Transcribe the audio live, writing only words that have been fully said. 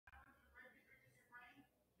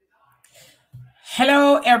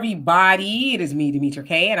Hello, everybody. It is me, Demetra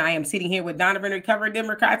K, and I am sitting here with Donovan, recovered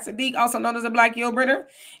Democrat Sadiq, also known as a Black Yieldbrenner.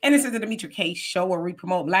 And this is the Demetra K Show, where we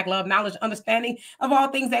promote Black love, knowledge, understanding of all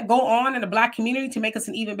things that go on in the Black community to make us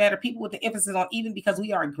an even better people, with the emphasis on even, because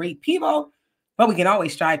we are great people, but we can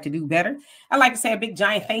always strive to do better. I'd like to say a big,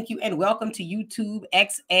 giant thank you and welcome to YouTube,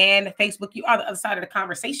 X, and Facebook. You are the other side of the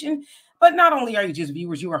conversation. But not only are you just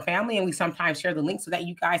viewers, you are family, and we sometimes share the link so that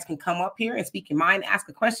you guys can come up here and speak your mind, ask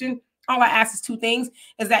a question. All I ask is two things,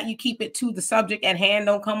 is that you keep it to the subject at hand.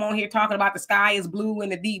 Don't come on here talking about the sky is blue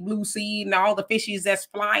and the deep blue sea and all the fishes that's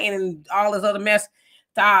flying and all this other mess.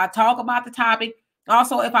 Talk about the topic.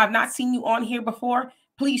 Also, if I've not seen you on here before,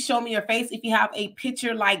 please show me your face. If you have a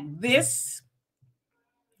picture like this,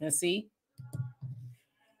 let's see,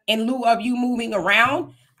 in lieu of you moving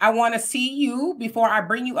around, I want to see you before I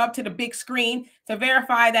bring you up to the big screen to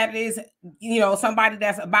verify that it is, somebody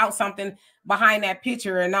that's about something behind that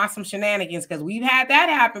picture and not some shenanigans, because we've had that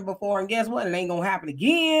happen before, and guess what? It ain't going to happen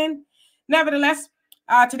again. Nevertheless,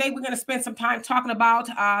 today we're going to spend some time talking about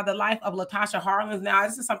the life of Latasha Harlins. Now,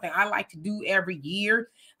 this is something I like to do every year.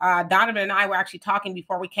 Donovan and I were actually talking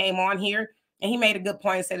before we came on here, and he made a good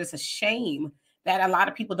point and said it's a shame that a lot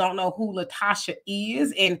of people don't know who Latasha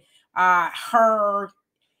is and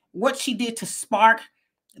what she did to spark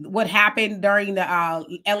what happened during the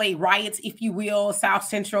LA riots, if you will, South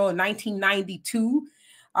Central in 1992.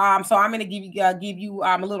 So I'm going to give you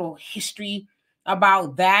a little history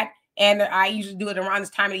about that. And I usually do it around this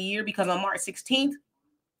time of the year because on March 16th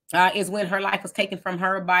is when her life was taken from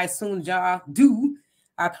her by Soon Ja-do,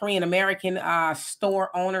 a Korean American store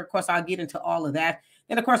owner. Of course, I'll get into all of that.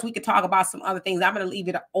 Then, of course, we could talk about some other things. I'm going to leave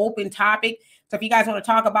it an open topic. So if you guys want to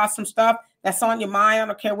talk about some stuff that's on your mind, I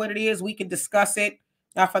don't care what it is, we can discuss it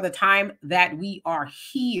for the time that we are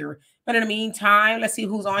here. But in the meantime, let's see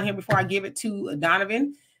who's on here before I give it to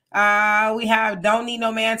Donovan. We have Don't Need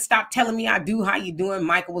No Man, Stop Telling Me I Do. How you doing?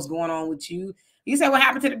 Michael, what's going on with you? You said what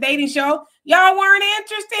happened to the dating show? Y'all weren't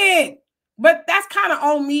interested. But that's kind of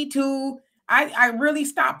on me too. I really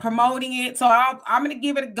stopped promoting it. So I'm going to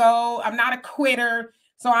give it a go. I'm not a quitter.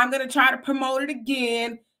 So I'm going to try to promote it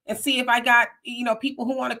again and see if I got, people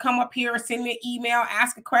who want to come up here or send me an email,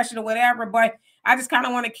 ask a question or whatever. But I just kind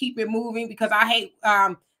of want to keep it moving because I hate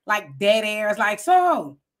like dead air. It's like,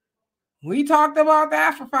 so we talked about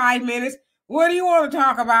that for 5 minutes. What do you want to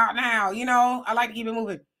talk about now? I like to keep it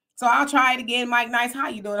moving. So I'll try it again. Mike Nice, how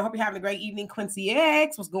you doing? I hope you're having a great evening. Quincy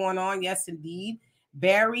X, what's going on? Yes, indeed.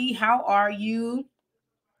 Barry, how are you?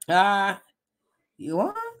 You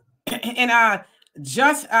are? And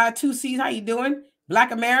just 2C's, how you doing?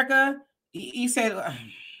 Black America, you said,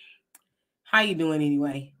 how you doing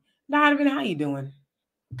anyway? Donovan, how you doing?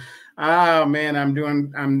 Oh man, I'm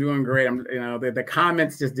doing great. The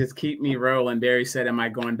comments just keep me rolling. Barry said, "Am I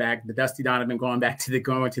going back?" The Dusty Donovan going to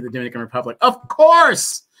the Dominican Republic. Of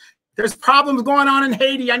course, there's problems going on in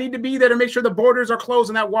Haiti. I need to be there to make sure the borders are closed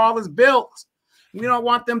and that wall is built. We don't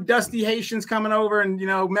want them dusty Haitians coming over and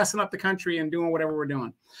messing up the country and doing whatever we're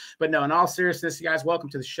doing. But no, in all seriousness, you guys, welcome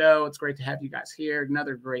to the show. It's great to have you guys here.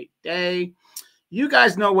 Another great day. You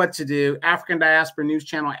guys know what to do. African Diaspora News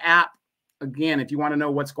Channel app. Again, if you want to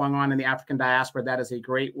know what's going on in the African diaspora, that is a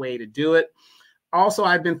great way to do it. Also,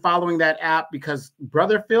 I've been following that app because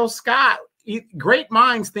Brother Phil Scott, great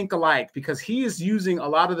minds think alike, because he is using a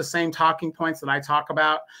lot of the same talking points that I talk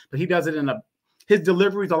about, but he does it his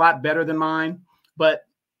delivery is a lot better than mine, but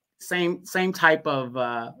same type of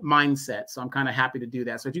mindset. So I'm kind of happy to do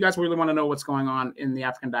that. So if you guys really want to know what's going on in the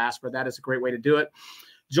African diaspora, that is a great way to do it.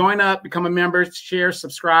 Join up, become a member, share,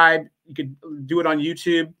 subscribe. You could do it on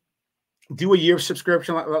YouTube. Do a year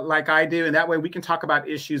subscription like I do, and that way we can talk about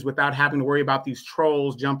issues without having to worry about these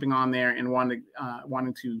trolls jumping on there and wanting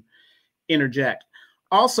to interject.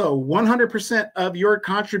 Also, 100% of your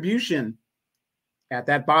contribution at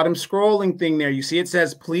that bottom scrolling thing there, you see it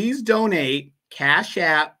says, please donate, Cash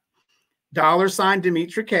App,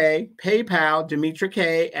 $Demetra K, PayPal,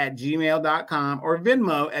 DemetraK@gmail.com, or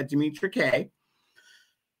Venmo at Demetra K.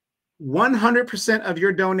 100% of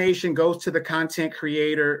your donation goes to the content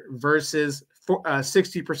creator versus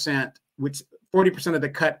 60%, which 40% of the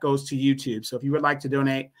cut goes to YouTube. So if you would like to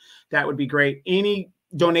donate, that would be great. Any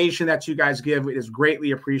donation that you guys give is greatly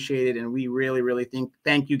appreciated, and we really, really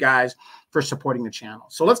thank you guys for supporting the channel.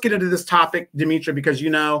 So let's get into this topic, Demetra, because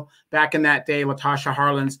back in that day, Latasha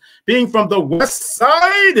Harlins, being from the West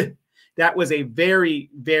Side, that was a very,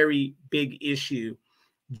 very big issue.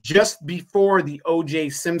 Just before the O.J.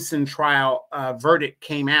 Simpson trial verdict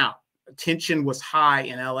came out, tension was high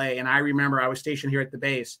in L.A. And I remember I was stationed here at the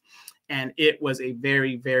base, and it was a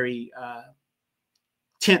very, very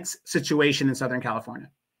tense situation in Southern California.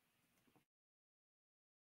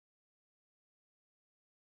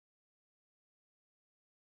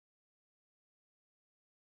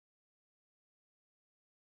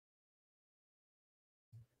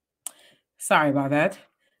 Sorry about that.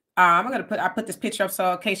 I put this picture up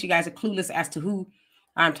so in case you guys are clueless as to who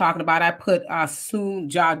I'm talking about. I put Soon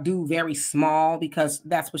Jadu very small because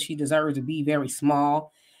that's what she deserves to be, very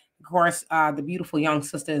small. Of course, the beautiful young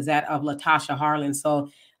sister is that of Latasha Harlins. So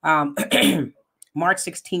um, March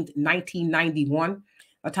 16th, 1991,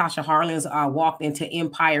 Latasha Harlins walked into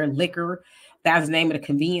Empire Liquor. That's the name of the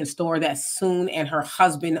convenience store that Soon and her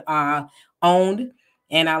husband owned.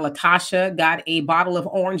 And Latasha got a bottle of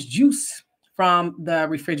orange juice from the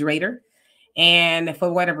refrigerator. And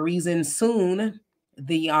for whatever reason, Soon,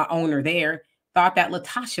 the owner there, thought that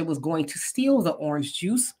Latasha was going to steal the orange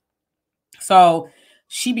juice. So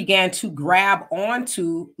she began to grab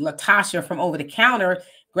onto Latasha from over the counter,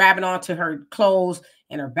 grabbing onto her clothes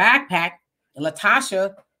and her backpack. And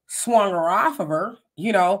Latasha swung her off of her,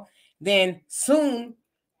 then Soon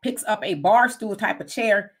picks up a bar stool type of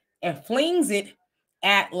chair and flings it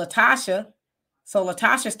at Latasha. So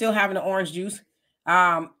Latasha still having the orange juice.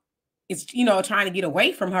 Is trying to get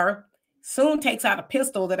away from her. Soon takes out a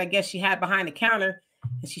pistol that I guess she had behind the counter,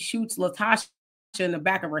 and she shoots Latasha in the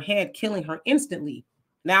back of her head, killing her instantly.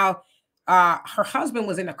 Now, her husband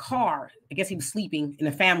was in a car. I guess he was sleeping in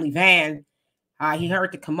a family van. He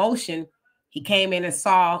heard the commotion. He came in and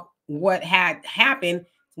saw what had happened.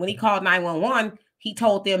 When he called 911, he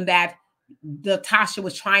told them that Latasha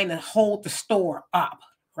was trying to hold the store up,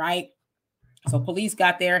 right? So police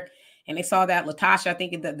got there and they saw that Latasha, I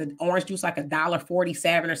think the orange juice like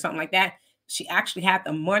 $1.47 or something like that. She actually had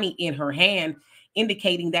the money in her hand,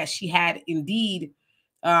 indicating that she had indeed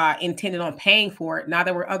intended on paying for it. Now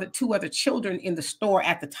there were two other children in the store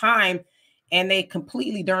at the time, and they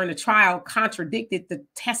completely during the trial contradicted the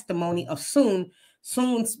testimony of Soon.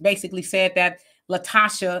 Soon basically said that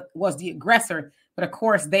Latasha was the aggressor, but of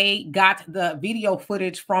course they got the video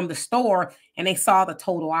footage from the store and they saw the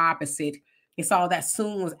total opposite. They saw that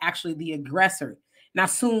Soon was actually the aggressor. Now,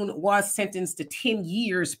 Soon was sentenced to 10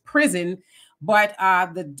 years prison, but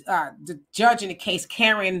the judge in the case,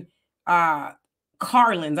 Karen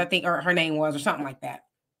Carlins, I think her name was, or something like that.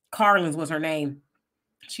 Carlins was her name.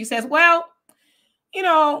 She says, well,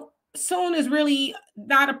 Soon is really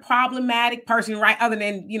not a problematic person, right? Other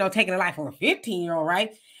than, taking the life of a 15-year-old,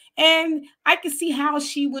 right? And I can see how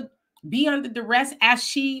she would be under duress as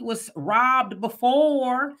she was robbed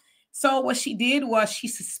before. So what she did was she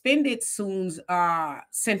suspended Soon's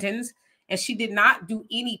sentence, and she did not do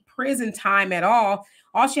any prison time at all.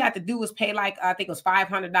 All she had to do was pay I think it was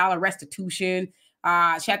 $500 restitution.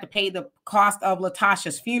 She had to pay the cost of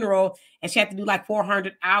Latasha's funeral, and she had to do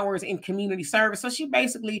 400 hours in community service. So she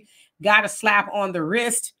basically got a slap on the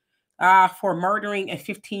wrist for murdering a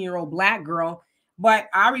 15-year-old Black girl. But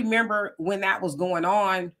I remember when that was going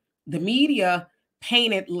on, the media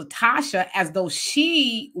painted Latasha as though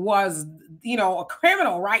she was, a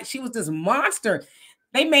criminal, right? She was this monster.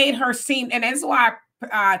 They made her seem, and that's why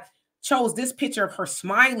I chose this picture of her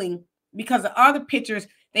smiling, because the other pictures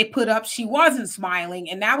they put up, she wasn't smiling.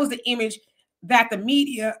 And that was the image that the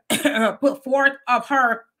media put forth of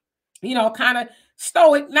her, kind of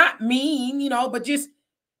stoic, not mean, but just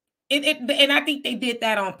it. And I think they did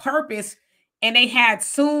that on purpose. And they had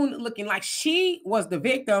Soon looking like she was the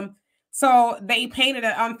victim. So they painted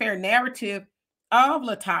an unfair narrative of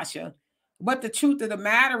Latasha. But the truth of the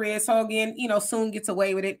matter is, so again, Soon gets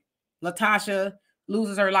away with it. Latasha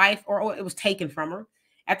loses her life, or it was taken from her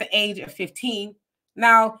at the age of 15.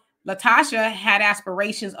 Now, Latasha had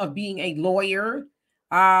aspirations of being a lawyer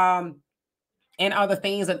and other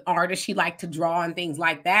things, an artist. She liked to draw and things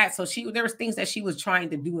like that. So there was things that she was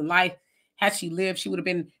trying to do in life. Had she lived, she would have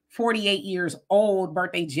been 48 years old,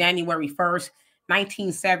 birthday January 1st,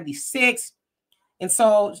 1976. And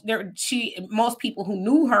so most people who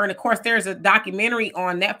knew her, and of course, there's a documentary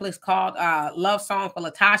on Netflix called Love Song for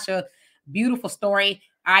Latasha. Beautiful story.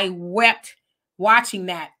 I wept watching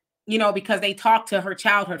that, because they talked to her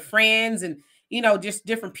childhood friends and, just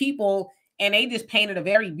different people. And they just painted a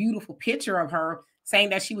very beautiful picture of her, saying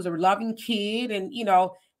that she was a loving kid and,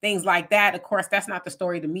 things like that. Of course, that's not the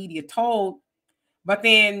story the media told. But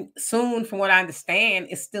then Soon, from what I understand,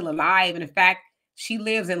 is still alive. And in fact, she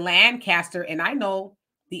lives in Lancaster. And I know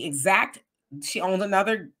she owns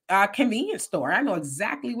another convenience store. I know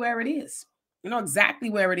exactly where it is. Exactly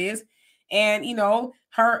where it is. And,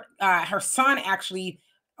 her son actually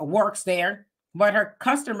works there, but her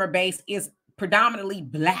customer base is predominantly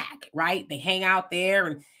Black, right? They hang out there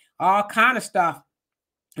and all kind of stuff.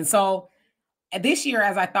 And so this year,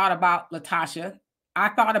 as I thought about Latasha, I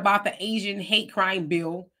thought about the Asian hate crime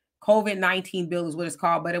bill. COVID-19 bill is what it's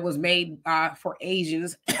called, but it was made for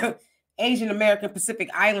Asians, Asian American Pacific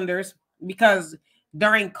Islanders, because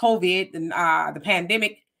during COVID and the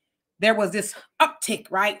pandemic, there was this uptick,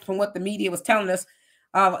 right, from what the media was telling us,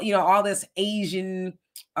 of all this Asian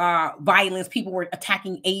violence. People were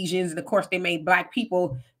attacking Asians, and of course they made Black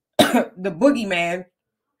people the boogeyman,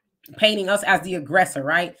 painting us as the aggressor,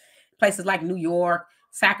 right? Places like New York,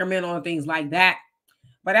 Sacramento, and things like that.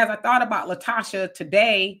 But as I thought about Latasha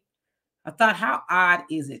today, I thought, how odd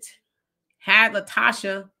is it? Had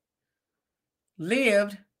Latasha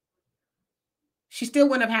lived, she still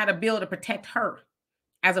wouldn't have had a bill to protect her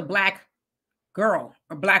as a Black girl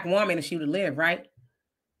or Black woman if she would have lived, right?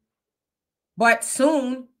 But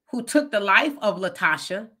Soon, who took the life of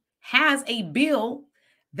Latasha, has a bill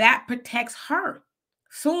that protects her.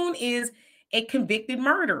 Soon is a convicted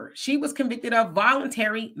murderer. She was convicted of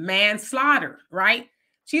voluntary manslaughter, right?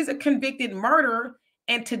 She's a convicted murderer.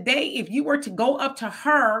 And today, if you were to go up to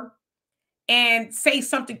her and say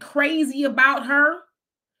something crazy about her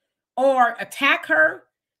or attack her,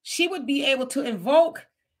 she would be able to invoke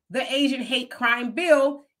the Asian hate crime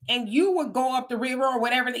bill, and you would go up the river or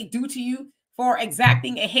whatever they do to you for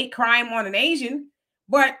exacting a hate crime on an Asian.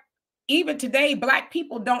 But even today, Black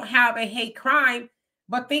people don't have a hate crime.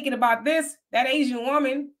 But thinking about this, that Asian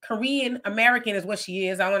woman, Korean American is what she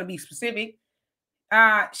is, I want to be specific,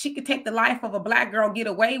 she could take the life of a Black girl, get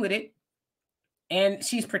away with it, and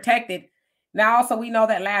she's protected. Now, also, we know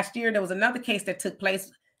that last year there was another case that took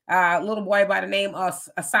place. A little boy by the name of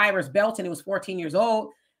Cyrus Belton, he was 14 years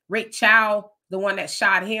old. Rick Chow, the one that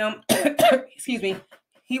shot him, excuse me,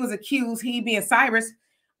 he was accused, he being Cyrus,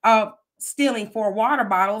 of stealing 4 water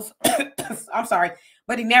bottles. I'm sorry,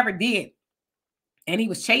 but he never did. And he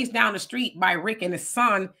was chased down the street by Rick and his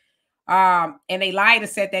son. And they lied and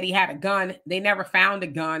said that he had a gun. They never found a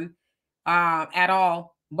gun at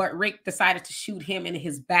all. But Rick decided to shoot him in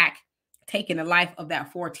his back, taking the life of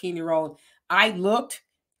that 14-year-old. I looked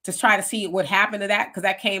to try to see what happened to that, because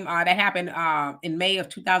that happened in May of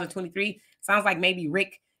 2023. Sounds like maybe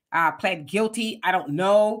Rick pled guilty. I don't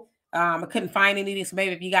know. I couldn't find anything. So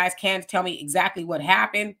maybe if you guys can tell me exactly what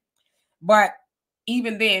happened. But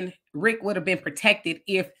even then, Rick would have been protected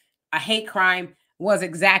if a hate crime was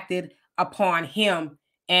exacted upon him.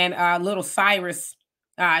 And little Cyrus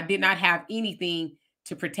did not have anything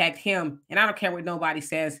to protect him. And I don't care what nobody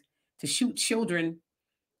says, to shoot children,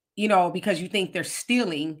 because you think they're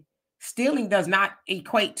stealing. Stealing does not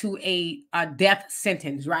equate to a death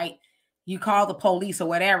sentence, right? You call the police or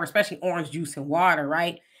whatever, especially orange juice and water,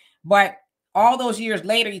 right? But all those years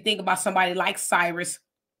later, you think about somebody like Cyrus,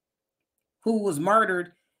 who was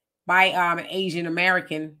murdered by an Asian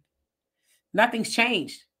American. Nothing's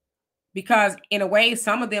changed, because in a way,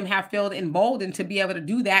 some of them have felt emboldened to be able to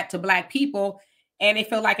do that to Black people, and they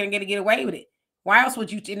feel like they're going to get away with it. Why else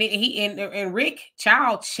would you? And Rick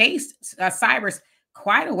Chow chased Cyrus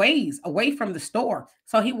quite a ways away from the store,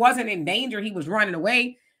 so he wasn't in danger. He was running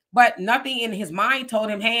away, but nothing in his mind told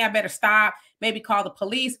him, "Hey, I better stop. Maybe call the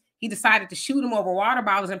police." He decided to shoot him over water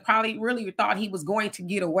bottles, and probably really thought he was going to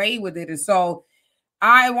get away with it. And so,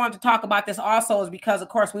 I want to talk about this also, is because, of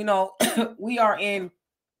course, we know we are in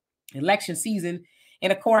election season,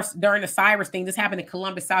 and of course, during the Cyrus thing, this happened in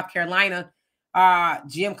Columbus, South Carolina.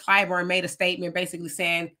 Jim Clyburn made a statement basically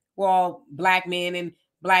saying, well, Black men and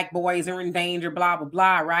Black boys are in danger, blah, blah,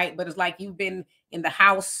 blah, right? But it's like, you've been in the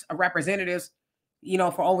House of Representatives,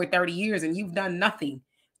 for over 30 years, and you've done nothing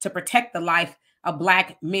to protect the life of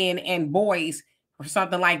Black men and boys or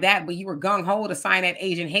something like that. But you were gung-ho to sign that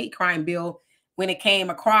Asian hate crime bill. When it came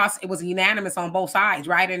across, it was unanimous on both sides,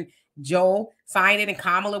 right? And Joe signed it, and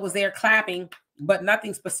Kamala was there clapping, but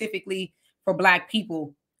nothing specifically for Black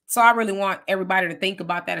people. So I really want everybody to think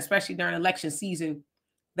about that, especially during election season,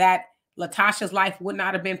 that Latasha's life would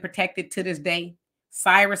not have been protected to this day.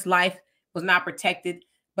 Cyrus' life was not protected,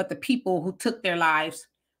 but the people who took their lives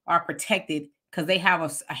are protected because they have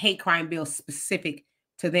a hate crime bill specific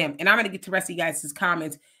to them. And I'm going to get to the rest of you guys'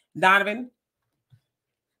 comments. Donovan?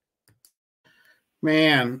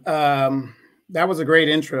 Man, that was a great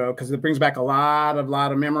intro, because it brings back a lot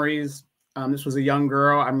of memories. This was a young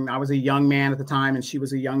girl. I mean, I was a young man at the time, and she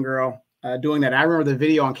was a young girl doing that. I remember the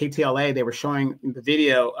video on KTLA. They were showing the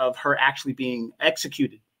video of her actually being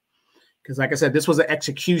executed. Because like I said, this was an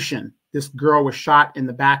execution. This girl was shot in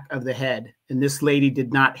the back of the head, and this lady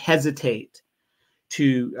did not hesitate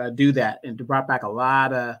to do that. And it brought back a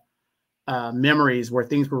lot of memories where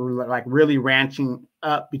things were like really ranching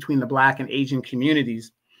up between the Black and Asian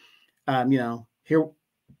communities. Here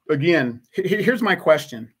again, here's my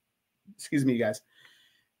question. Excuse me, guys.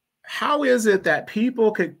 How is it that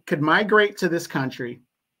people could migrate to this country,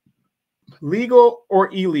 legal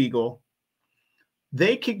or illegal?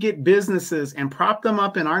 They could get businesses and prop them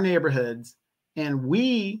up in our neighborhoods, and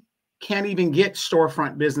we can't even get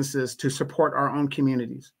storefront businesses to support our own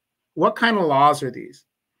communities. What kind of laws are these?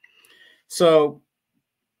 So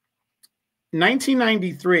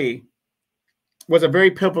 1993 was a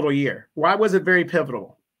very pivotal year. Why was it very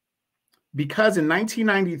pivotal? Because in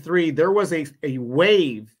 1993, there was a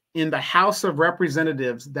wave in the House of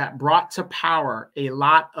Representatives that brought to power a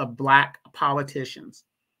lot of Black politicians.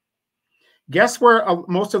 Guess where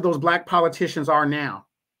most of those Black politicians are now?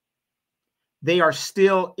 They are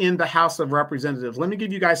still in the House of Representatives. Let me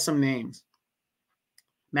give you guys some names.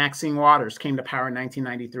 Maxine Waters came to power in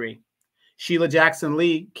 1993. Sheila Jackson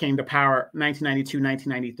Lee came to power 1992,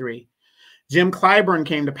 1993. Jim Clyburn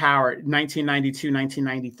came to power 1992,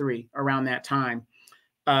 1993, around that time.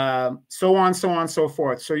 So on, so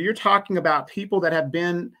forth. So you're talking about people that have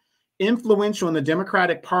been influential in the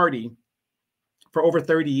Democratic Party for over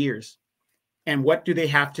 30 years. And what do they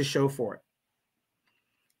have to show for it?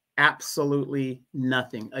 Absolutely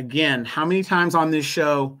nothing. Again, how many times on this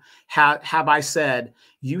show have I said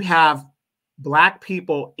you have Black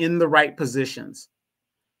people in the right positions?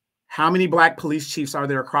 How many Black police chiefs are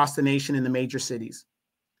there across the nation in the major cities?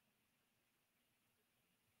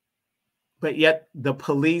 But yet the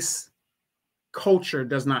police culture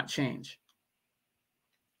does not change.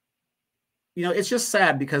 You know, it's just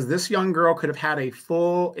sad because this young girl could have had a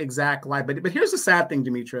full, exact life. But here's the sad thing,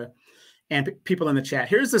 Demetra, and people in the chat.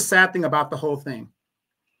 Here's the sad thing about the whole thing.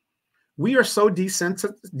 We are so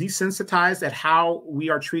desensitized at how we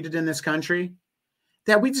are treated in this country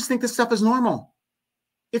that we just think this stuff is normal.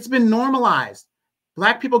 It's been normalized.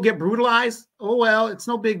 Black people get brutalized. Oh, well, it's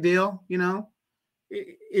no big deal. You know,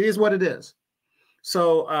 it is what it is.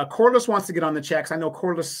 So Corliss wants to get on the checks. I know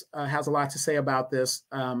Corliss has a lot to say about this.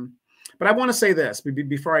 But I want to say this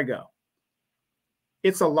before I go.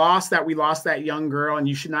 It's a loss that we lost that young girl, and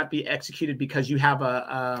you should not be executed because you have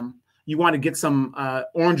you want to get some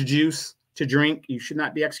orange juice to drink. You should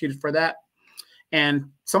not be executed for that. And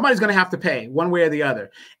somebody's going to have to pay one way or the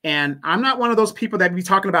other. And I'm not one of those people that be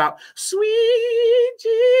talking about sweet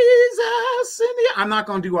Jesus. I'm not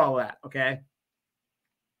going to do all that. Okay.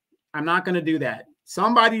 I'm not going to do that.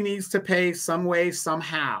 Somebody needs to pay some way,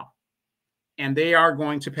 somehow. And they are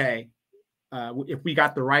going to pay if we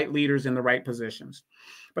got the right leaders in the right positions.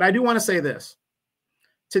 But I do want to say this.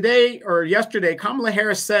 Today or yesterday, Kamala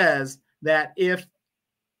Harris says that if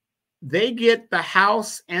they get the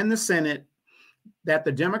House and the Senate, that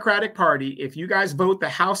the Democratic Party, if you guys vote the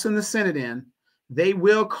House and the Senate in, they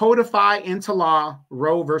will codify into law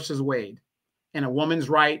Roe versus Wade and a woman's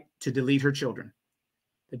right to delete her children.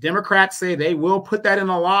 The Democrats say they will put that in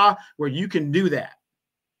a law where you can do that.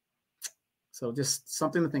 So just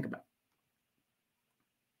something to think about.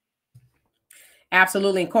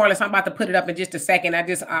 Absolutely. And Corliss, I'm about to put it up in just a second. I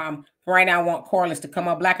just right now I want Corliss to come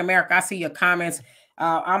up. Black America, I see your comments.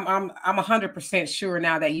 I'm 100% sure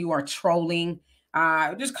now that you are trolling.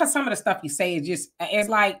 Just because some of the stuff you say is just, it's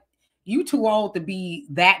like you too old to be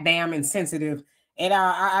that damn insensitive. And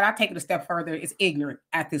I take it a step further. It's ignorant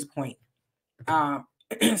at this point.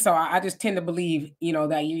 So I just tend to believe, you know,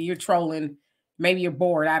 that you're trolling. Maybe you're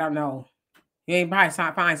bored. I don't know. You ain't probably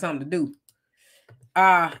find something to do.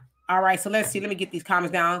 All right, so let's see. Let me get these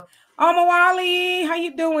comments down. Oh, Mawali, how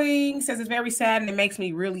you doing? Says it's very sad and it makes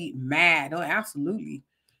me really mad. Oh, absolutely.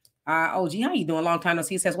 OG, how you doing? Long time no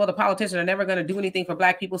see. Says, well, the politicians are never going to do anything for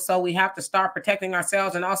Black people, so we have to start protecting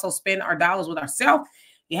ourselves and also spend our dollars with ourselves.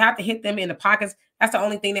 You have to hit them in the pockets. That's the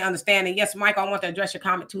only thing they understand. And yes, Mike, I want to address your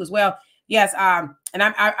comment too as well. Yes, and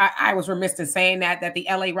I was remiss in saying that the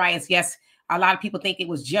LA riots, yes, a lot of people think it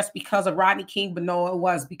was just because of Rodney King, but no, it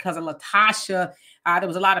was because of Latasha. There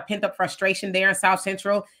was a lot of pent-up frustration there in South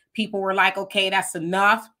Central. People were like, okay, that's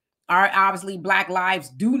enough. All right, obviously, Black lives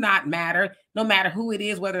do not matter, no matter who it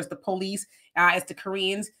is, whether it's the police, it's the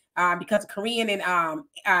Koreans, because Korean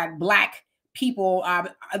and Black people,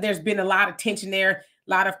 there's been a lot of tension there,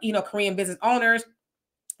 a lot of, you know, Korean business owners,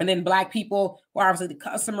 and then Black people who are obviously the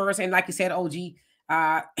customers. And like you said, OG,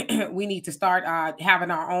 we need to start having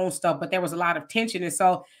our own stuff. But there was a lot of tension. And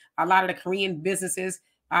so a lot of the Korean businesses,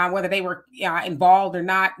 whether they were involved or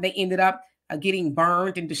not, they ended up getting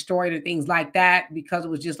burned and destroyed and things like that, because it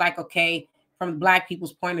was just like, okay, from Black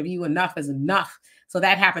people's point of view, enough is enough. So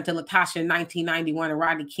that happened to Latasha in 1991 and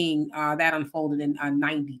Rodney King, that unfolded in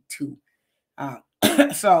 92.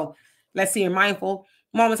 So let's see, mindful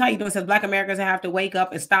moments. How you doing? Says Black Americans have to wake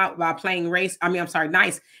up and stop playing race. I mean, I'm sorry,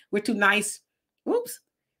 nice. We're too nice. Oops.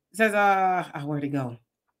 It says, where'd it go?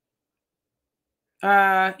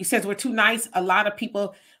 He says we're too nice. A lot of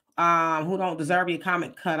people who don't deserve your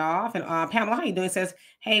comment cut off. And Pamela, how you doing? Says,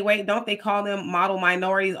 hey, wait, don't they call them model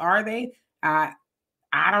minorities? Are they?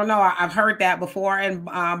 I don't know. I've heard that before. And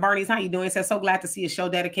Bernie's, how you doing? It says, so glad to see a show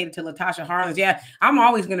dedicated to Latasha Harlins. Yeah, I'm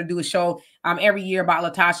always going to do a show every year about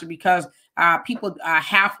Latasha because people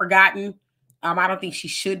have forgotten. I don't think she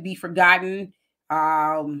should be forgotten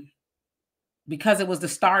because it was the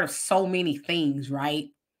start of so many things, right?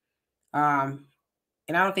 And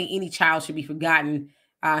I don't think any child should be forgotten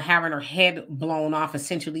having her head blown off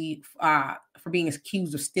essentially for being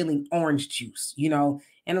accused of stealing orange juice, you know,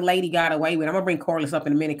 and the lady got away with it. I'm going to bring Corliss up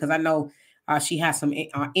in a minute because I know she has some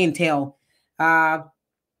intel.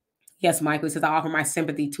 Yes, Michael says, I offer my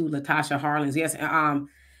sympathy to Latasha Harlins. Yes, and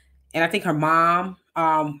I think her mom,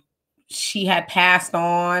 she had passed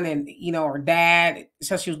on and, you know, her dad,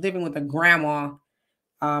 so she was living with her grandma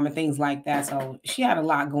and things like that. So she had a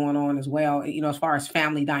lot going on as well, you know, as far as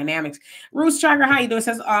family dynamics. Ruth Tracker, how you doing?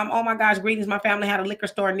 Says, oh my gosh, greetings. My family had a liquor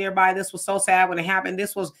store nearby. This was so sad when it happened.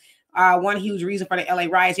 This was one huge reason for the LA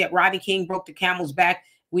riots. Yet Rodney King broke the camel's back.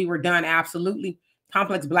 We were done. Absolutely.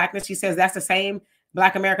 Complex Blackness. She says that's the same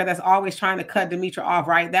Black America that's always trying to cut Demetra off,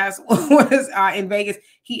 right? That's what is in Vegas.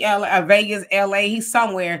 Vegas, LA. He's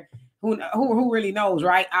somewhere. Who really knows,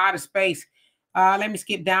 right? Out of space. Let me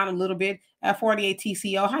skip down a little bit. 48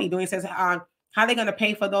 TCO, how you doing? It says, how are they going to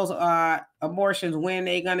pay for those abortions when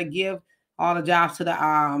they going to give all the jobs to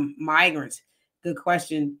the migrants? Good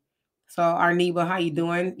question. So, Arniba, how you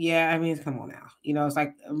doing? Yeah, I mean, come on now. You know, it's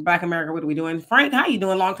like Black America, what are we doing? Frank, how you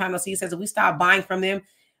doing? Long time no see. He says, if we stop buying from them,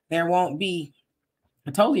 there won't be.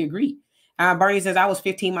 I totally agree. Bernie says, I was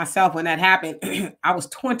 15 myself when that happened. I was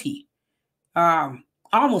 20,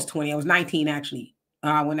 almost 20. I was 19, actually,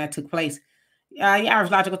 when that took place.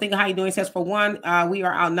 Average logical thinker, how you doing? It says, for one, we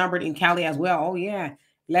are outnumbered in Cali as well. Oh yeah,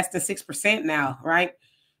 less than 6% now, right?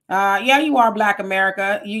 Yeah, you are Black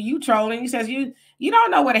America. You trolling. He says you don't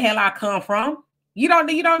know where the hell I come from. You don't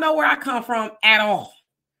know where I come from at all.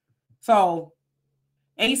 So,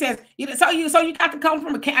 and he says, so you got to come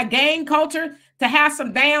from a gang culture to have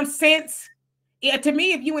some damn sense. Yeah, to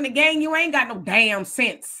me, if you in a gang, you ain't got no damn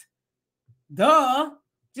sense. Duh.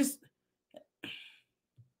 Just.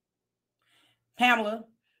 Pamela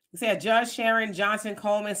said, Judge Sharon Johnson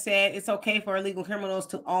Coleman said it's okay for illegal criminals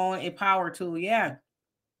to own a power tool. Yeah.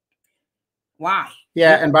 Why?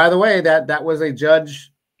 Yeah, and by the way, that was a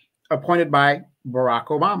judge appointed by Barack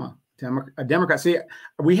Obama, a Democrat. See,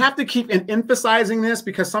 we have to keep emphasizing this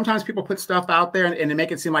because sometimes people put stuff out there and they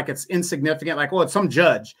make it seem like it's insignificant, like, oh, it's some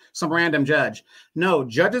judge, some random judge. No,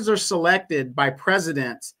 judges are selected by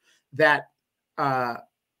presidents that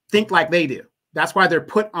think like they do. That's why they're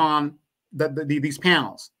put on these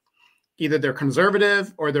panels. Either they're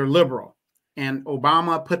conservative or they're liberal. And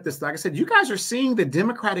Obama put this, like I said, you guys are seeing the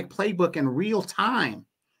Democratic playbook in real time.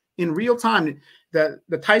 In real time. The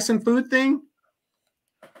Tyson food thing,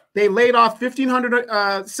 they laid off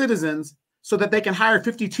 1,500 citizens so that they can hire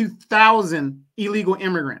 52,000 illegal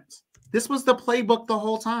immigrants. This was the playbook the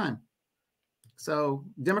whole time. So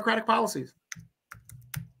Democratic policies.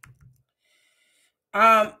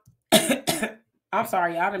 I'm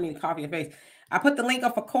sorry, I didn't mean to cough your face. I put the link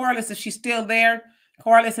up for Corliss if she's still there.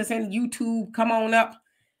 Corliss is in YouTube. Come on up.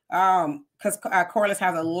 Because Corliss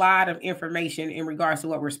has a lot of information in regards to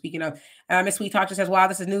what we're speaking of. Miss Sweet Talker says, wow,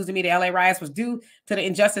 this is news to me. The LA riots was due to the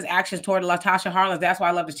injustice actions toward Latasha Harlins. That's why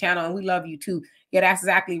I love this channel, and we love you too. Yeah, that's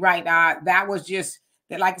exactly right. That was just,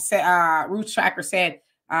 like I said, Ruth Tracker said,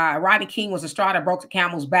 Rodney King was a straw that broke the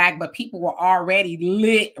camel's back, but people were already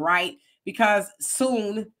lit, right? Because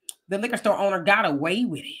soon the liquor store owner got away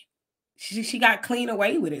with it. She got clean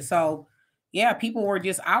away with it. So, yeah, people were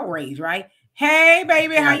just outraged, right? Hey,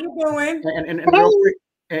 baby, how you doing?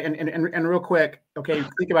 And real quick, okay,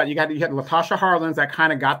 think about it. You had Latasha Harlins that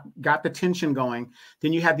kind of got the tension going.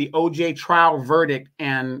 Then you had the OJ trial verdict,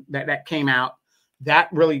 and that came out. That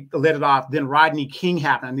really lit it off. Then Rodney King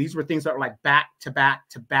happened. And these were things that were like back to back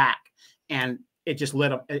to back, and it just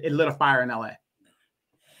lit a fire in LA.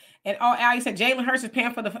 And you said Jalen Hurst is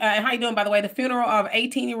paying for the. How you doing, by the way? The funeral of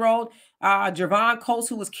 18-year-old Javon Coates,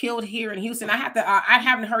 who was killed here in Houston. I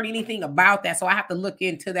haven't heard anything about that, so I have to look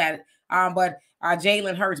into that. But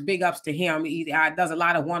Jalen Hurst, big ups to him. He does a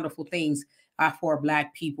lot of wonderful things for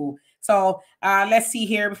Black people. So let's see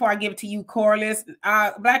here. Before I give it to you, Corliss,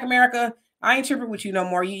 Black America, I ain't tripping with you no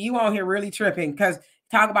more. You on here really tripping because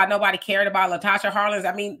talk about nobody cared about Latasha Harlins.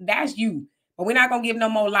 I mean, that's you. But we're not gonna give no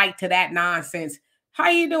more light to that nonsense. How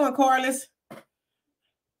you doing, Corliss?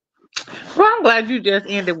 Well, I'm glad you just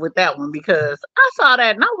ended with that one because I saw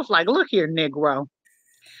that and I was like, look here, Negro.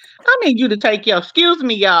 I need you to take excuse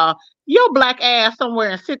me, y'all, your Black ass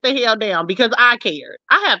somewhere and sit the hell down because I cared.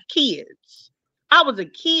 I have kids. I was a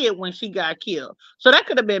kid when she got killed. So that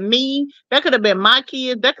could have been me. That could have been my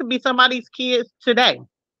kids. That could be somebody's kids today.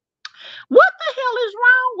 What the hell is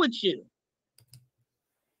wrong with you?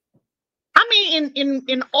 I mean,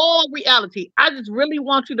 in all reality, I just really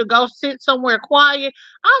want you to go sit somewhere quiet.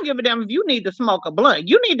 I don't give a damn if you need to smoke a blunt.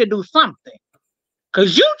 You need to do something.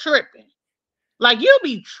 Cause you tripping. Like you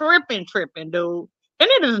be tripping, dude. And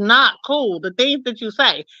it is not cool, the things that you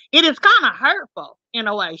say. It is kind of hurtful in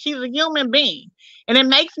a way. She's a human being. And it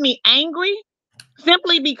makes me angry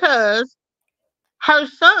simply because her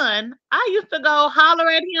son, I used to go holler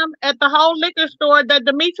at him at the whole liquor store that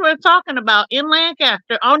Demetra is talking about in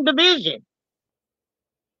Lancaster on Division,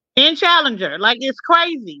 in Challenger. Like, it's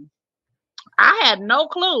crazy. I had no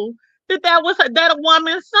clue that was that a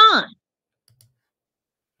woman's son.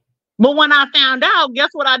 But when I found out, guess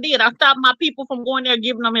what I did? I stopped my people from going there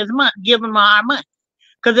giving them our money.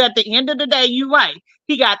 Because at the end of the day, you're right.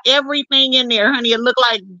 He got everything in there, honey. It looked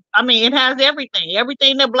like, I mean, it has everything.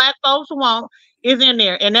 Everything that Black folks want is in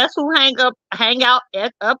there. And that's who hang out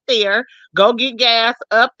up there, go get gas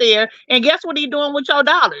up there. And guess what he doing with your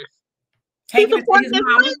dollars? He's supporting his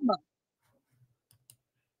mama.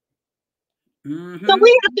 Mm-hmm. So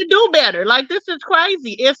we have to do better. Like, this is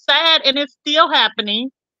crazy. It's sad and it's still happening.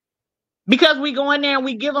 Because we go in there and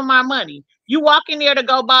we give them our money. You walk in there to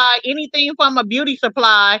go buy anything from a beauty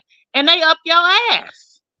supply and they up your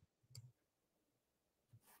ass.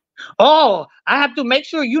 Oh, I have to make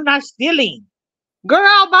sure you're not stealing.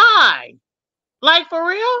 Girl, bye. Like, for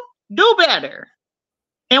real? Do better.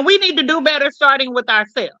 And we need to do better starting with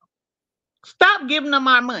ourselves. Stop giving them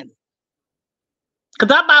our money.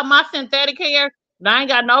 Because I bought my synthetic hair. I ain't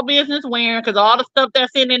got no business wearing because all the stuff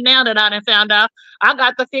that's in it now that I done found out, I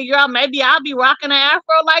got to figure out maybe I'll be rocking an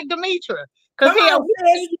afro like Demetra. Because hell, we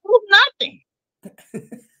ain't use nothing.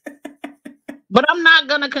 But I'm not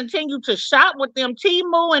going to continue to shop with them,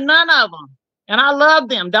 Temu and none of them. And I love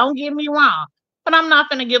them. Don't get me wrong. But I'm not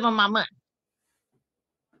going to give them my money.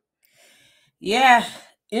 Yeah,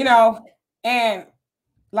 you know, and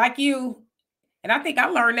like you, and I think I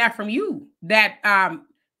learned that from you, that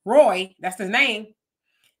Roy, that's his name,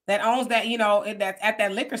 that owns that, you know, that's at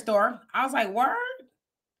that liquor store. I was like, word?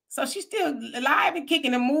 So she's still alive and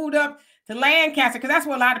kicking and moved up to Lancaster, because that's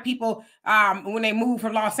where a lot of people, when they move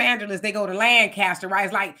from Los Angeles, they go to Lancaster, right?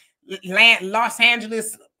 It's like Los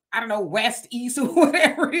Angeles, I don't know, west, east, or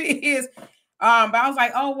whatever it is. But I was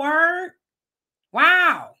like, oh, word?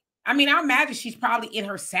 Wow. I mean, I imagine she's probably in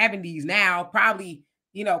her 70s now, probably,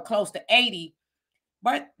 you know, close to 80.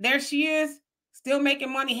 But there she is, still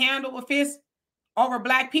making money hand over fist over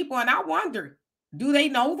Black people. And I wonder, do they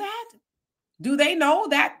know that? Do they know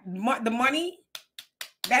that the money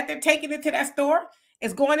that they're taking into that store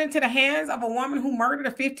is going into the hands of a woman who murdered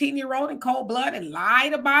a 15-year-old in cold blood and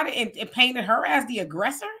lied about it and painted her as the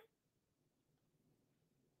aggressor?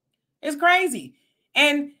 It's crazy.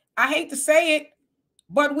 And I hate to say it,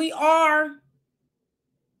 but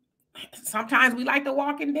sometimes we like The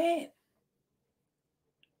Walking Dead.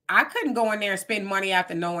 I couldn't go in there and spend money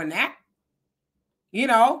after knowing that, you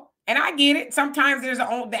know, and I get it. Sometimes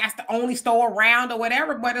that's the only store around or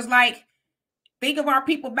whatever, but it's like, think of our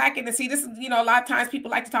people back in this is, you know, a lot of times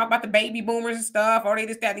people like to talk about the baby boomers and stuff, or they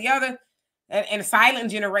this, that, and the other, and the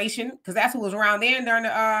silent generation, because that's who was around there during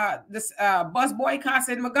this bus boycotts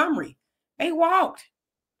in Montgomery. They walked.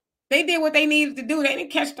 They did what they needed to do. They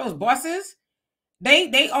didn't catch those buses.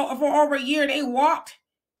 They for over a year, they walked.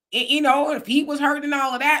 You know, if he was hurt and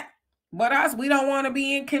all of that, but us, we don't want to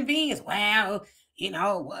be inconvenienced. Well, you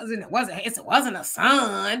know, it wasn't a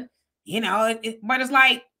son, you know, but it's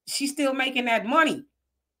like, she's still making that money.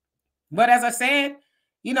 But as I said,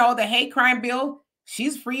 you know, the hate crime bill,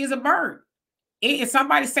 she's free as a bird. If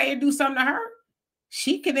somebody say or do something to her,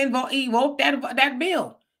 she can evoke that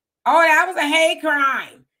bill. Oh, that was a hate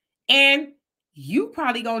crime. And you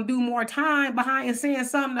probably gonna do more time behind saying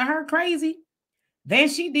something to her crazy than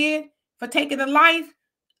she did for taking the life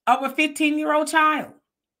of a 15-year-old child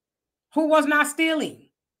who was not stealing,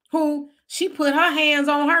 who she put her hands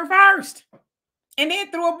on her first and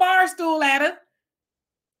then threw a bar stool at her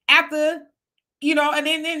after, you know, and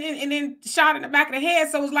then shot in the back of the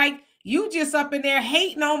head. So it's like, you just up in there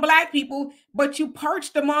hating on Black people, but you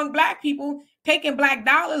perched among Black people, taking Black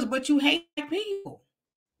dollars, but you hate Black people.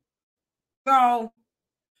 So,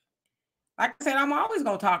 like I said, I'm always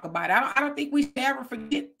going to talk about it. I don't think we should ever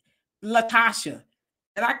forget Latasha.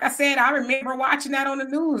 And like I said, I remember watching that on the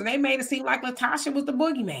news, and they made it seem like Latasha was the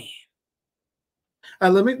boogeyman.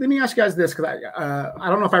 Let me ask you guys this, because I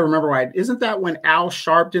don't know if I remember right. Isn't that when Al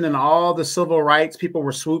Sharpton and all the civil rights people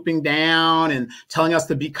were swooping down and telling us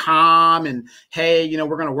to be calm and, hey, you know,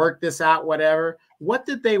 we're going to work this out, whatever? What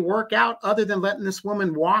did they work out other than letting this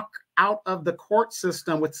woman walk out of the court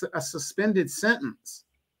system with a suspended sentence?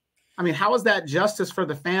 I mean, how is that justice for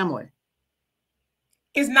the family?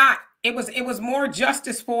 It's not. It was more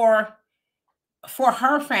justice for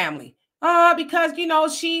her family. Because, you know,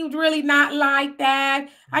 she's really not like that.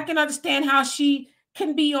 I can understand how she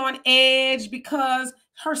can be on edge because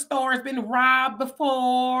her store has been robbed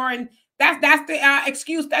before. And that's the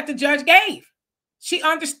excuse that the judge gave. She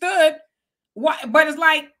understood what, but it's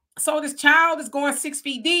like, so this child is going 6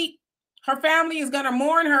 feet deep. Her family is going to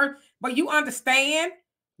mourn her, but you understand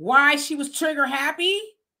why she was trigger happy?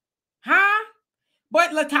 Huh?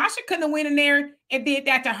 But Latasha couldn't have went in there and did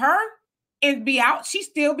that to her and be out. She'd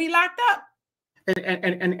still be locked up.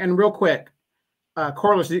 And real quick,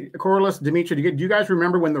 Corliss, Dimitri, do you guys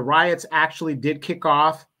remember when the riots actually did kick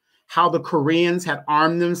off, how the Koreans had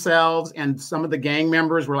armed themselves and some of the gang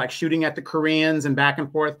members were like shooting at the Koreans and back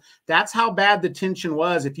and forth? That's how bad the tension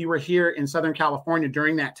was if you were here in Southern California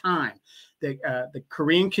during that time. The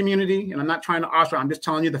Korean community, and I'm not trying to ostracise, I'm just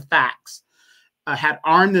telling you the facts, had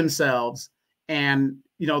armed themselves. And,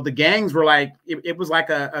 you know, the gangs were like, it was like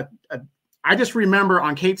I just remember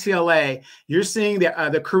on KTLA, you're seeing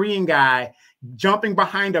the Korean guy jumping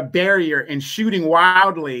behind a barrier and shooting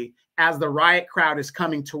wildly as the riot crowd is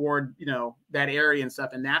coming toward, you know, that area and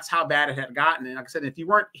stuff. And that's how bad it had gotten. And like I said, if you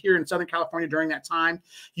weren't here in Southern California during that time,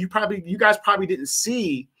 you guys probably didn't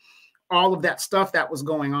see all of that stuff that was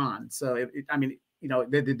going on. So, I mean, you know,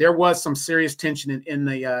 there was some serious tension in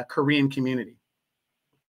the Korean community.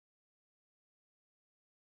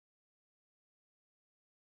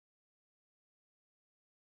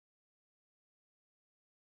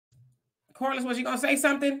 Corliss, was you gonna say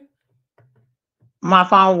something? My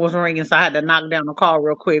phone was ringing, so I had to knock down the call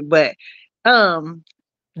real quick. But I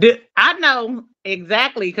know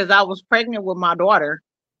exactly because I was pregnant with my daughter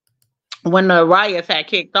when the riots had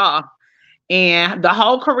kicked off, and the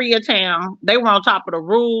whole Koreatown, they were on top of the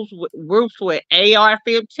roofs with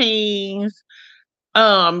AR-15s.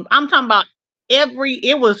 I'm talking about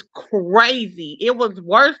it was crazy. It was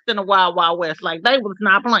worse than the Wild Wild West. Like, they was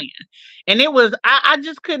not playing. And it was, I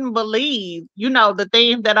just couldn't believe, you know, the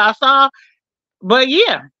things that I saw. But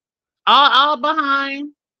yeah, all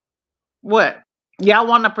behind what? Y'all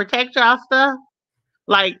want to protect y'all stuff?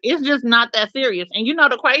 Like, it's just not that serious. And you know,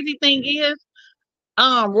 the crazy thing is,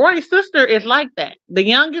 Roy's sister is like that. The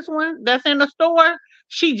youngest one that's in the store,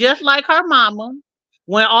 she just like her mama.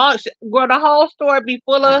 When the whole store be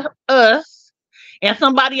full of us, and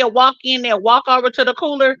somebody will walk in there, walk over to the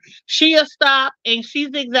cooler, she'll stop, and she's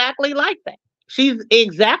exactly like that. She's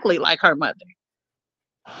exactly like her mother.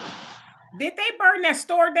 Did they burn that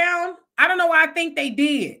store down? I don't know why I think they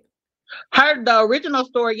did. The original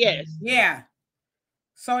store, yes. Yeah.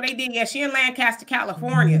 So they did. Yeah, she in Lancaster,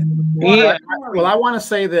 California. Yeah. Well, I want to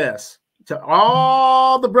say this to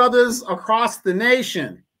all the brothers across the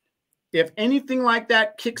nation. If anything like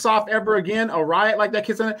that kicks off ever again, a riot like that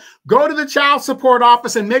kicks on, go to the child support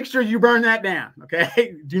office and make sure you burn that down.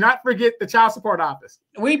 Okay. Do not forget the child support office.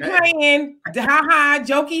 We playing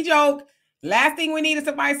jokey joke. Last thing we needed,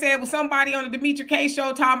 somebody said, was somebody on the Dimitri K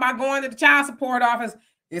show talking about going to the child support office.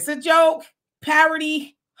 It's a joke,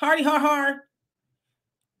 parody, hardy har.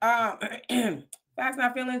 That's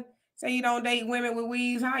not feeling. Say you don't date women with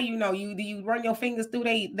weaves. How you know? Do you run your fingers through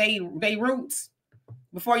they roots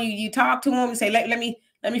before you talk to them? You say, let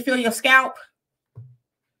me feel your scalp.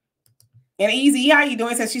 And Easy, how you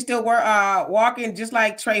doing? Says she's still walking just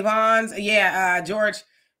like Trayvon's. Yeah, George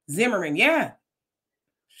Zimmerman. Yeah,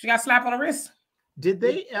 she got slapped on the wrist. Did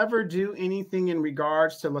they ever do anything in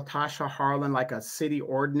regards to Latasha Harlin, like a city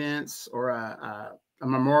ordinance or a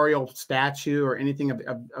memorial statue or anything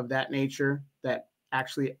of that nature that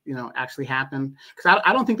actually happened? Because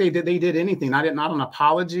I don't think they did anything. Not an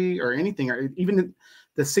apology or anything, or even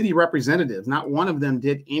the city representatives. Not one of them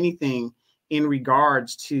did anything in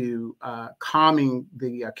regards to calming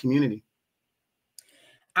the community.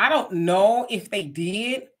 I don't know if they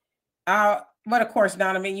did. But of course,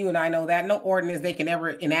 Donovan, you and I know that no ordinance they can ever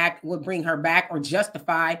enact would bring her back or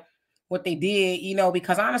justify what they did,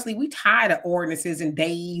 because honestly, we tired of ordinances and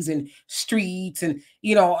days and streets and,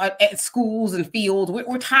 at schools and fields.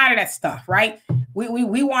 We're tired of that stuff, right?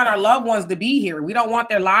 We want our loved ones to be here. We don't want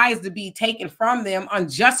their lives to be taken from them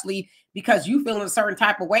unjustly because you feel in a certain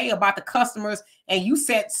type of way about the customers and you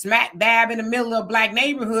sit smack dab in the middle of a Black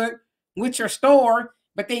neighborhood with your store,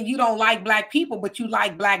 but then you don't like Black people, but you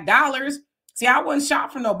like Black dollars. See, I wouldn't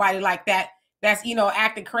shop for nobody like that. that's, you know,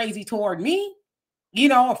 acting crazy toward me, you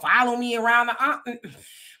know, follow me around the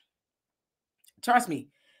trust me,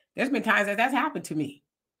 there's been times that that's happened to me.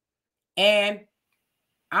 And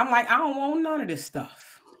I'm like, I don't want none of this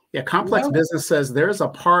stuff. Yeah, Complex Business says there's a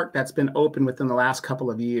park that's been open within the last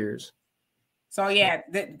couple of years. So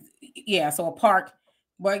yeah, so a park.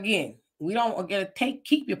 But again, we don't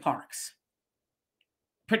keep your parks.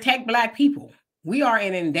 Protect Black people. We are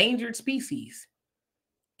an endangered species.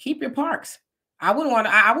 Keep your parks. I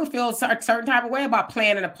would feel a certain type of way about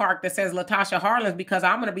planning a park that says Latasha Harlins, because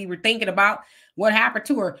I'm going to be thinking about what happened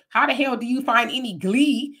to her. How the hell do you find any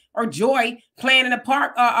glee or joy planning a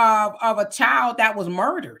park of a child that was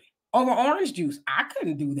murdered over orange juice? I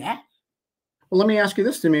couldn't do that. Well, let me ask you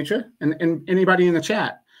this, Demetra, and anybody in the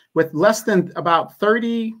chat. With less than about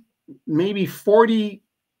 30, maybe 40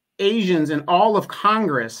 Asians in all of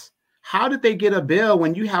Congress, how did they get a bill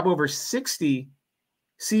when you have over 60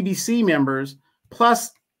 CBC members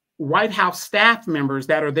plus White House staff members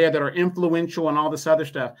that are there that are influential and all this other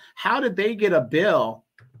stuff? How did they get a bill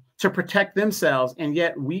to protect themselves, and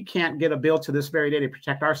yet we can't get a bill to this very day to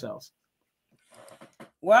protect ourselves?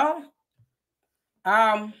 Well,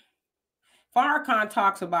 Farrakhan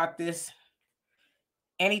talks about this,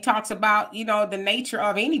 and he talks about, you know, the nature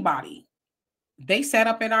of anybody. They set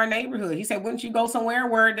up in our neighborhood. He said, wouldn't you go somewhere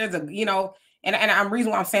where there's a, you know, and the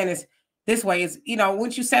reason why I'm saying this way is, you know,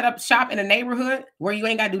 wouldn't you set up shop in a neighborhood where you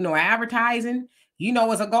ain't got to do no advertising? You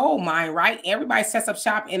know, it's a gold mine, right? Everybody sets up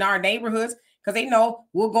shop in our neighborhoods because they know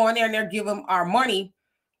we'll go in there and they'll give them our money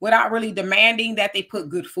without really demanding that they put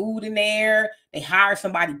good food in there. They hire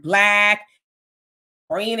somebody Black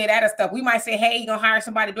or any of that stuff. We might say, hey, you gonna hire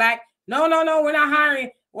somebody Black? No, we're not hiring,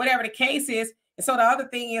 whatever the case is. And so the other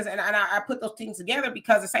thing is, and I put those things together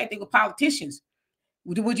because the same thing with politicians.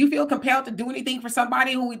 Would you feel compelled to do anything for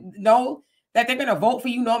somebody who know that they're going to vote for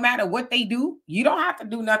you no matter what they do? You don't have to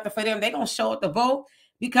do nothing for them. They're going to show up to vote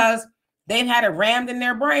because they've had it rammed in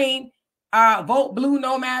their brain. Vote blue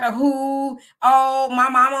no matter who. Oh, my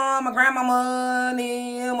mama, my grandmama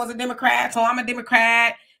was a Democrat, so I'm a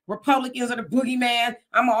Democrat. Republicans are the boogeyman.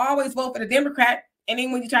 I'm going to always vote for the Democrat. And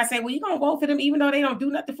then when you try to say, well, you're going to vote for them even though they don't do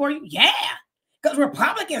nothing for you? Yeah, because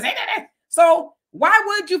Republicans, so why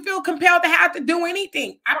would you feel compelled to have to do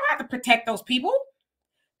anything? I don't have to protect those people.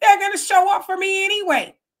 They're going to show up for me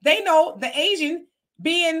anyway. They know the Asian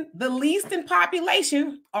being the least in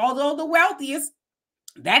population, although the wealthiest,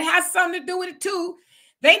 that has something to do with it too.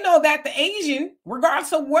 They know that the Asian,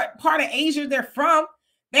 regardless of what part of Asia they're from,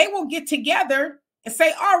 they will get together and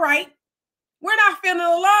say, all right, we're not feeling the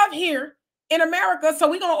love here in America, so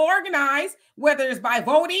we're going to organize, whether it's by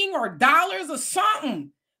voting or dollars or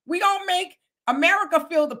something. We're going to make America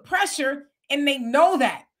feel the pressure, and they know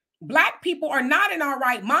that. Black people are not in our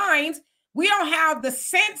right minds. We don't have the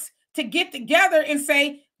sense to get together and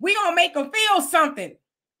say, we're going to make them feel something.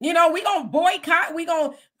 You know, we're going to boycott. We're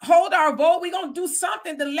going to hold our vote. We're going to do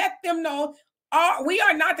something to let them know we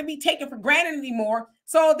are not to be taken for granted anymore,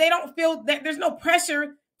 so they don't feel that there's no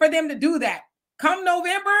pressure for them to do that. Come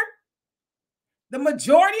November, the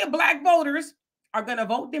majority of Black voters are going to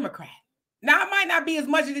vote Democrat. Now, it might not be as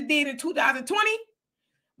much as it did in 2020,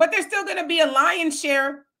 but there's still going to be a lion's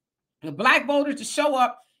share of Black voters to show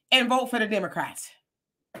up and vote for the Democrats.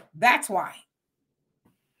 That's why.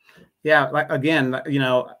 Yeah, like again, you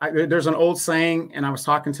know, there's an old saying, and I was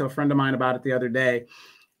talking to a friend of mine about it the other day,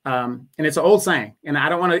 and it's an old saying, and I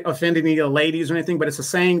don't want to offend any of the ladies or anything, but it's a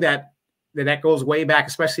saying that goes way back,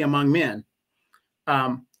 especially among men.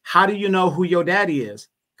 How do you know who your daddy is?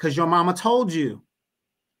 Because your mama told you.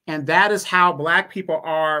 And that is how Black people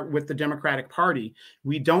are with the Democratic Party.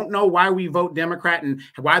 We don't know why we vote Democrat and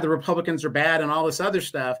why the Republicans are bad and all this other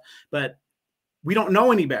stuff, but we don't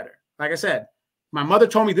know any better. Like I said, my mother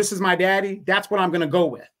told me this is my daddy. That's what I'm going to go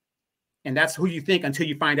with. And that's who you think until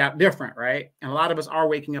you find out different, right? And a lot of us are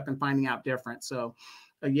waking up and finding out different. So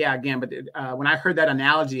yeah, again, but when I heard that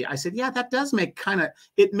analogy, I said, yeah, that does make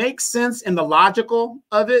it makes sense in the logical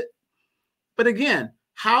of it. But again,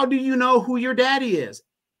 how do you know who your daddy is?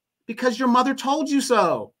 Because your mother told you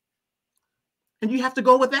so. And you have to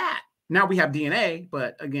go with that. Now we have DNA,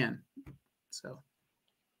 but again, so.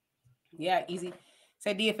 Yeah, easy.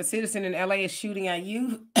 Said, if a citizen in LA is shooting at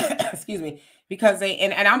you, excuse me, because they,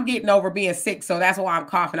 and I'm getting over being sick, so that's why I'm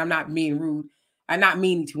coughing. I'm not being rude. I'm not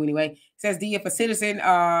meaning to anyway. Says, if a citizen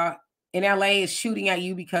in LA is shooting at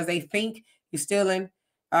you because they think you're stealing,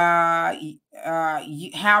 you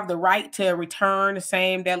have the right to return the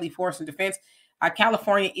same deadly force in defense.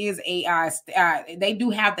 California is they do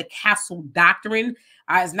have the castle doctrine.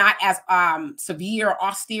 It's not as severe or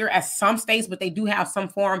austere as some states, but they do have some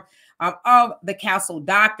form of the castle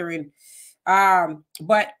doctrine.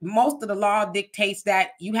 But most of the law dictates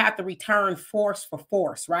that you have to return force for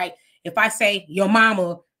force, right? If I say your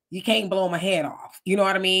mama, you can't blow my head off, you know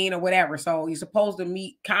what I mean, or whatever. So you're supposed to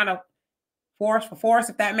meet kind of force for force,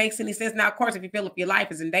 if that makes any sense. Now, of course, if you feel if your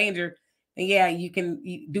life is in danger, then yeah, you can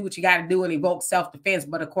do what you got to do and evoke self-defense.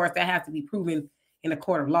 But of course, that has to be proven in a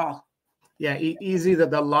court of law. Yeah, easy.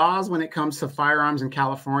 The laws when it comes to firearms in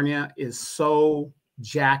California is so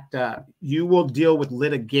jacked up. You will deal with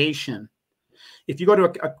litigation. If you go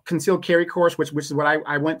to a concealed carry course, which is what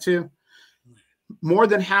I went to, more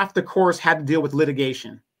than half the course had to deal with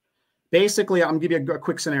litigation. Basically, I'm going to give you a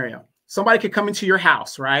quick scenario. Somebody could come into your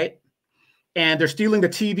house, right? And they're stealing the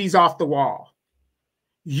TVs off the wall.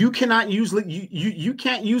 You cannot use you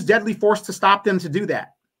can't use deadly force to stop them to do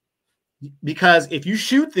that. Because if you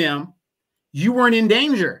shoot them, you weren't in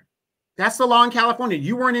danger. That's the law in California.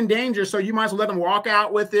 You weren't in danger, so you might as well let them walk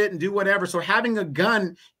out with it and do whatever. So having a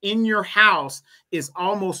gun in your house is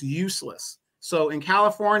almost useless. So in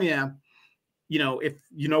California, you know, if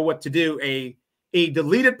you know what to do, a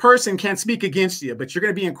deleted person can speak against you, but you're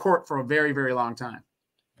going to be in court for a very, very long time.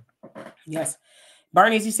 Yes.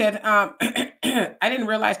 Barney, as you said, I didn't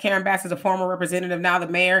realize Karen Bass is a former representative, now the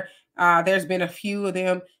mayor. There's been a few of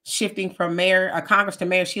them shifting from mayor, Congress to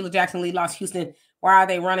mayor. Sheila Jackson Lee lost Houston. Why are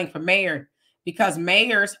they running for mayor? Because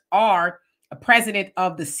mayors are a president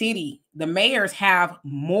of the city. The mayors have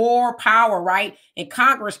more power, right? In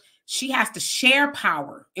Congress, she has to share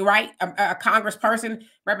power, right? A congressperson,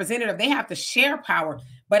 representative, they have to share power.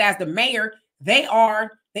 But as the mayor, they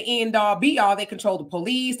are the end all be all. They control the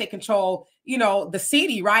police. They control, you know, the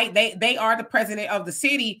city, right? They are the president of the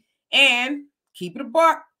city. And keep it a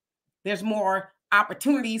buck, there's more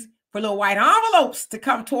opportunities for little white envelopes to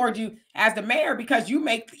come toward you as the mayor because you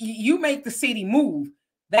make the city move.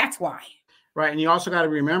 That's why. Right. And you also got to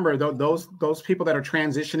remember those people that are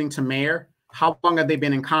transitioning to mayor, how long have they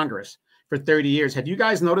been in Congress? For 30 years. Have you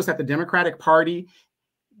guys noticed that the Democratic Party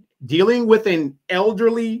dealing with an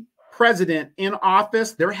elderly president in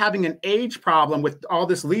office, they're having an age problem with all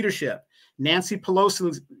this leadership? Nancy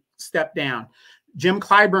Pelosi stepped down. Jim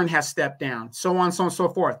Clyburn has stepped down, so on, so on, so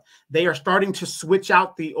forth. They are starting to switch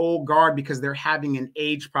out the old guard because they're having an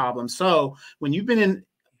age problem. So when you've been in,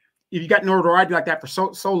 if you got notoriety like that for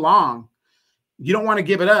so long, you don't want to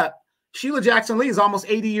give it up. Sheila Jackson Lee is almost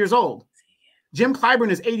 80 years old. Jim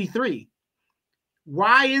Clyburn is 83.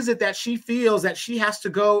 Why is it that she feels that she has to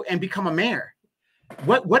go and become a mayor?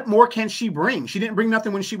 What more can she bring? She didn't bring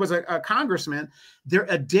nothing when she was a congressman. They're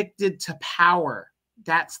addicted to power.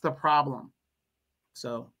 That's the problem.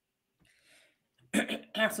 So.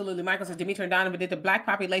 Absolutely. Michael says, Dimitri and Donovan, did the Black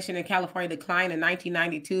population in California decline in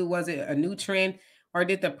 1992? Was it a new trend or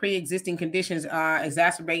did the pre-existing conditions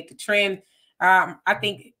exacerbate the trend? I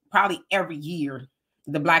think probably every year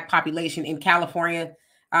the Black population in California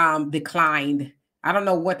declined. I don't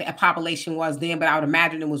know what the population was then, but I would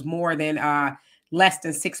imagine it was more than less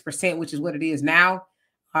than 6%, which is what it is now.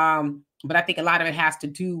 But I think a lot of it has to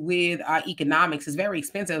do with economics. It's very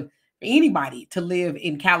expensive for anybody to live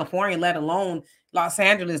in California, let alone Los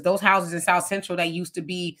Angeles. Those houses in South Central that used to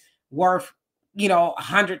be worth, you know,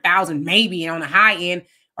 100,000 maybe on the high end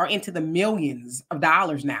are into the millions of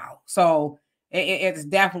dollars now. So it's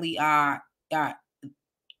definitely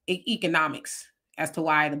economics as to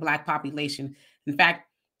why the Black population, in fact,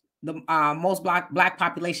 the most black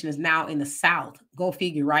population is now in the South. Go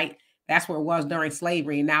figure, right? That's where it was during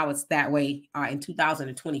slavery, and now it's that way in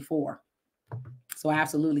 2024. So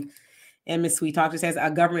absolutely. And Ms. Sweet Talker says,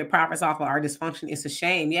 a government profits off of our dysfunction. It's a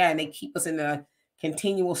shame. Yeah, and they keep us in a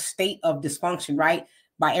continual state of dysfunction, right?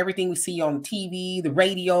 By everything we see on TV, the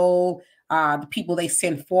radio, the people they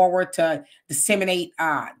send forward to disseminate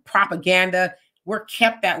propaganda. We're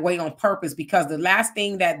kept that way on purpose because the last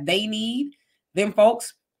thing that they need, them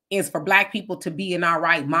folks, is for Black people to be in our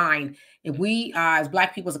right mind. If we, as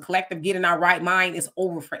Black people as a collective, get in our right mind, it's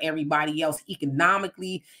over for everybody else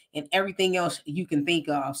economically and everything else you can think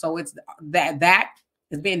of. So it's that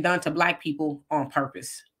is being done to Black people on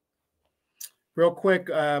purpose. Real quick,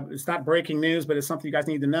 it's not breaking news, but it's something you guys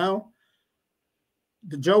need to know.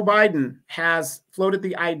 Joe Biden has floated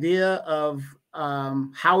the idea of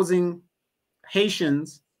housing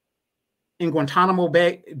Haitians in Guantanamo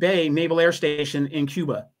Bay Naval Air Station in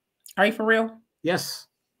Cuba. Are you for real? Yes.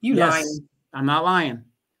 You lying. I'm not lying.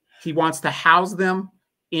 He wants to house them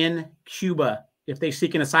in Cuba if they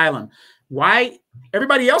seek an asylum. Why?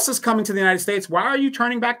 Everybody else is coming to the United States. Why are you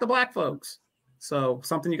turning back the Black folks? So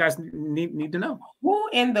something you guys need to know. Who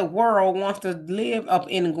in the world wants to live up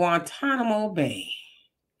in Guantanamo Bay?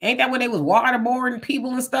 Ain't that where they was waterboarding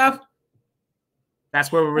people and stuff?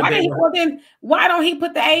 That's where we're. Why don't he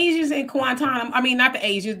put the Asians in Guantanamo? I mean, not the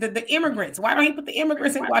Asians, the immigrants. Why don't he put the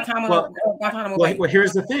immigrants in Guantanamo? Well,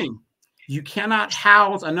 here's the thing: you cannot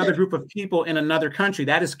house another group of people in another country.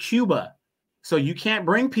 That is Cuba. So you can't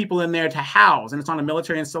bring people in there to house, and it's on a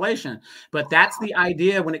military installation. But that's the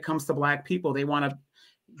idea when it comes to Black people. They want to.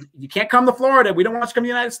 You can't come to Florida. We don't want you to come to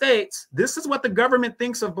the United States. This is what the government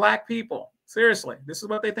thinks of Black people. Seriously, this is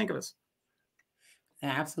what they think of us.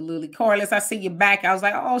 Absolutely. Corliss, I see you back. I was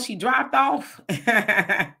like, oh, she dropped off.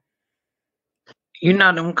 You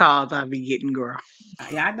know them calls I be getting, girl.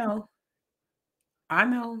 Yeah, I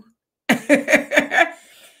know.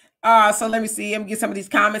 So let me see. Let me get some of these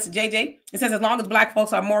comments. JJ, it says, as long as Black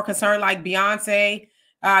folks are more concerned like Beyonce,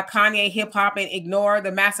 Kanye, hip hop, and ignore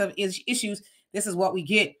the massive issues, this is what we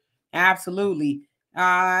get. Absolutely.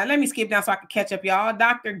 Let me skip down so I can catch up, y'all.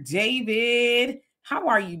 Dr. David, how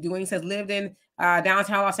are you doing? He says, lived in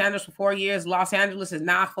downtown Los Angeles for 4 years. Los Angeles is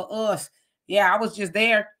not for us. Yeah, I was just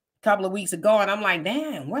there a couple of weeks ago, and I'm like,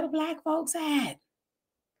 damn, where the Black folks at?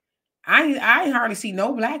 I hardly see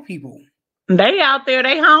no Black people. They out there,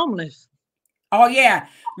 they homeless. Oh, yeah.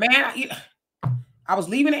 Man, I was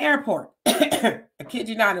leaving the airport. I kid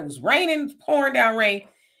you not, it was raining, pouring down rain.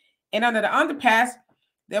 And under the underpass,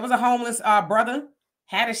 there was a homeless brother,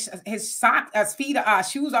 had his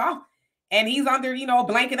shoes off, and he's under, a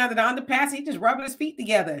blanket under the underpass. He just rubbing his feet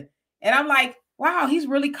together. And I'm like, wow, he's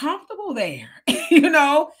really comfortable there.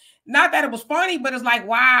 Not that it was funny, but it's like,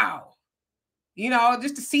 wow,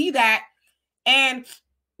 just to see that. And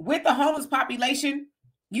with the homeless population,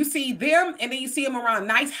 you see them, and then you see them around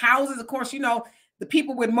nice houses. Of course, the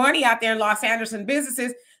people with money out there in Los Angeles and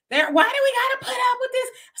businesses, why do we got to put up with this?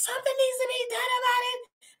 Something needs to be done about it.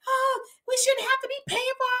 Oh, we shouldn't have to be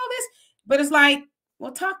paying for all this. But it's like,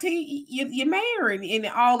 well, talk to your mayor and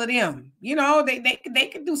all of them. They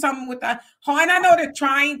could do something with the whole. And I know they're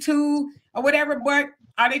trying to or whatever, but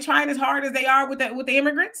are they trying as hard as they are with the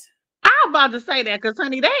immigrants? I was about to say that because,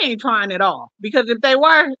 honey, they ain't trying at all. Because if they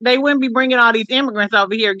were, they wouldn't be bringing all these immigrants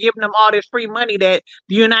over here, giving them all this free money that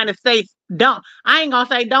the United States don't. I ain't gonna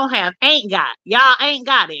say don't have, ain't got. Y'all ain't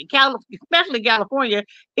got it. Especially California,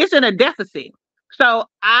 it's in a deficit. So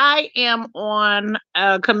I am on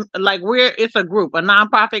it's a group, a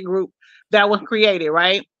nonprofit group that was created,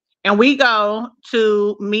 right? And we go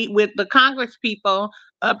to meet with the Congress people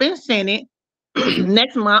up in Senate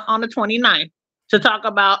next month on the 29th to talk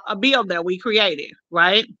about a bill that we created,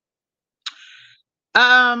 right?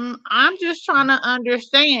 I'm just trying to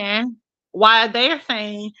understand why they're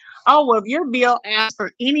saying, oh, well, if your bill asks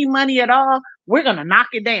for any money at all, we're gonna knock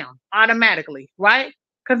it down automatically, right?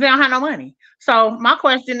 Because they don't have no money. So my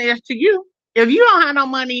question is to you, if you don't have no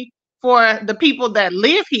money for the people that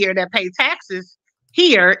live here, that pay taxes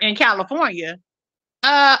here in California,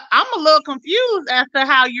 I'm a little confused as to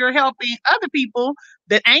how you're helping other people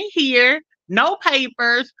that ain't here, no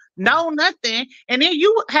papers, no nothing. And then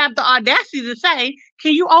you have the audacity to say,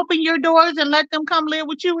 can you open your doors and let them come live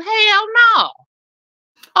with you? Hell no.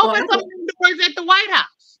 Open some doors at the White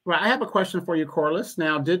House. Well, I have a question for you, Corliss.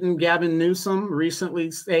 Now, didn't Gavin Newsom recently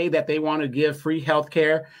say that they want to give free health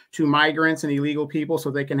care to migrants and illegal people so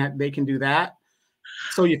they can do that?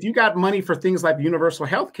 So if you got money for things like universal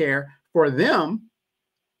health care for them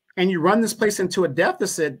and you run this place into a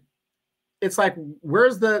deficit, it's like,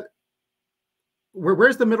 where's the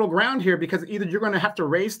middle ground here? Because either you're going to have to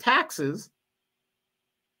raise taxes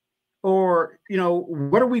or,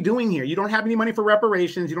 what are we doing here? You don't have any money for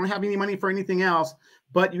reparations. You don't have any money for anything else,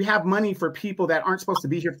 but you have money for people that aren't supposed to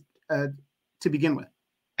be here to begin with.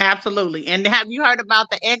 Absolutely. And have you heard about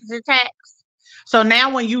the exit tax? So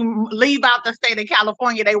now when you leave out the state of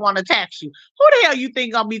California, they want to tax you. Who the hell you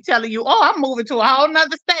think gonna be telling you, oh, I'm moving to a whole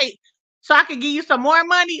nother state so I can give you some more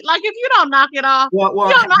money? Like, if you don't knock it off, you don't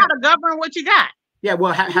know how to govern what you got. Yeah,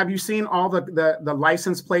 well, have you seen all the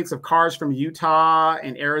license plates of cars from Utah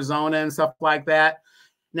and Arizona and stuff like that?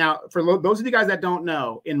 Now, for those of you guys that don't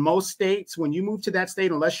know, in most states, when you move to that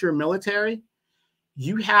state, unless you're military,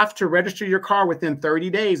 you have to register your car within 30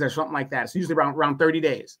 days or something like that. It's usually around 30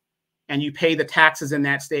 days. And you pay the taxes in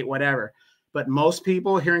that state, whatever. But most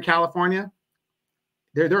people here in California,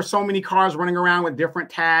 there are so many cars running around with different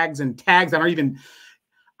tags and tags that aren't even.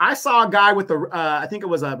 I saw a guy with I think it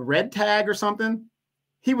was a red tag or something.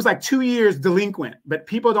 He was like 2 years delinquent, but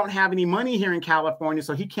people don't have any money here in California,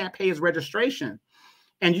 so he can't pay his registration.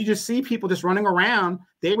 And you just see people just running around.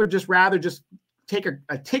 They would just rather just take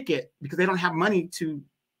a ticket because they don't have money to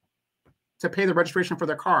pay the registration for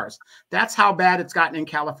their cars. That's how bad it's gotten in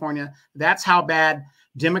California. That's how bad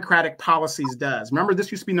Democratic policies does. Remember,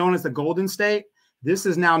 this used to be known as the Golden State. This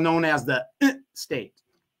is now known as the state.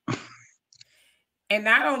 And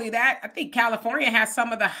not only that, I think California has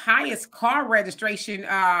some of the highest car registration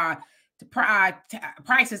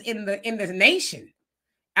prices in the nation.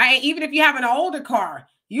 Even if you have an older car,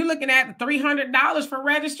 you're looking at $300 for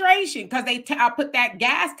registration because they put that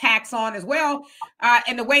gas tax on as well.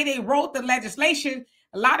 And the way they wrote the legislation,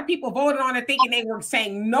 a lot of people voted on it thinking they were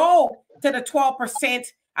saying no to the 12%.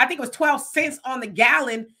 I think it was 12 cents on the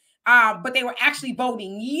gallon, but they were actually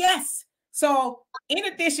voting yes. So in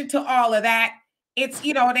addition to all of that, it's,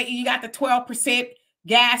 you you got the 12%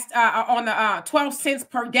 gas on the 12 cents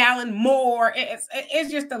per gallon more.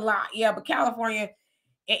 It's just a lot. Yeah, but California,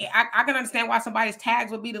 I can understand why somebody's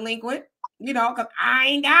tags would be delinquent, because I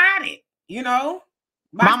ain't got it,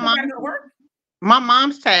 My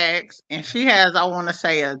mom's tags, and she has, I want to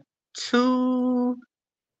say I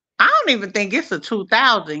don't even think it's a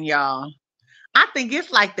 2000, y'all. I think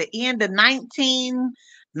it's like the end of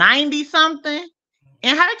 1990 something,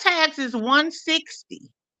 and her tax is 160.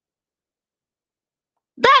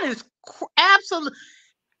 That is absolute.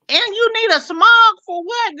 And you need a smog for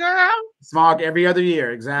what, girl? Smog every other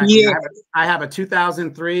year, exactly. Yeah. I have a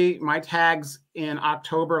 2003. My tags in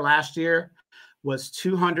October last year was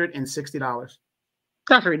 $260.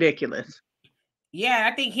 That's ridiculous. Yeah,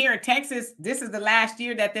 I think here in Texas, this is the last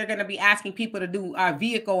year that they're going to be asking people to do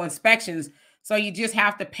vehicle inspections. So you just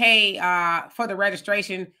have to pay for the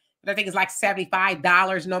registration. But I think it's like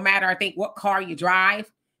 $75, no matter, I think, what car you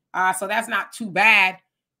drive. So that's not too bad.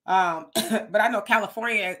 But I know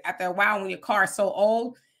California, after a while, when your car is so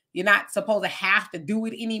old, you're not supposed to have to do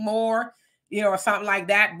it anymore, or something like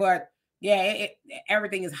that. But yeah,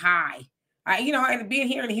 everything is high. And being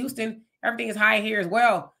here in Houston, everything is high here as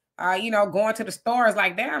well. Going to the store is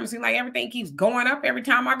like, damn, it seems like everything keeps going up every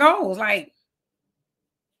time I go. It's like,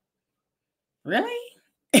 really?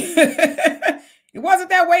 It wasn't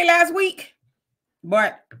that way last week.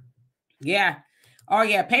 But yeah. Oh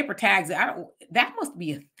yeah, paper tags. That must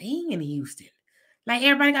be a thing in Houston. Like,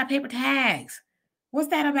 everybody got paper tags. What's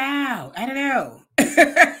that about? I don't know.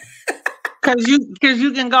 Cause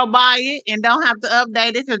you can go buy it and don't have to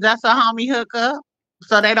update it because that's a homie hookup.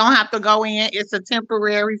 So they don't have to go in. It's a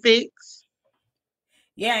temporary fix.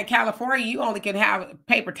 Yeah, in California, you only can have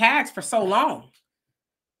paper tags for so long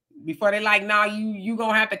before they like, nah, you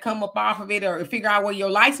gonna have to come up off of it or figure out where your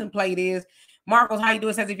license plate is. Marcos, how you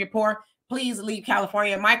doing? Says if you're poor, please leave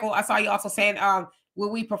California. Michael, I saw you also saying,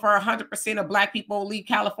 will we prefer 100% of Black people leave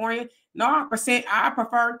California? No, I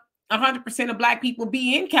prefer 100% of Black people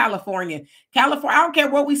be in California. California, I don't care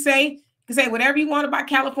what we say. You can say whatever you want about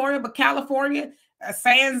California, but California,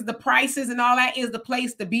 sans the prices and all that, is the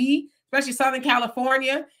place to be, especially Southern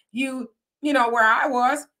California. You know where I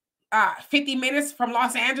was, 50 minutes from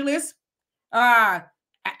Los Angeles, an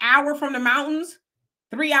hour from the mountains,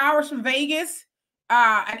 3 hours from Vegas,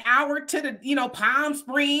 an hour to the Palm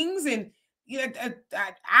Springs, and an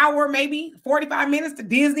hour, maybe 45 minutes to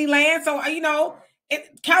Disneyland. So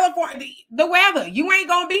California, the weather, you ain't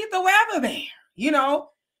gonna beat the weather there,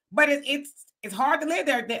 but it's hard to live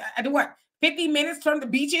there. I do what, 50 minutes from the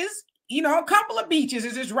beaches, a couple of beaches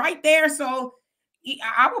is just right there. So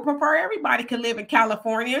I would prefer everybody could live in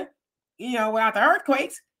California, without the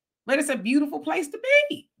earthquakes, but it's a beautiful place to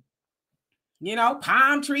be.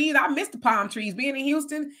 Palm trees. I miss the palm trees. Being in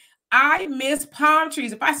Houston, I miss palm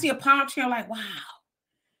trees. If I see a palm tree, I'm like, wow,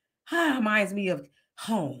 that reminds me of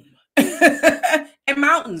home. And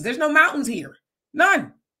mountains. There's no mountains here.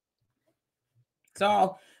 None.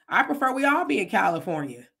 So I prefer we all be in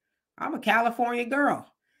California. I'm a California girl.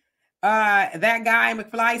 That guy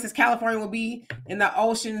McFly says California will be in the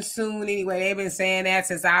ocean soon. Anyway, they've been saying that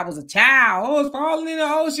since I was a child. Oh, it's falling in the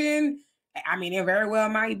ocean. I mean, it very well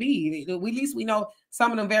might be. At least we know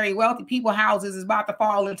some of them very wealthy people houses is about to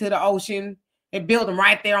fall into the ocean. They build them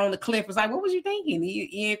right there on the cliff. It's like, what was you thinking? You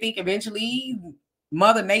didn't think eventually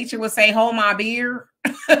Mother Nature would say, hold my beer?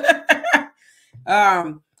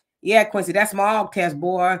 Yeah, Quincy, that smog test,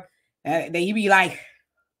 boy. That you be like,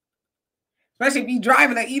 especially if you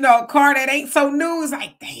driving a car that ain't so new, it's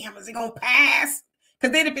like, damn, is it gonna pass?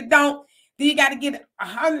 Because then if it don't, then you got to get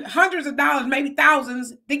hundreds of dollars, maybe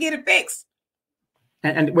thousands, to get it fixed.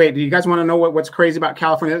 And wait, do you guys want to know what's crazy about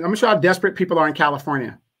California? I'm going to show how desperate people are in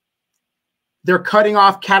California. They're cutting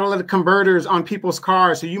off catalytic converters on people's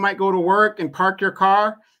cars. So you might go to work and park your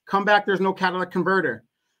car, come back, there's no catalytic converter.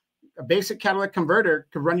 A basic catalytic converter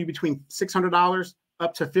could run you between $600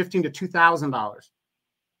 up to $1,500 to $2,000,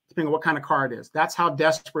 depending on what kind of car it is. That's how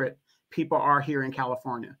desperate people are here in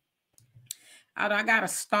California. I got a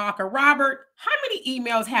stalker. Robert, how many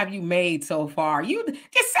emails have you made so far? You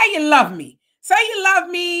just say you love me. Say you love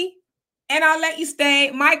me, and I'll let you stay.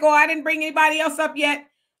 Michael, I didn't bring anybody else up yet.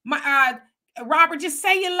 Robert, just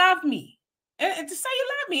say you love me. And just say you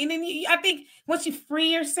love me. And then I think once you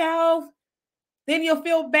free yourself, then you'll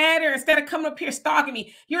feel better instead of coming up here stalking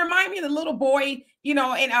me. You remind me of the little boy, you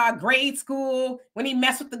know, in grade school when he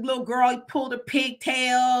messed with the little girl, he pulled her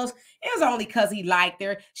pigtails. It was only because he liked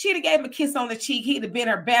her. She'd have gave him a kiss on the cheek. He'd have been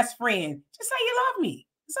her best friend. Just say you love me.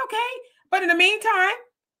 It's okay. But in the meantime,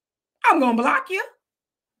 I'm going to block you.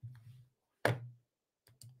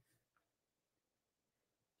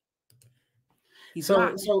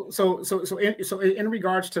 So in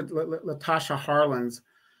regards to Latasha Harlins,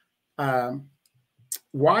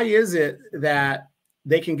 why is it that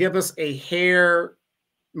they can give us a hair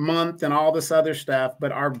month and all this other stuff,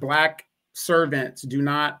 but our Black servants do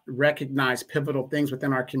not recognize pivotal things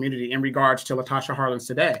within our community in regards to Latasha Harlins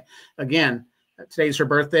today? Again, today's her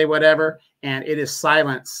birthday, whatever, and it is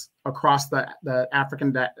silence across the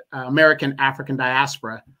American African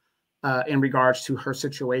diaspora in regards to her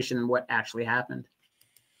situation and what actually happened.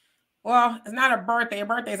 Well, it's not her birthday. Her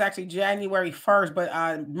birthday is actually January 1st,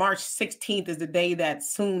 but March 16th is the day that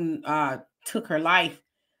Soon took her life.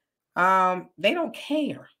 They don't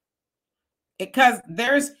care because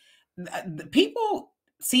there's the people,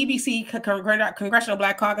 CBC, Congressional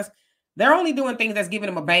Black Caucus, they're only doing things that's giving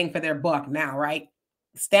them a bang for their buck now, right?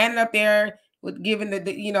 Standing up there with giving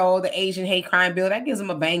the Asian hate crime bill, that gives them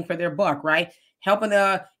a bang for their buck, right? Helping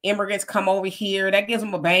the immigrants come over here, that gives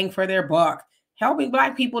them a bang for their buck. Helping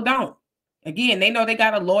Black people don't. Again, they know they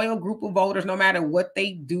got a loyal group of voters no matter what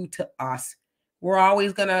they do to us. We're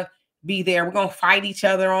always going to be there. We're going to fight each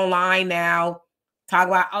other online now. Talk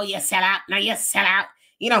about, oh, you sell out. No, you sell out.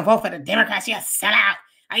 You don't vote for the Democrats. You sell out.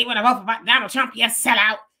 Oh, you want to vote for Donald Trump? You sell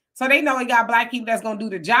out. So they know we got Black people that's going to do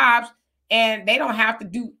the jobs, and they don't have to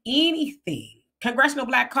do anything. Congressional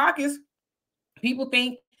Black Caucus, people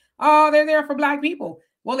think, oh, they're there for Black people.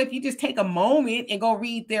 Well, if you just take a moment and go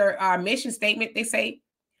read their mission statement, they say,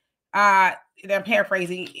 they're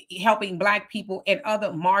paraphrasing, helping Black people and other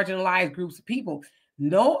marginalized groups of people.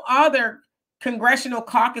 No other congressional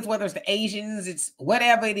caucus, whether it's the Asians, it's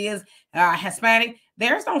whatever it is, Hispanic,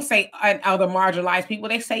 theirs don't say other marginalized people.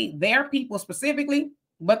 They say their people specifically,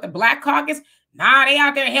 but the Black caucus, nah, they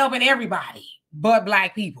out there helping everybody but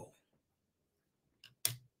Black people.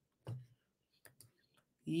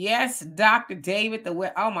 Yes, Dr. David,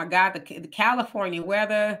 oh my God, the California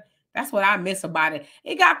weather, that's what I miss about it.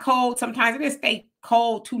 It got cold sometimes. It didn't stay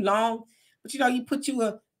cold too long, but you put you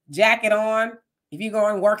a jacket on if you're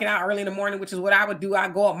going working out early in the morning, which is what I would do. I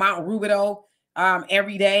go up Mount Rubidoux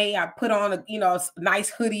every day. I put on a nice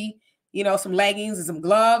hoodie, some leggings and some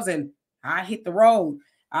gloves, and I hit the road.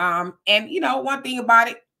 And one thing about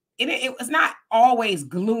it, it was not always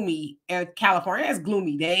gloomy in California. It has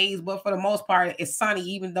gloomy days, but for the most part, it's sunny,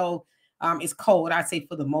 even though it's cold. I'd say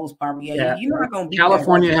for the most part. But yeah, you're not going to be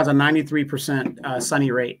California has a 93%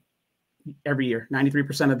 sunny rate every year.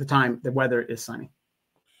 93% of the time, the weather is sunny.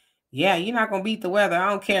 Yeah, you're not going to beat the weather. I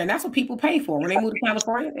don't care. And that's what people pay for. When they move to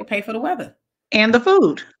California, they pay for the weather. And the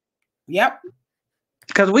food. Yep.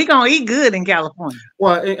 Because we're going to eat good in California.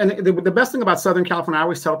 Well, and the best thing about Southern California, I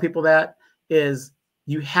always tell people that, is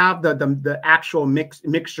you have the actual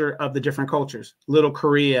mixture of the different cultures. Little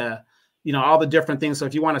Korea, all the different things. So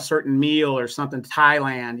if you want a certain meal or something,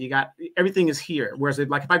 Thailand, you got everything is here. Whereas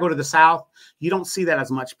like if I go to the South, you don't see that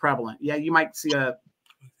as much prevalent. Yeah, you might see a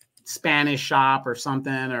Spanish shop or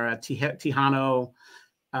something, or a Tejano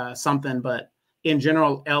something, but in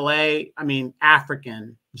general, LA,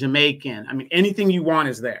 African, Jamaican, anything you want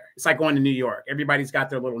is there. It's like going to New York. Everybody's got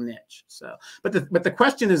their little niche. So, but the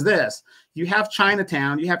question is this: you have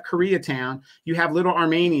Chinatown, you have Koreatown, you have Little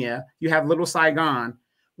Armenia, you have Little Saigon.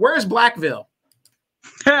 Where's Blackville?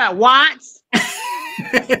 Watts,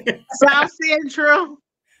 South Central,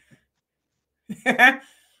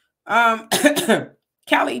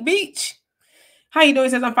 Cali Beach. How you doing? He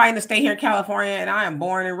says, I'm fighting to stay here in California, and I am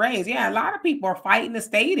born and raised. Yeah, a lot of people are fighting to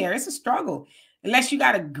stay there. It's a struggle. Unless you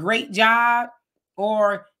got a great job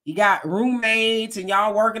or you got roommates and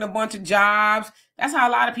y'all working a bunch of jobs. That's how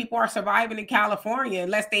a lot of people are surviving in California,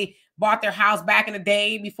 unless they bought their house back in the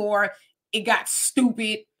day before it got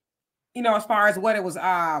stupid, as far as what it was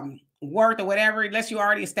worth or whatever. Unless you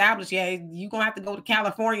already established, yeah, you're going to have to go to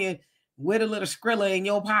California with a little Skrilla in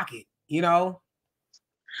your pocket,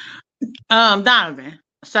 Donovan,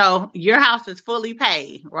 so your house is fully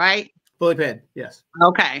paid, right? Fully paid, yes.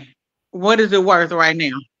 Okay. What is it worth right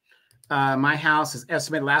now? My house is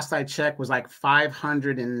estimated, last I checked, was like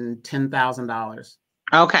 $510,000.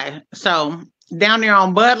 Okay. So down there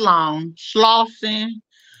on Budlong, Slauson,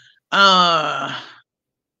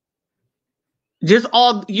 just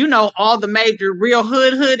all the major real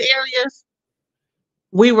hood areas.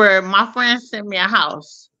 my friend sent me a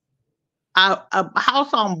house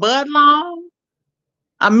on Bud Lawn,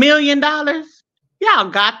 $1 million. Y'all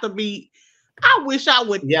got to be. I wish I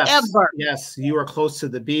would ever. Yes, you are close to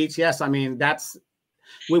the beach. Yes, I mean that's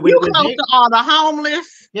you close to all the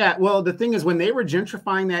homeless. Yeah, well, the thing is, when they were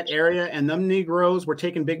gentrifying that area, and them Negroes were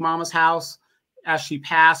taking Big Mama's house as she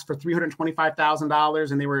passed for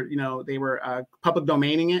 $325,000, and they were public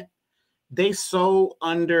domaining it. They so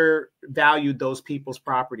undervalued those people's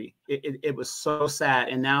property. It was so sad,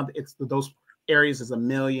 and now it's those areas is $1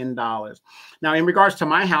 million. Now, in regards to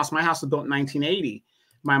my house was built in 1980.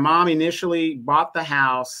 My mom initially bought the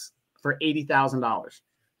house for $80,000.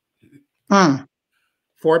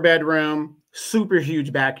 4-bedroom, super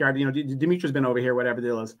huge backyard. You know, Demetria's been over here, whatever the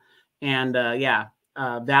deal is, and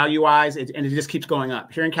value wise, it just keeps going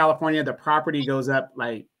up. Here in California, the property goes up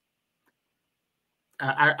like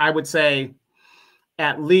I would say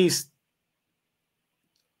at least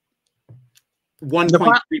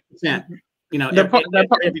 1.3%. You know, every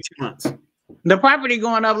 2 months. The property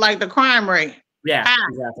going up like the crime rate. Yeah,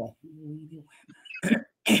 exactly.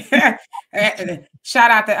 Shout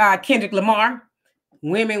out to Kendrick Lamar.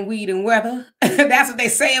 Women, weed, and weather. That's what they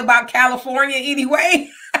say about California anyway.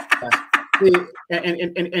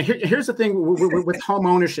 and here's the thing with home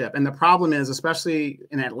ownership. And the problem is, especially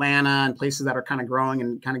in Atlanta and places that are kind of growing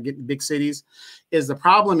and kind of getting big cities, is the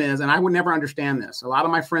problem is, and I would never understand this. A lot of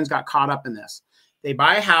my friends got caught up in this. They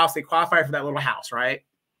buy a house, they qualify for that little house, right?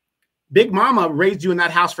 Big Mama raised you in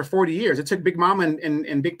that house for 40 years. It took Big Mama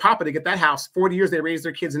and Big Papa to get that house. 40 years, they raised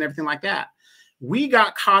their kids and everything like that. We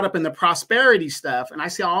got caught up in the prosperity stuff. And I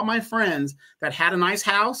see all my friends that had a nice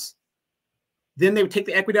house. Then they would take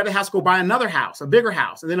the equity out of the house, go buy another house, a bigger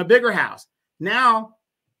house, and then a bigger house. Now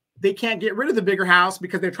they can't get rid of the bigger house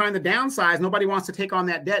because they're trying to downsize. Nobody wants to take on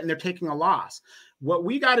that debt and they're taking a loss. What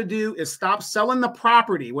we got to do is stop selling the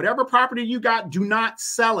property. Whatever property you got, do not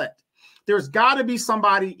sell it. There's got to be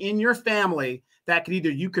somebody in your family that could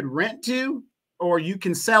you could rent to or you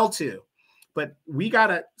can sell to. But we got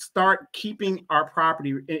to start keeping our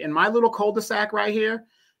property. In my little cul-de-sac right here,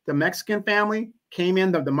 the Mexican family came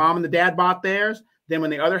in, the mom and the dad bought theirs. Then when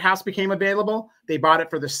the other house became available, they bought it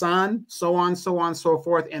for the son, so on, so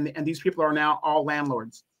forth. And these people are now all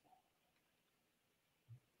landlords.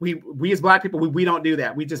 We as Black people, we don't do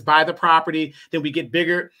that. We just buy the property, then we get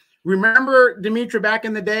bigger. Remember, Demetria, back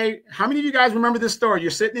in the day, how many of you guys remember this story?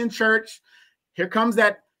 You're sitting in church. Here comes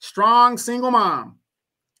that strong single mom.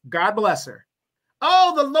 God bless her.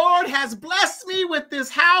 Oh, the Lord has blessed me with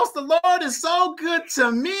this house. The Lord is so good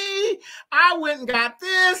to me. I went and got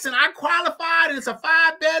this and I qualified. And it's a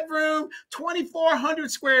 5-bedroom,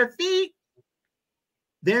 2,400 square feet.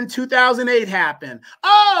 Then 2008 happened.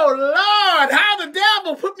 Oh, Lord, how the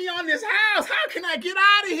devil put me on this house. How can I get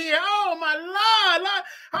out of here? Oh, my Lord.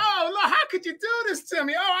 Oh, Lord, how could you do this to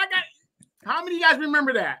me? How many of you guys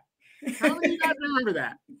remember that? How many of you guys remember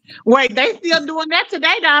that? Wait, they still doing that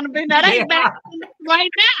today, Donovan? That ain't back right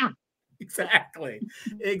now.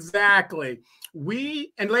 Exactly.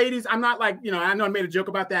 We, and ladies, I'm not like, I know I made a joke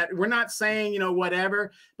about that. We're not saying,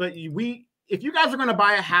 whatever, but if you guys are going to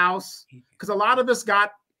buy a house, because a lot of us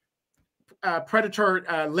got predatory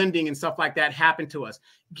lending and stuff like that happen to us,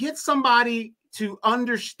 get somebody to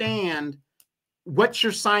understand what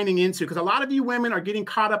you're signing into, because a lot of you women are getting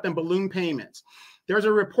caught up in balloon payments. There's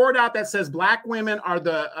a report out that says Black women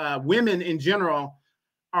are women in general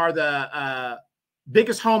are the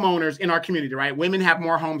biggest homeowners in our community, right? Women have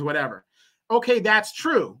more homes, whatever. Okay, that's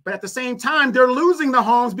true. But at the same time, they're losing the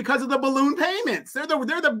homes because of the balloon payments. They're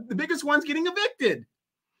the biggest ones getting evicted.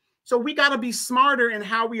 So we got to be smarter in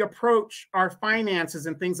how we approach our finances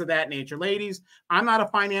and things of that nature. Ladies, I'm not a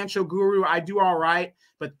financial guru. I do all right.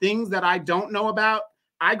 But things that I don't know about,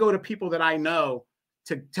 I go to people that I know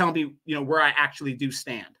to tell me, where I actually do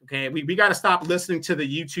stand. Okay. We got to stop listening to the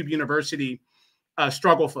YouTube University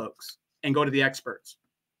struggle folks and go to the experts.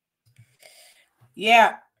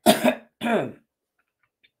 Yeah.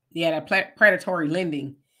 Yeah. That predatory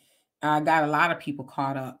lending got a lot of people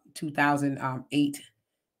caught up. 2008,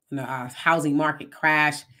 when the housing market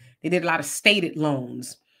crashed. They did a lot of stated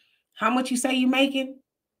loans. How much you say you making?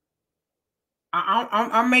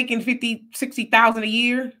 I'm making 50, 60,000 a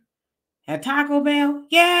year. At Taco Bell,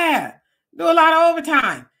 yeah, do a lot of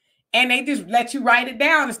overtime. And they just let you write it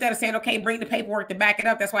down instead of saying, okay, bring the paperwork to back it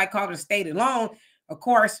up. That's why I call it a stated loan. Of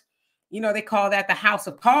course, they call that the house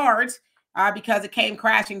of cards because it came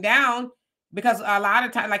crashing down because a lot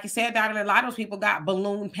of time, like you said, Donovan, a lot of those people got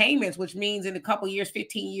balloon payments, which means in a couple years,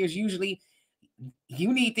 15 years, usually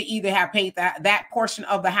you need to either have paid that portion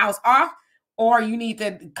of the house off or you need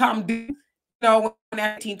to come due, when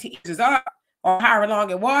that 15 years is up. or however long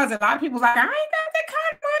it was. And a lot of people was like, I ain't got that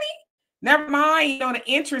kind of money. Never mind, you know, the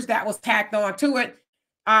interest that was tacked on to it.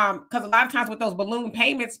 Because a lot of times with those balloon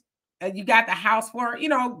payments, you got the house for, you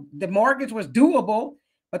know, the mortgage was doable.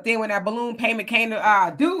 But then when that balloon payment came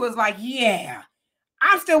to due, it was like, yeah,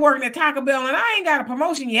 I'm still working at Taco Bell and I ain't got a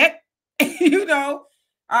promotion yet. You know.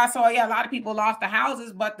 So yeah, a lot of people lost the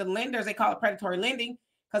houses, but the lenders, they call it predatory lending,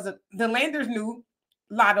 because the lenders knew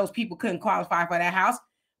a lot of those people couldn't qualify for that house,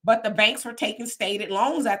 but the banks were taking stated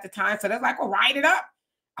loans at the time. So they're like, well, write it up.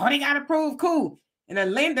 Oh, they got approved, cool. And the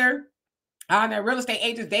lender, their real estate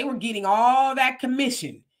agents, they were getting all that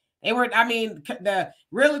commission. They were, I mean, the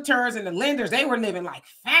realtors and the lenders, they were living like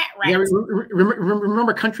fat rats. Yeah,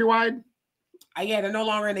 remember Countrywide? Yeah, they're no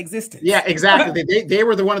longer in existence. Yeah, exactly. they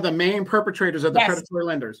were one of the main perpetrators of the predatory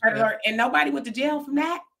lenders. And nobody went to jail from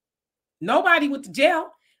that. Nobody went to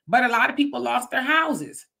jail, but a lot of people lost their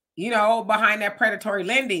houses, you know, behind that predatory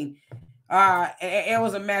lending. It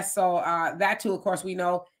was a mess. So that too, of course, we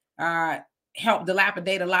know helped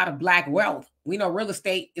dilapidate a lot of Black wealth. We know real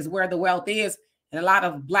estate is where the wealth is, and a lot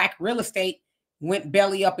of Black real estate went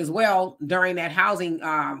belly up as well during that housing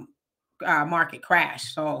market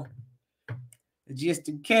crash. So just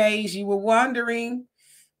in case you were wondering,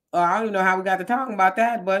 I don't even know how we got to talking about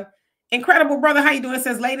that, but incredible brother, how you doing? It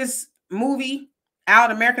says latest movie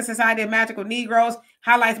out, American Society of Magical Negroes,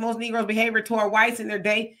 highlights most Negroes' behavior toward whites in their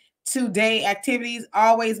day-to-day activities.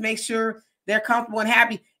 Always make sure they're comfortable and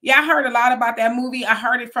happy. Yeah, I heard a lot about that movie. I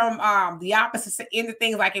heard it from the opposite end of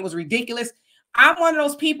things, like it was ridiculous. I'm one of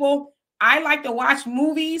those people, I like to watch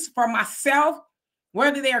movies for myself,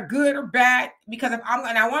 whether they are good or bad, because if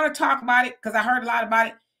and I want to talk about it because I heard a lot about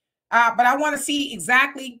it, but I want to see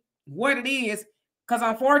exactly what it is, because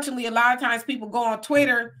unfortunately, a lot of times people go on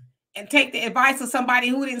Twitter and take the advice of somebody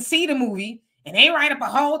who didn't see the movie, and they write up a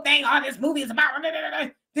whole thing. Oh, this movie is about.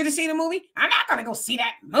 Did you see the movie? I'm not gonna go see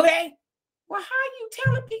that movie. Well, how you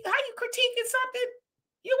telling people? How you critiquing something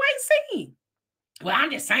you ain't seen? Well, I'm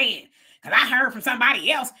just saying, because I heard from somebody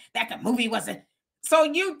else that the movie wasn't. So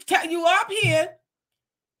you up here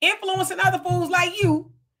influencing other fools like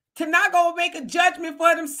you to not go make a judgment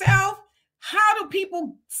for themselves. How do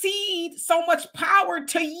people cede so much power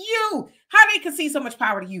to you? How they can see so much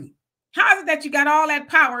power to you? How is it that you got all that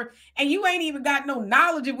power and you ain't even got no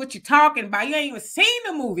knowledge of what you're talking about? You ain't even seen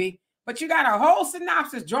the movie, but you got a whole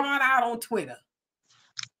synopsis drawn out on Twitter.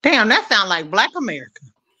 Damn, that sounds like Black America.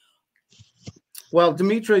 Well,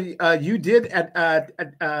 Demetra, you did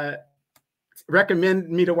recommend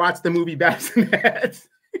me to watch the movie Bassinet.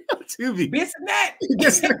 Tubi. Bassinet.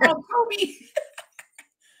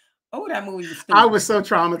 Oh, that movie was stupid. I was so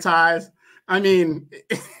traumatized. I mean,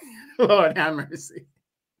 Lord have mercy.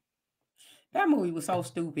 That movie was so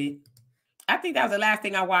stupid. I think that was the last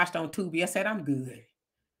thing I watched on Tubi. I said, I'm good.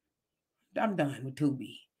 I'm done with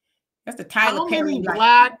Tubi. That's the Tyler Perry. How many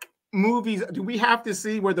Black movies do we have to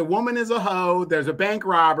see where the woman is a hoe, there's a bank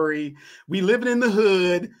robbery, we living in the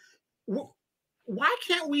hood? Why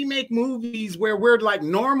can't we make movies where we're like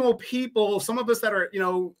normal people, some of us that are, you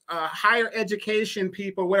know, higher education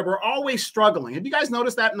people, where we're always struggling? Have you guys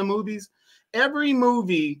noticed that in the movies? Every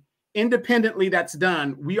movie independently that's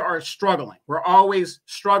done, we are struggling. We're always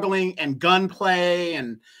struggling, and gunplay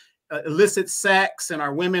and illicit sex, and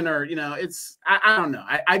our women are, you know, it's, I don't know.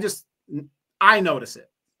 I notice it.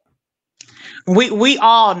 We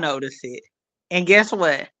all notice it. And guess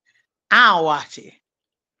what? I don't watch it.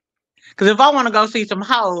 Because if I want to go see some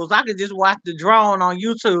hoes, I could just watch The Drone on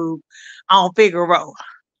YouTube on Figaro.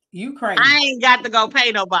 You crazy. I ain't got to go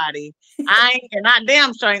pay nobody. I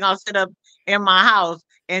damn sure ain't gonna sit up in my house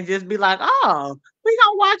and just be like, oh, we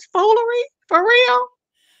gonna watch foolery for real?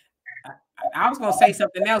 I was gonna say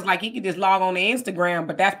something else, like he could just log on to Instagram,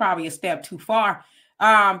 but that's probably a step too far.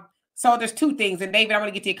 So there's two things. And David, I'm gonna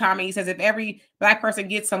get to your comment. He says, if every Black person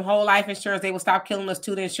gets some whole life insurance, they will stop killing us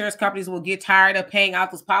too. The insurance companies will get tired of paying out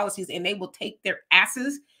those policies, and they will take their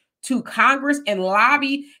asses to Congress and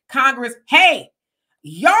lobby Congress. Hey,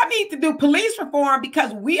 y'all need to do police reform,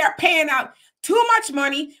 because we are paying out too much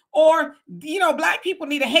money, or, you know, Black people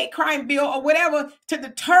need a hate crime bill or whatever to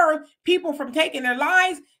deter people from taking their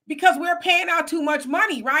lives, because we're paying out too much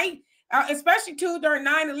money, right? Especially too during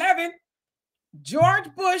 9/11.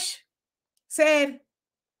 George Bush said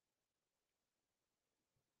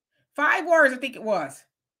 5 words, I think it was.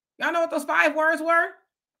 Y'all know what those 5 words were?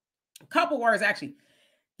 A couple words, actually.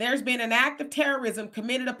 There's been an act of terrorism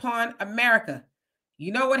committed upon America.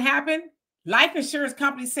 You know what happened? Life insurance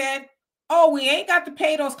companies said, oh, we ain't got to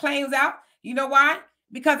pay those claims out. You know why?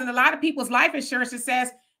 Because in a lot of people's life insurance, it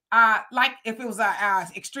says, like if it was an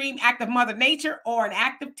extreme act of Mother Nature or an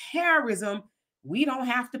act of terrorism, we don't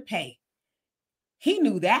have to pay. He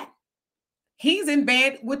knew that. He's in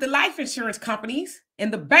bed with the life insurance companies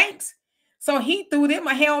and the banks. So he threw them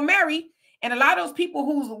a Hail Mary. And a lot of those people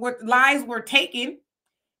whose lives were taken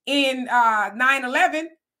in 9/11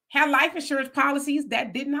 had life insurance policies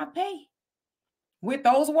that did not pay. With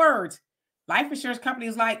those words, life insurance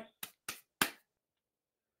companies like,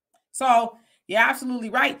 so you're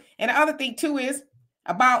absolutely right. And the other thing too is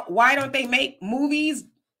about why don't they make movies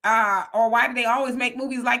or why do they always make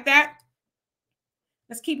movies like that?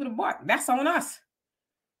 Let's keep it a buck. That's on us.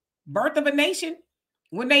 Birth of a Nation,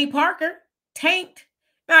 Renee Parker, tanked.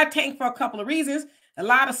 Not tanked for a couple of reasons. A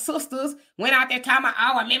lot of sisters went out there talking about,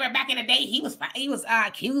 oh, I remember back in the day, he was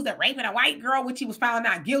accused of raping a white girl, which he was found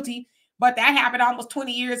not guilty. But that happened almost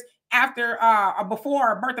 20 years after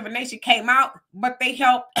before Birth of a Nation came out. But they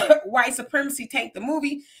helped white supremacy tank the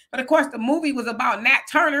movie. But of course, the movie was about Nat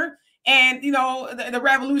Turner and, you know, the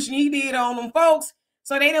revolution he did on them folks.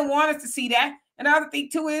 So they didn't want us to see that. Another thing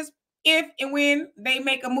too is if and when they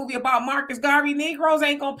make a movie about Marcus Garvey, Negroes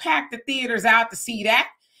ain't gonna pack the theaters out to see that.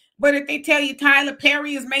 But if they tell you Tyler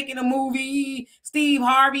Perry is making a movie, Steve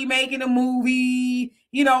Harvey making a movie,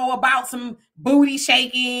 you know, about some booty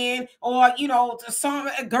shaking, or, you know, some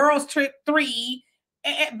Girls Trip 3,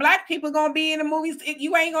 black people gonna be in the movies.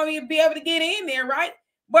 You ain't gonna be able to get in there, right?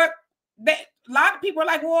 But a lot of people are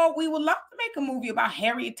like, well, we would love to make a movie about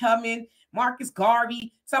Harriet Tubman, Marcus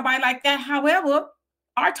Garvey, somebody like that. However,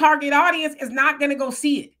 our target audience is not going to go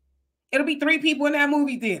see it. It'll be 3 people in that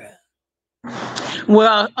movie theater.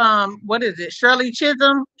 Well, what is it? Shirley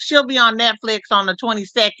Chisholm, she'll be on Netflix on the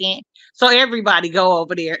 22nd. So everybody go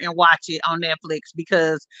over there and watch it on Netflix,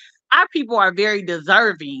 because our people are very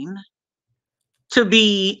deserving to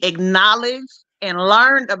be acknowledged and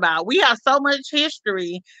learned about. We have so much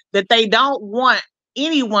history that they don't want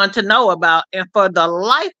anyone to know about. And for the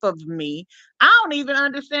life of me, I don't even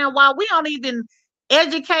understand why we don't even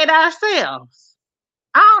educate ourselves.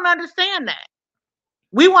 I don't understand that.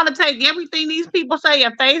 We want to take everything these people say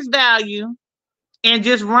at face value and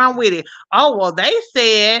just run with it. Oh, well, they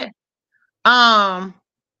said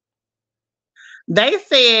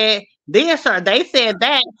this or they said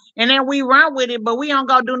that, and then we run with it, but we don't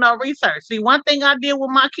go do no research. See, one thing I did with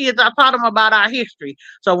my kids, I taught them about our history.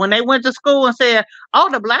 So when they went to school and said,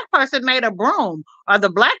 oh, the black person made a broom, or the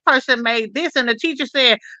black person made this, and the teacher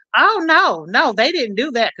said, oh, no, they didn't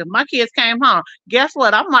do that, because my kids came home. Guess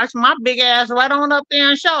what? I marched my big ass right on up there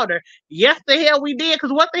and showed her. Yes, the hell we did,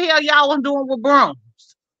 because what the hell y'all was doing with brooms?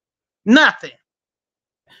 Nothing.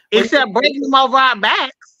 Except breaking them over our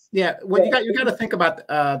backs. Yeah, well, you got to think about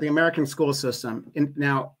the American school system.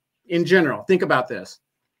 Now, in general, think about this.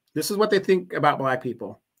 This is what they think about black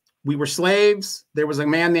people. We were slaves. There was a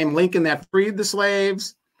man named Lincoln that freed the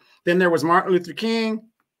slaves. Then there was Martin Luther King.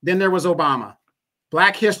 Then there was Obama.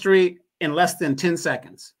 Black history in less than 10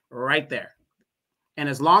 seconds, right there. And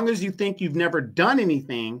as long as you think you've never done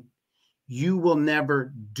anything, you will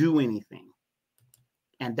never do anything.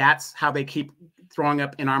 And that's how they keep throwing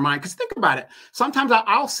up in our mind. Because think about it. Sometimes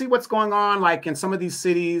I'll see what's going on, like in some of these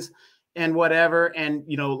cities and whatever. And,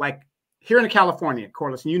 you know, like here in California,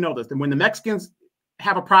 Corliss, and you know this, and when the Mexicans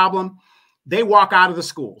have a problem, they walk out of the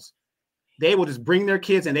schools. They will just bring their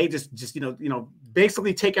kids and they just you know,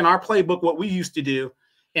 basically take in our playbook, what we used to do,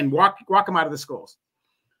 and walk them out of the schools.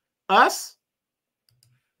 Us,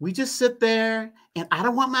 we just sit there and I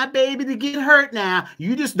don't want my baby to get hurt now.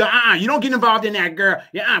 You just, you don't get involved in that, girl.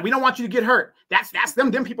 Yeah, we don't want you to get hurt. That's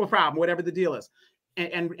them people's problem, whatever the deal is.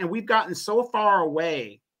 And we've gotten so far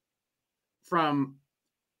away from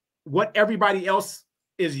what everybody else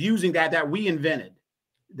is using that we invented,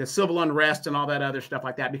 the civil unrest and all that other stuff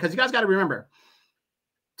like that. Because you guys got to remember,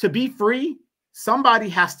 to be free, somebody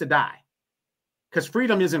has to die, because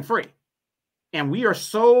freedom isn't free. And we are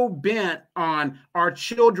so bent on our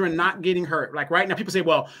children not getting hurt. Like right now, people say,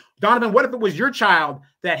 well, Donovan, what if it was your child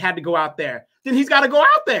that had to go out there? Then he's got to go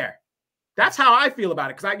out there. That's how I feel about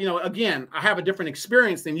it. Because again, I have a different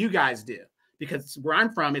experience than you guys do, because where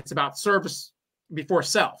I'm from, it's about service before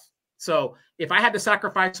self. So if I had to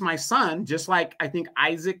sacrifice my son, just like I think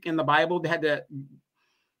Isaac in the Bible had to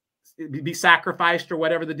be sacrificed or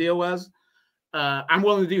whatever the deal was, I'm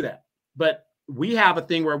willing to do that. But we have a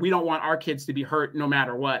thing where we don't want our kids to be hurt no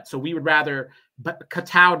matter what. So we would rather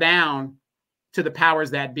kowtow down to the powers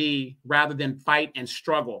that be rather than fight and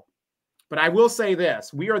struggle. But I will say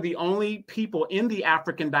this, we are the only people in the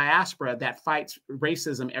African diaspora that fights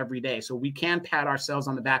racism every day. So we can pat ourselves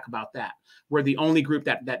on the back about that. We're the only group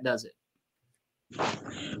that does it.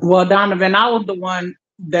 Well, Donovan, I was the one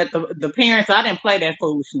that the parents, I didn't play that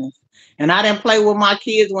foolishness. And I didn't play with my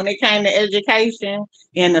kids when it came to education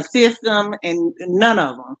and the system and none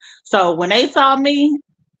of them. So when they saw me,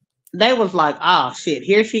 they was like, oh shit,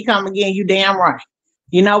 here she come again. You damn right.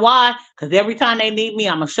 You know why? Because every time they need me,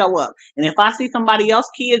 I'm going to show up. And if I see somebody else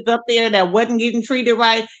kids up there that wasn't getting treated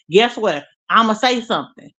right, guess what? I'm going to say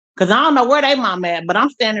something. Because I don't know where they mom at, but I'm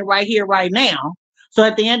standing right here right now. So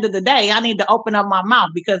at the end of the day, I need to open up my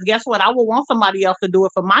mouth because guess what? I will want somebody else to do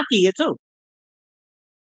it for my kid too.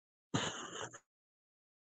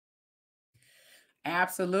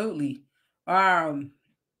 Absolutely. Yeah,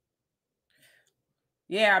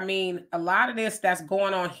 I mean, a lot of this that's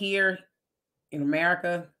going on here in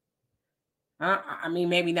America, I mean,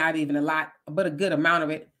 maybe not even a lot, but a good amount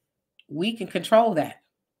of it, we can control that.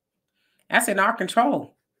 That's in our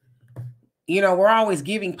control. You know, we're always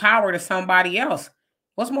giving power to somebody else.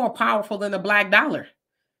 What's more powerful than the black dollar?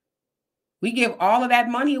 We give all of that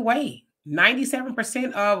money away.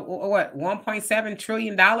 97% of what, $1.7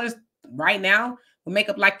 trillion right now will make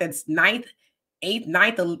up like the 9th, 8th,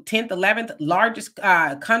 9th, 10th, 11th largest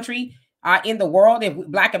country in the world. If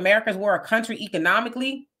Black Americans were a country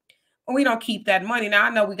economically, we don't keep that money. Now, I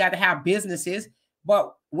know we got to have businesses,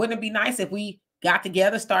 but wouldn't it be nice if we got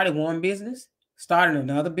together, started one business, started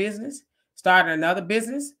another business, started another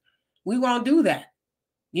business? We won't do that.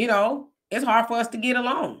 You know, it's hard for us to get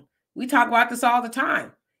along. We talk about this all the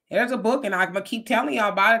time. There's a book, and I'm going to keep telling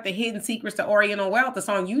y'all about it, The Hidden Secrets to Oriental Wealth. It's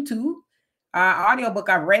on YouTube. Audiobook.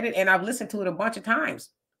 I've read it, and I've listened to it a bunch of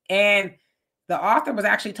times. And the author was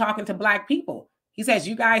actually talking to Black people. He says,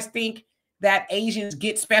 you guys think that Asians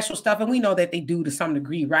get special stuff, and we know that they do to some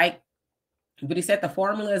degree, right? But he said the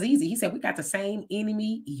formula is easy. He said, we got the same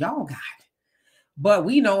enemy y'all got, but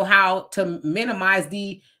we know how to minimize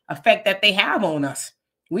the effect that they have on us.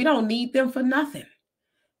 We don't need them for nothing.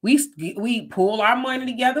 We pull our money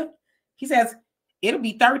together. He says, it'll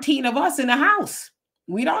be 13 of us in the house.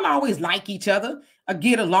 We don't always like each other or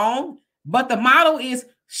get along, but the motto is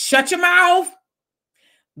shut your mouth,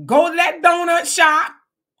 go to that donut shop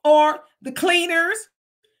or the cleaners.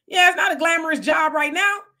 Yeah, it's not a glamorous job right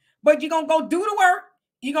now, but you're going to go do the work.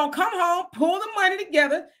 You're going to come home, pull the money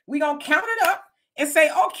together. We're going to count it up and say,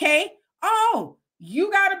 okay, oh,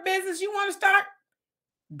 you got a business you want to start?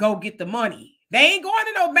 Go get the money. They ain't going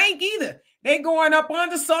to no bank either. They going up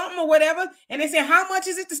under something or whatever. And they say, how much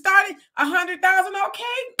is it to start it? 100,000.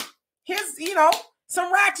 Okay. Here's,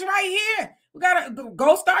 some racks right here. We got to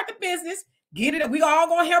go start the business. Get it. We all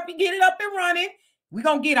going to help you get it up and running. We're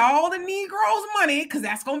going to get all the Negroes money because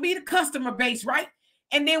that's going to be the customer base, right?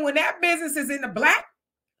 And then when that business is in the black,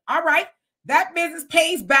 all right, that business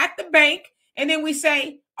pays back the bank. And then we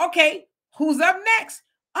say, okay, who's up next?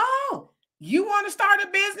 Oh, you want to start a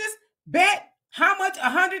business? Bet. How much?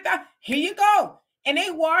 100,000. Here you go. And they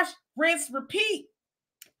wash, rinse, repeat.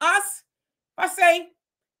 Us, I say,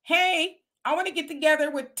 hey, I want to get together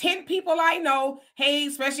with 10 people I know. Hey,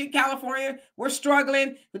 especially in California, we're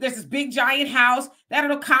struggling, but there's this big giant house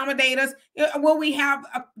that'll accommodate us. Will we have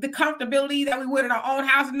the comfortability that we would in our own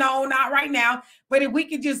house? No, not right now. But if we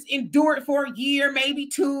could just endure it for a year, maybe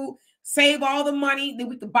two, save all the money, then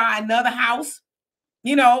we could buy another house,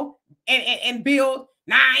 and build.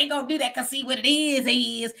 Nah, I ain't gonna do that because see what it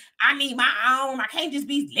is I need my own. I can't just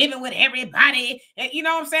be living with everybody. And you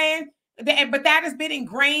know what I'm saying? But that has been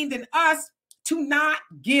ingrained in us to not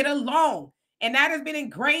get along. And that has been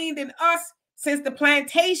ingrained in us since the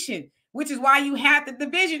plantation, which is why you had the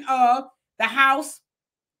division of the house,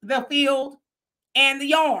 the field, and the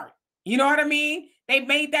yard. You know what I mean? They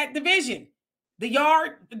made that division. The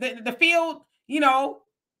yard, the field,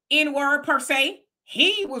 inward per se,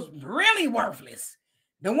 he was really worthless.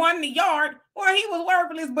 The one in the yard, well, he was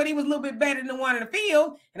worthless, but he was a little bit better than the one in the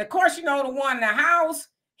field. And of course, the one in the house,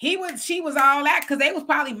 she was all that because they was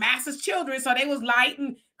probably master's children. So they was light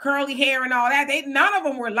and curly hair and all that. None of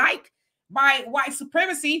them were liked by white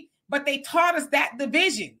supremacy, but they taught us that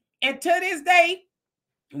division. And to this day,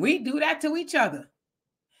 we do that to each other.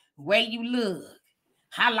 The way you look,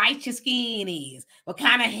 how light your skin is, what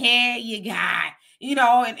kind of hair you got, and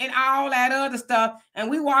all that other stuff. And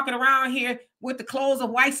we walking around here with the clothes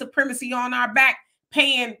of white supremacy on our back,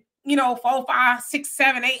 paying, $400, $500, $600,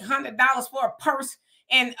 $700, $800 for a purse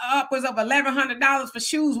and upwards of $1,100 for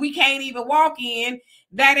shoes we can't even walk in.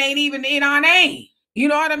 That ain't even in our name. You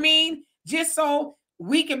know what I mean? Just so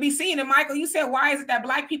we can be seen. And Michael, you said, why is it that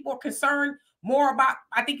Black people are concerned more about,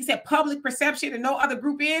 I think you said public perception and no other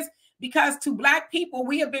group is? Because to Black people,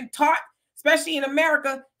 we have been taught, especially in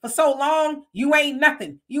America, for so long, you ain't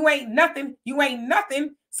nothing. You ain't nothing. You ain't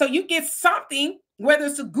nothing. So you get something, whether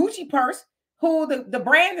it's a Gucci purse, who the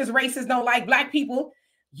brand is racist, don't like Black people.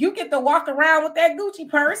 You get to walk around with that Gucci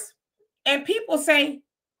purse, and people say,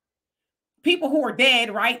 people who are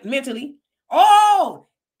dead, right, mentally, oh,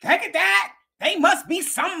 look at that. They must be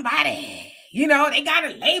somebody. You know, they got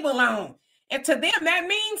a label on. And to them, that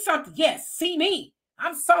means something. Yes, see me.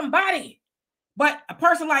 I'm somebody. But a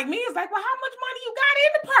person like me is like, well, how much money you got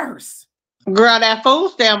in the purse? Girl, that food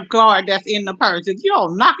stamp card that's in the purse, if you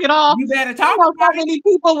don't knock it off, you better talk about so many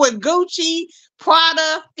people with Gucci,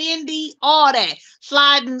 Prada, Fendi, all that,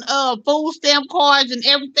 sliding food stamp cards and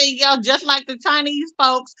everything else, just like the Chinese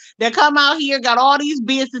folks that come out here, got all these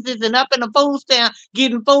businesses and up in the food stamp,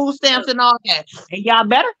 getting food stamps and all that. And y'all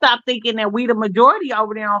better stop thinking that we the majority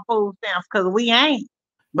over there on food stamps, because we ain't.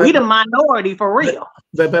 We the minority for real.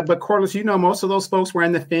 But Corliss, you know, most of those folks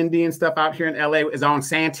wearing the Fendi and stuff out here in LA is on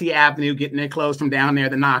Santee Avenue getting their clothes from down there,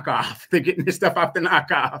 the knockoff. They're getting their stuff off the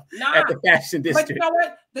knockoff at the fashion district. But you know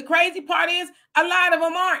what? The crazy part is a lot of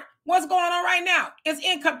them aren't. What's going on right now? It's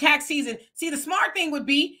income tax season. See, the smart thing would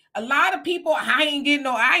be a lot of people, I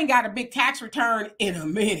ain't got a big tax return in a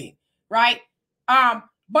minute, right?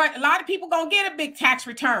 But a lot of people gonna get a big tax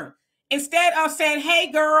return. Instead of saying, hey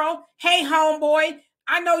girl, hey homeboy,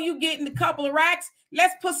 I know you getting a couple of racks.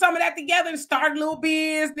 Let's put some of that together and start a little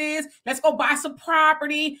business. Let's go buy some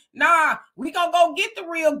property. Nah, we gonna go get the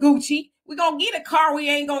real Gucci. We gonna get a car we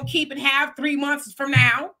ain't gonna keep and have 3 months from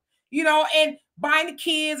now. You know, and buying the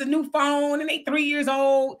kids a new phone and they 3 years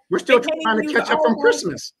old. We're still trying to catch up from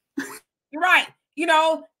Christmas. You're right. You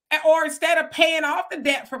know, or instead of paying off the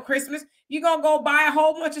debt from Christmas, you're gonna go buy a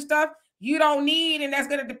whole bunch of stuff you don't need and that's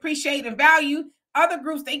gonna depreciate in value. Other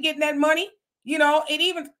groups, they getting that money. You know, it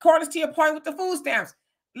even according to your point with the food stamps.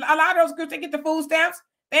 A lot of those groups, they get the food stamps.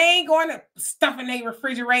 They ain't going to stuff in their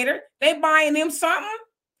refrigerator. They buying them something,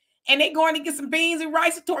 and they going to get some beans and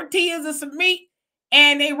rice and tortillas and some meat,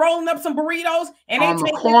 and they rolling up some burritos. And on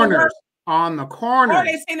they the corners, on the corners. Or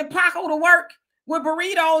they send Paco to work with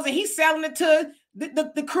burritos, and he's selling it to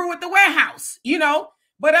the crew at the warehouse. You know,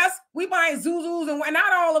 but us, we buying Zuzus and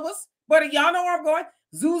not all of us, but y'all know where I'm going.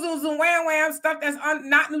 Zuzus and Wham Wham stuff that's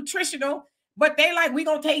not nutritional. But they like, we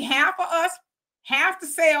gonna take half of us, half to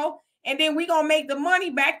sell, and then we gonna make the money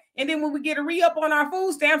back. And then when we get a re-up on our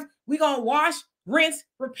food stamps, we gonna wash, rinse,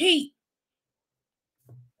 repeat.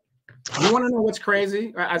 You want to know what's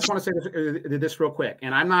crazy? I just want to say this real quick.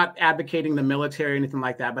 And I'm not advocating the military or anything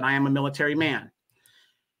like that, but I am a military man.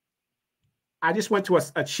 I just went to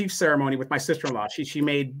a chief ceremony with my sister-in-law. She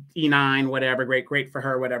made E9, whatever, great for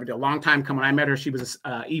her, whatever. A long time coming. I met her, she was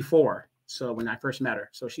E4. So when I first met her,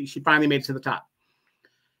 so she finally made it to the top.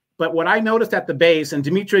 But what I noticed at the base, and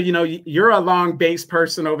Demetra, you know, you're a long base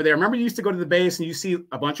person over there. Remember, you used to go to the base and you see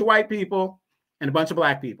a bunch of white people and a bunch of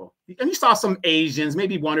black people. And you saw some Asians,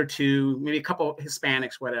 maybe one or two, maybe a couple of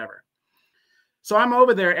Hispanics, whatever. So I'm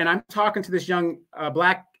over there and I'm talking to this young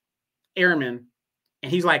black airman. And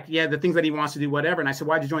he's like, yeah, the things that he wants to do, whatever. And I said,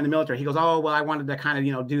 why'd you join the military? He goes, oh, well, I wanted to kind of,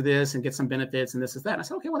 you know, do this and get some benefits and this is that. And I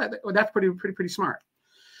said, okay, well, that's pretty smart.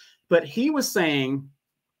 But he was saying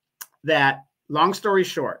that, long story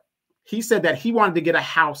short, he said that he wanted to get a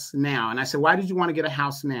house now. And I said, why did you want to get a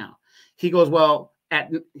house now? He goes, well,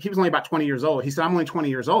 he was only about 20 years old. He said, I'm only 20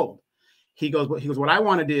 years old. He goes, what I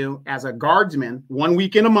want to do as a guardsman, 1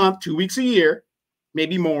 week in a month, 2 weeks a year,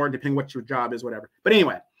 maybe more, depending what your job is, whatever. But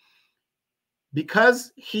anyway,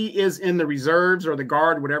 because he is in the reserves or the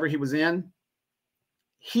guard, whatever he was in,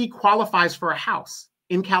 he qualifies for a house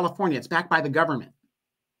in California. It's backed by the government.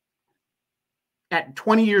 At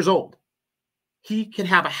 20 years old, he can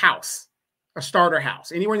have a house, a starter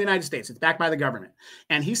house, anywhere in the United States. It's backed by the government.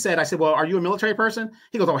 And he said, I said, well, are you a military person?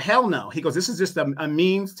 He goes, oh, hell no. He goes, this is just a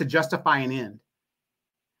means to justify an end.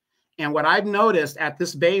 And what I've noticed at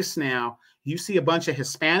this base now, you see a bunch of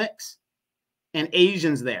Hispanics and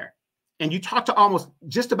Asians there. And you talk to almost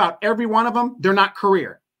just about every one of them. They're not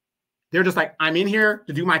career. They're just like, I'm in here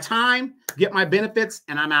to do my time, get my benefits,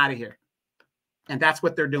 and I'm out of here. And that's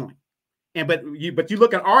what they're doing. And but you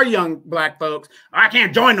look at our young black folks, I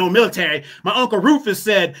can't join no military. My Uncle Rufus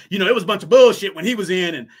said, you know, it was a bunch of bullshit when he was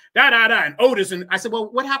in and and Otis. And I said, well,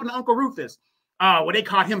 what happened to Uncle Rufus? Well, they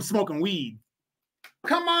caught him smoking weed.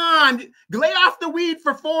 Come on, lay off the weed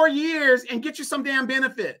for 4 years and get you some damn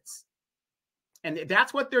benefits. And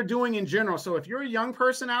that's what they're doing in general. So if you're a young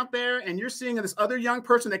person out there and you're seeing this other young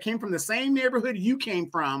person that came from the same neighborhood you came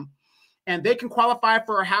from, and they can qualify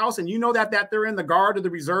for a house, and you know that they're in the guard or the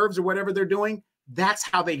reserves or whatever they're doing, that's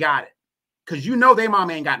how they got it. Because you know their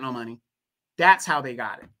mom ain't got no money. That's how they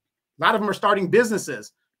got it. A lot of them are starting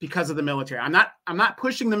businesses because of the military. I'm not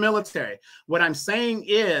pushing the military. What I'm saying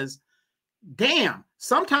is, damn,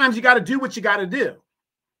 sometimes you got to do what you got to do.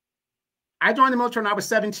 I joined the military when I was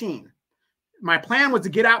 17. my plan was to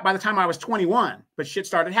get out by the time I was 21, but shit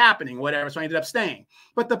started happening, whatever. So I ended up staying.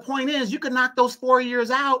 But the point is, you could knock those 4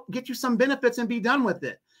 years out, get you some benefits, and be done with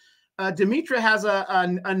it. Demetra has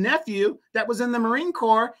a nephew that was in the Marine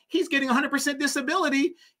Corps. He's getting 100%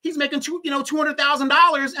 disability. He's making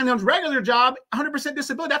 $200,000, and his regular job, 100%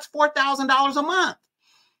 disability. That's $4,000 a month.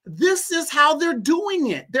 This is how they're doing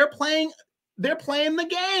it. They're playing the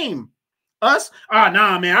game. Us,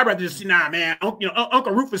 nah, man. I'd rather just man.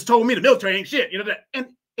 Uncle Rufus told me the military ain't shit. And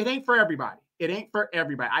it ain't for everybody. It ain't for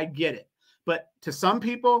everybody. I get it, but to some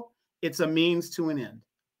people, it's a means to an end.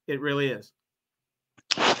 It really is.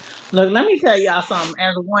 Look, let me tell y'all something.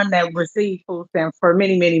 As one that received food stamps for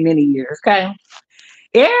many, many, many years, okay?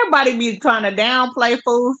 Everybody be trying to downplay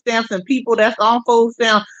food stamps and people that's on food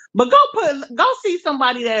stamps, but go see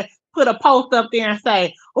somebody that put a post up there and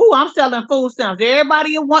say, "Oh, I'm selling food stamps." Every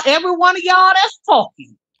one of y'all that's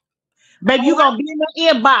talking, baby, you gonna be in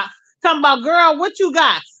the inbox talking about, "Girl, what you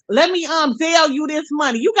got? Let me sell you this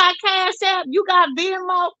money. You got Cash App? You got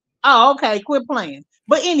Venmo? Oh, okay, quit playing."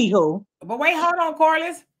 But anywho, but wait, hold on,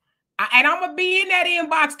 Corliss. And I'm gonna be in that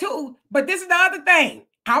inbox too. But this is the other thing.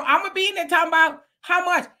 I'm gonna be in there talking about how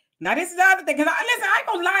much. Now this is the other thing. Cause I ain't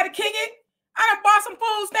gonna lie to kick it. I done bought some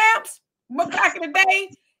food stamps, but back in the day,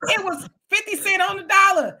 it was 50 cents on the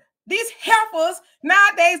dollar. These heifers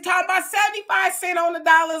nowadays talking about 75 cents on the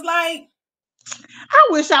dollars. Like, I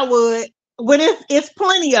wish I would. When it's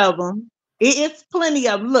plenty of them. It's plenty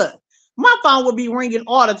of them. Look, my phone would be ringing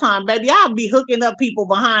all the time, baby. I'll be hooking up people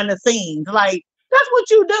behind the scenes. Like, that's what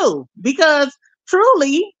you do, because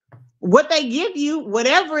truly what they give you,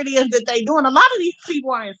 whatever it is that they doing, a lot of these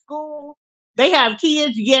people are in school. They have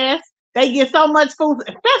kids. Yes, they get so much food,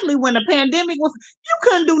 especially when the pandemic was, you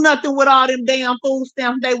couldn't do nothing with all them damn food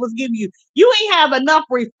stamps they was giving you. You ain't have enough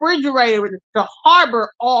refrigerators to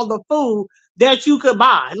harbor all the food that you could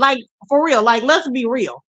buy. Like, for real, like, let's be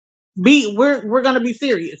real. We're gonna be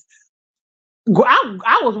serious.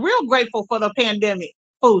 I was real grateful for the pandemic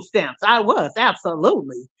food stamps. I was,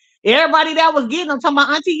 absolutely. Everybody that was getting them talking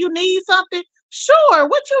about, "Auntie, you need something?" Sure,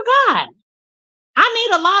 what you got? I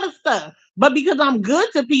need a lot of stuff. But because I'm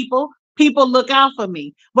good to people, people look out for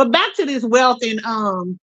me. But back to this wealth and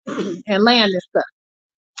and land and stuff.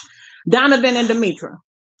 Donovan and Demetra.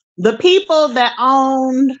 The people that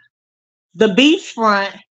owned the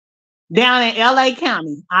beachfront down in LA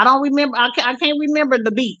County. I don't remember, I can't remember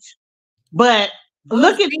the beach. But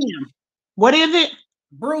look at them. What is it?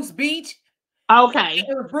 Bruce Beach. Okay. It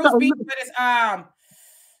was Bruce Beach, but it's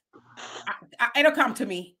it'll come to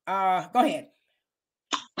me. Go ahead.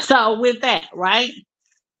 So with that, right?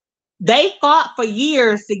 They fought for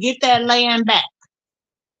years to get that land back.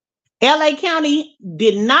 LA County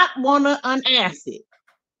did not want to unass it,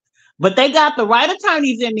 but they got the right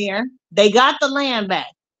attorneys in there. They got the land back.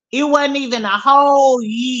 It wasn't even a whole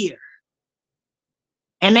year,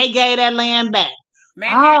 and they gave that land back.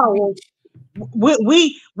 Oh,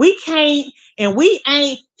 we can't, and we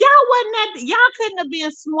ain't. Y'all couldn't have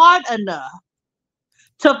been smart enough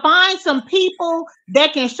to find some people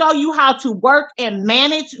that can show you how to work and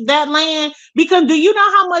manage that land. Because do you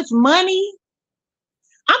know how much money?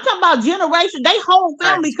 I'm talking about generations. They whole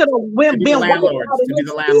family could have been landlords, to be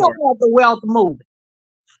the landlords. The wealth moving.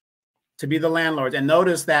 To be the landlords. And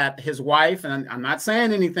notice that his wife, and I'm not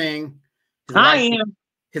saying anything.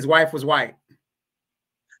 His wife was white.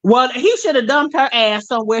 Well, he should have dumped her ass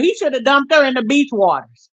somewhere. He should have dumped her in the beach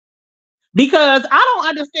waters. Because I don't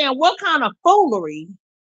understand what kind of foolery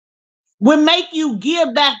would make you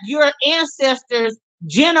give back your ancestors'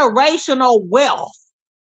 generational wealth.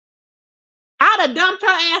 I'd have dumped her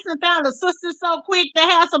ass and found a sister so quick to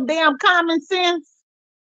have some damn common sense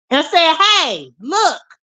and said, "Hey, look,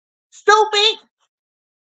 stupid.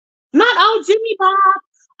 Not, oh, Jimmy Bob.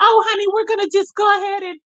 Oh, honey, we're going to just go ahead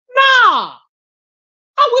and, no.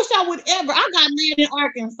 I wish I would ever. I got land in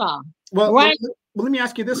Arkansas." Well, right? Well, let me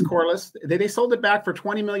ask you this, Corliss. They sold it back for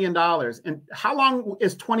 $20 million. And how long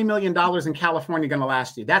is $20 million in California going to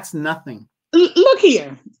last you? That's nothing. Look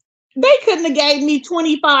here. They couldn't have gave me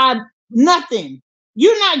 25, nothing.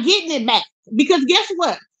 You're not getting it back. Because guess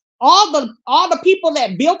what? All the people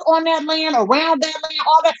that built on that land, around that land,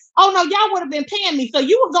 all that, oh no, y'all would have been paying me. So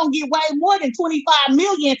you were going to get way more than 25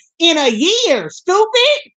 million in a year,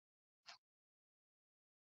 stupid.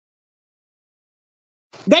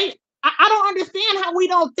 I don't understand how we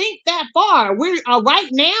don't think that far. We're right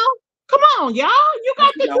now. Come on, y'all. You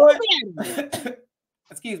got to do that.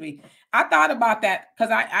 Excuse me. I thought about that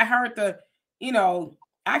because I heard I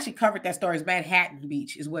actually covered that story as Manhattan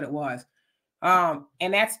Beach is what it was. And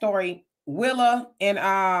that story, Willa and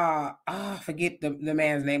I forget the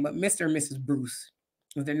man's name, but Mr. and Mrs. Bruce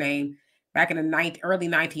was their name. back in the early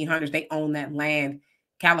 1900s. They owned that land.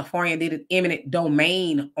 California did an eminent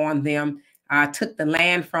domain on them, took the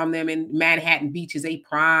land from them, and Manhattan Beach is a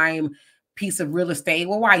prime piece of real estate.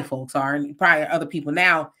 Well, white folks are, and probably other people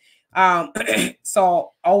now.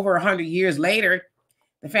 So over 100 years later,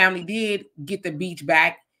 the family did get the beach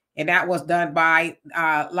back, and that was done by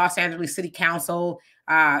Los Angeles City Council.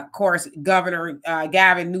 Of course, Governor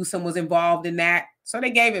Gavin Newsom was involved in that. So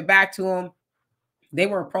they gave it back to him. They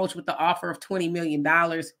were approached with the offer of $20 million.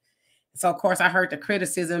 So, of course, I heard the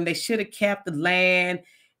criticism. They should have kept the land,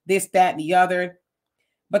 this, that, and the other.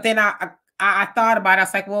 But then I thought about it. I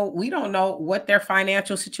was like, well, we don't know what their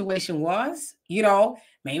financial situation was. You know,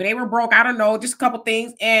 maybe they were broke. I don't know. Just a couple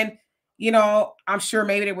things. And, you know, I'm sure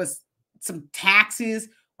maybe there was some taxes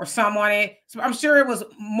or some on it. So I'm sure it was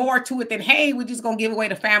more to it than, hey, we're just going to give away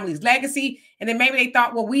the family's legacy. And then maybe they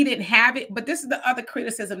thought, well, we didn't have it. But this is the other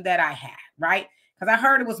criticism that I had, right? Because I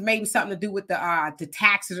heard it was maybe something to do with the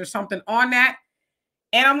taxes or something on that.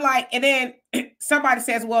 And I'm like, and then somebody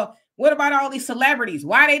says, well, what about all these celebrities?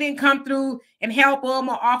 Why they didn't come through and help them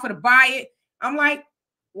or offer to buy it? I'm like,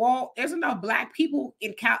 well, there's enough Black people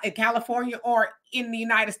in California or in the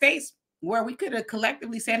United States where we could have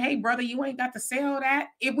collectively said, hey, brother, you ain't got to sell that,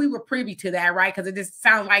 if we were privy to that, right? Because it just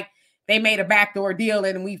sounds like they made a backdoor deal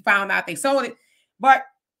and we found out they sold it. But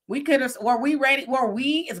we could have, were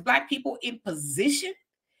we as Black people in position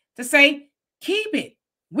to say, keep it?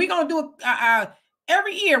 We're going to do it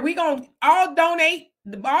every year. We're going to all donate,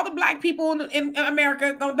 all the Black people in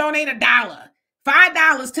America going to donate $1,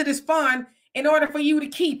 $5 to this fund in order for you to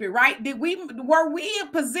keep it, right? Were we in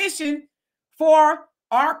position for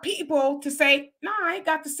our people to say, no, I ain't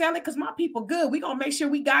got to sell it because my people good. We're going to make sure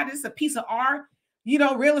we got this, a piece of our,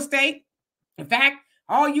 real estate. In fact,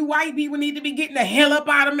 all you white people need to be getting the hell up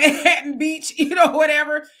out of Manhattan Beach,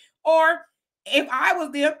 whatever. Or if I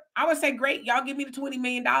was them, I would say, great, y'all give me the $20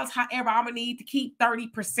 million. However, I'm going to need to keep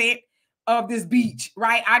 30% of this beach,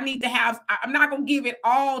 right? I'm not going to give it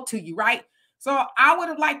all to you, right? So I would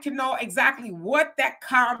have liked to know exactly what that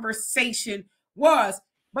conversation was.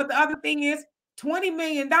 But the other thing is, $20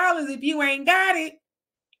 million, if you ain't got it,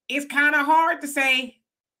 it's kind of hard to say,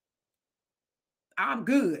 I'm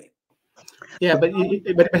good. Yeah, but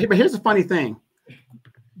here's the funny thing.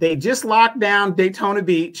 They just locked down Daytona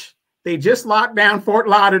Beach. They just locked down Fort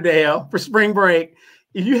Lauderdale for spring break.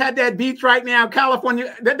 If you had that beach right now,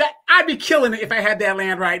 California, I'd be killing it if I had that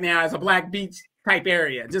land right now as a Black beach type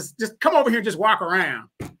area. Just come over here, just walk around.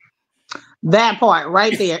 That part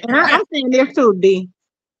right there. And I'm saying this too, D.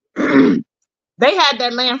 They had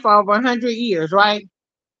that land for over 100 years, right?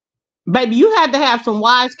 Baby, you had to have some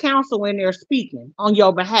wise counsel in there speaking on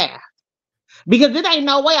your behalf. Because it ain't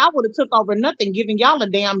no way I would have took over nothing giving y'all a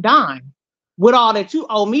damn dime with all that you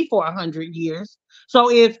owe me for 100 years.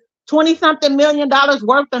 So if 20-something million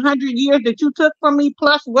worth 100 years that you took from me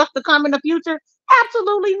plus what's to come in the future,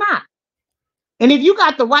 absolutely not. And if you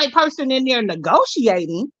got the right person in there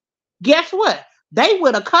negotiating, guess what? They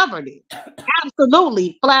would have covered it.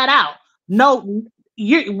 Absolutely, flat out. No,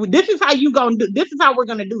 this is how you gonna do. This is how we're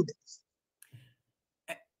gonna do this.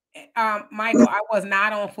 Michael, I was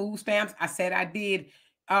not on food stamps. I said I did.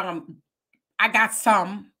 I got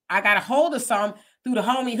some. I got a hold of some through the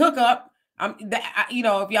homie hookup.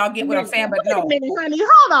 If y'all get what I'm saying, but no. Wait a minute, honey.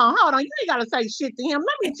 Hold on. You ain't gotta say shit to him.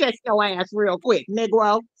 Let me check your ass real quick,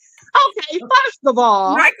 Negro. Okay, first of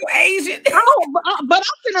all, Michael Asian. but I'm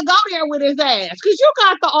gonna go there with his ass because you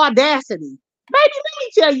got the audacity. Baby, let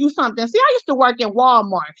me tell you something. See, I used to work at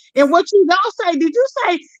Walmart. And what you don't say, did you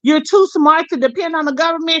say you're too smart to depend on the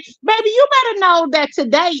government? Baby, you better know that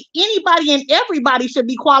today, anybody and everybody should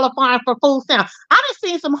be qualifying for food stamps. I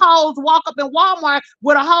done seen some hoes walk up in Walmart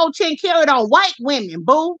with a whole chin carried on white women,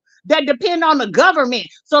 boo, that depend on the government.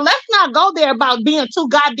 So let's not go there about being too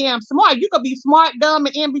goddamn smart. You could be smart, dumb,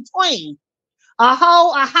 and in between. A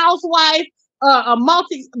hoe, a housewife,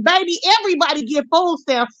 baby, everybody get food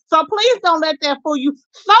stamps. So please don't let that fool you.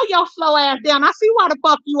 Slow your slow ass down. I see why the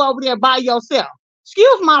fuck you over there by yourself.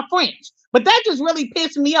 Excuse my French, but that just really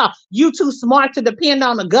pissed me off. You too smart to depend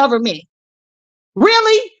on the government.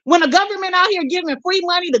 Really? When the government out here giving free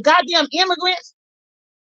money to goddamn immigrants?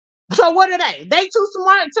 So what are they? They too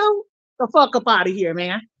smart too? The fuck up out of here,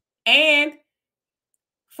 man. And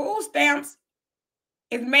food stamps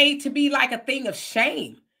is made to be like a thing of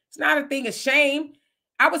shame. It's not a thing of shame.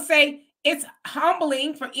 I would say it's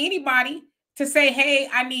humbling for anybody to say, hey,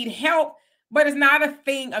 I need help, but it's not a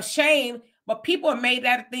thing of shame. But people have made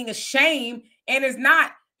that a thing of shame, and it's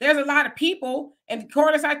not. There's a lot of people, and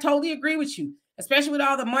Cordis, I totally agree with you, especially with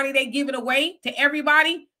all the money they give it away to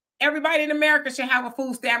everybody. Everybody in America should have a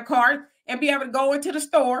food stamp card and be able to go into the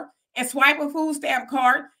store and swipe a food stamp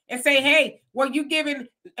card and say, hey, well, you giving,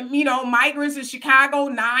 migrants in Chicago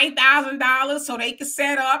 $9,000 so they can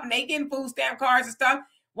set up and they getting food stamp cards and stuff.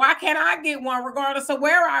 Why can't I get one regardless of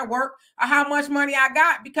where I work or how much money I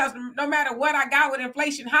got? Because no matter what I got with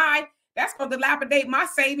inflation high, that's going to dilapidate my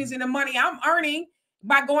savings and the money I'm earning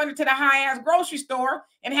by going into the high-ass grocery store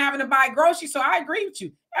and having to buy groceries. So I agree with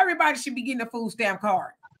you. Everybody should be getting a food stamp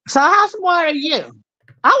card. So how smart are you?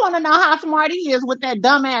 I want to know how smart he is with that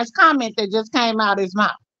dumbass comment that just came out his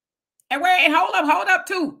mouth. And wait, hold up,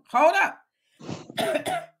 too. Hold up.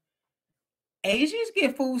 Asians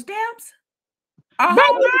get food stamps. A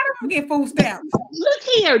whole lot of them get food stamps. Look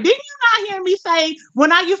here. Didn't you not hear me say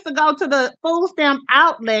when I used to go to the food stamp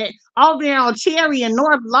outlet over there on Cherry in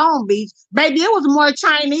North Long Beach, baby, it was more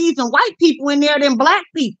Chinese and white people in there than black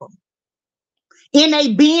people. In their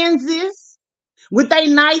Benzes, with their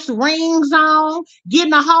nice rings on,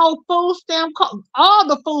 getting a whole food stamp, all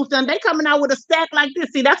the food stamps. They coming out with a stack like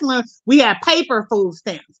this. See, that's when we had paper food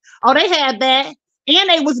stamps. Oh, they had that. And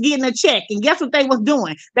they was getting a check. And guess what they was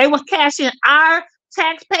doing? They was cashing our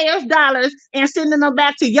taxpayers' dollars and sending them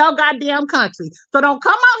back to your goddamn country. So don't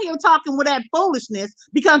come out here talking with that foolishness,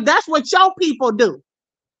 because that's what your people do.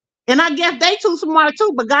 And I guess they too smart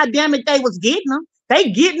too, but goddamn it, they was getting them.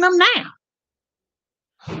 They getting them now.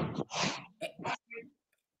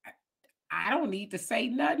 I don't need to say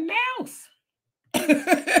nothing else.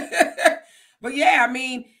 But yeah, I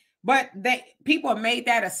mean, but people have made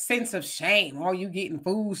that a sense of shame. Oh, you getting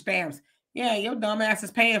food stamps. Yeah, your dumb ass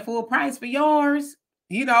is paying full price for yours.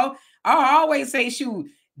 I always say, shoot,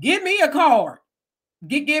 give me a card.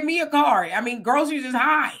 Give me a card. I mean, groceries is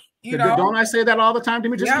high. Don't I say that all the time to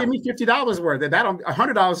me? Just give me $50 worth. That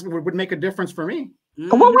 $100 would make a difference for me.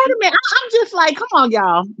 Well, wait a minute. I'm just like, come on,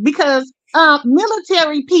 y'all, because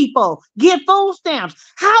military people get food stamps.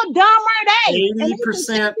 How dumb are they?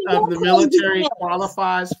 80% of the military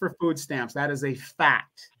qualifies for food stamps. That is a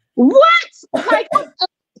fact. What? Like,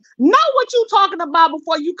 know what you talking about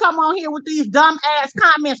before you come on here with these dumb ass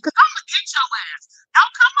comments, because I'm gonna get your ass.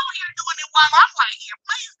 Don't come on here doing it while I'm right here.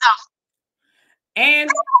 Please don't. And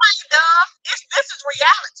dumb. This is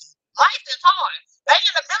reality. Life is hard. They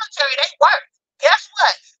in the military, they work. Guess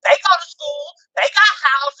what? They go to school, they got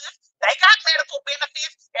houses, they got medical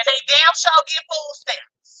benefits, and they damn sure get food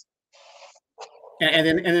stamps.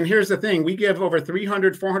 And then here's the thing. We give over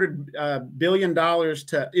 $400 billion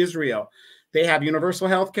to Israel. They have universal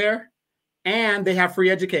health care and they have free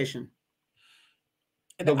education.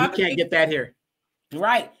 But we can't get that here.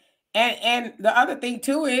 Right. And the other thing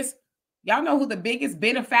too is, y'all know who the biggest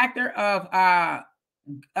benefactor of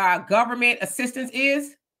government assistance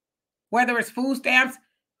is? Whether it's food stamps,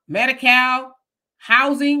 Medi-Cal,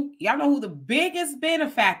 housing, y'all know who the biggest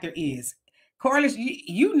benefactor is. Corliss,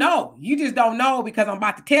 you know, you just don't know because I'm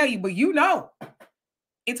about to tell you, but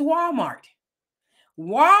it's Walmart.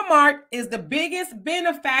 Walmart is the biggest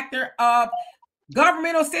benefactor of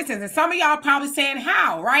governmental assistance. And some of y'all probably saying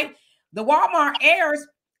how, right? The Walmart heirs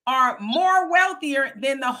are more wealthier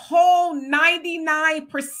than the whole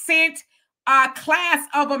 99% class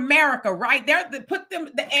of America, right?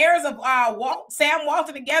 The heirs of Sam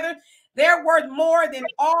Walton together, they're worth more than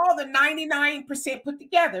all the 99% put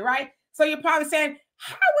together, right? So you're probably saying,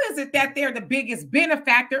 how is it that they're the biggest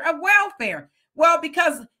benefactor of welfare? Well,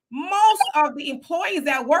 because most of the employees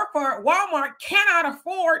that work for Walmart cannot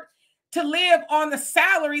afford to live on the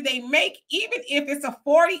salary they make, even if it's a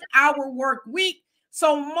 40-hour work week.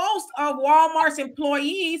 So most of Walmart's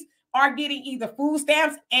employees are getting either food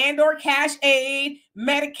stamps and or cash aid,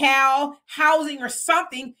 Medi-Cal, housing, or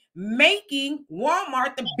something, making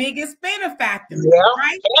Walmart the biggest benefactor. Yeah.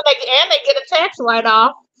 Right? And they get a tax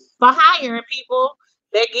write-off for hiring people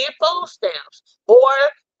that get food stamps. Or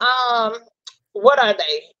what are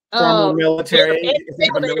they? Former military. Is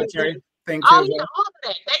it a military thing too? Oh, yeah, all of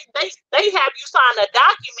that. They have you sign a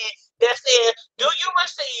document that says, do you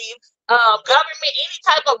receive any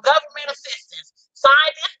type of government assistance?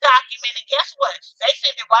 Sign this document, and guess what? They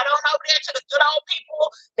send it right on over there to the good old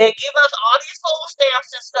people that give us all these food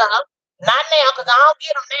stamps and stuff. Not now, because I don't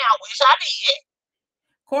get them now. Wish I did.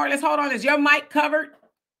 Corliss, hold on. Is your mic covered?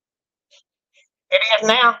 It is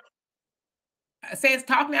now. Say it's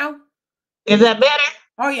talk now. Is that better?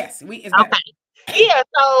 Oh yes, it's better. Okay. Yeah,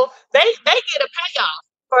 so they get a payoff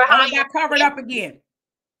for how you got covered up again.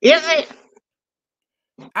 Is it?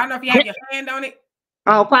 I don't know if you have your hand on it.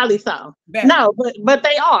 Oh, probably so. Better. No, but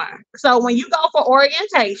they are. So when you go for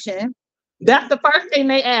orientation, that's the first thing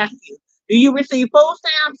they ask you. Do you receive food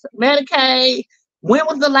stamps, Medicaid? When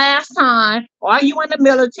was the last time? Are you in the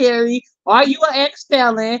military? Are you an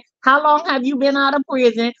ex-felon? How long have you been out of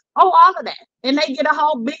prison? Oh, all of that. And they get a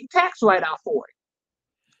whole big tax write-off for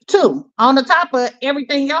it, too, on the top of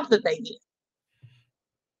everything else that they get.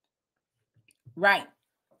 Right.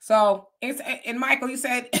 So it's, and Michael, you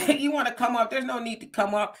said you want to come up. There's no need to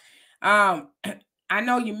come up. I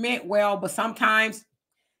know you meant well, but sometimes,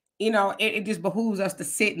 you know, it just behooves us to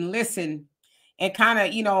sit and listen and kind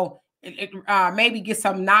of, you know, maybe get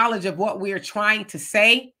some knowledge of what we're trying to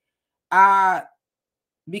say.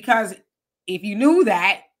 Because if you knew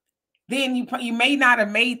that, then you may not have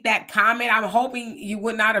made that comment. I'm hoping you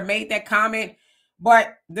would not have made that comment.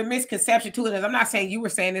 But the misconception to it is, I'm not saying you were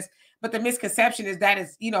saying this, but the misconception is that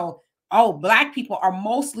it's, you know, oh, Black people are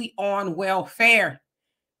mostly on welfare.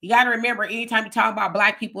 You got to remember, anytime you talk about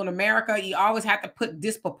Black people in America, you always have to put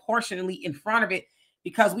disproportionately in front of it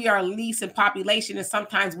because we are least in population. And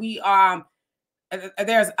sometimes we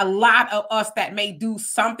there's a lot of us that may do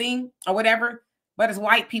something or whatever, but it's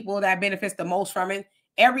white people that benefits the most from it.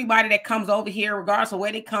 Everybody that comes over here, regardless of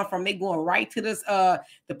where they come from, they going right to this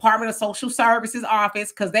Department of Social Services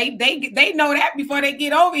office because they know that before they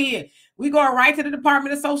get over here. We going right to the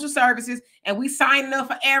Department of Social Services and we signing up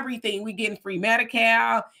for everything. We getting free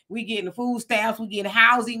Medi-Cal, we getting food stamps, we getting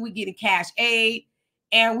housing, we getting cash aid,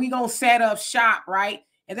 and we gonna set up shop, right?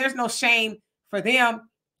 And there's no shame for them,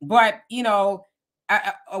 but you know,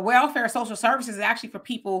 a welfare social services is actually for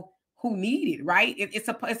people who need it, right? It's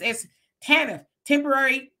TANF.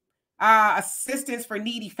 Temporary assistance for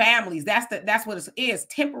needy families. That's what it is.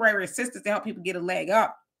 Temporary assistance to help people get a leg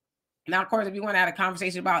up. Now, of course, if you want to have a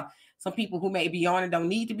conversation about some people who may be on and don't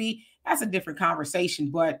need to be, that's a different conversation.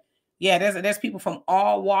 But yeah, there's people from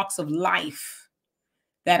all walks of life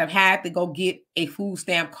that have had to go get a food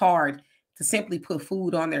stamp card to simply put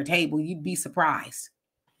food on their table. You'd be surprised.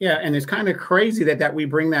 Yeah, and it's kind of crazy that we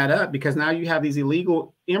bring that up because now you have these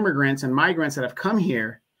illegal immigrants and migrants that have come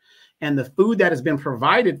here, and the food that has been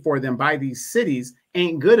provided for them by these cities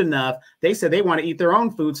ain't good enough. They said they want to eat their own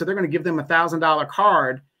food, so they're going to give them a $1,000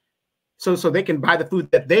 card so they can buy the food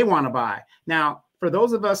that they want to buy. Now, for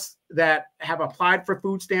those of us that have applied for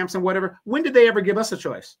food stamps and whatever, when did they ever give us a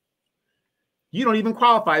choice? You don't even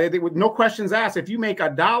qualify. They with no questions asked. If you make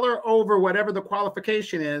 $1 over whatever the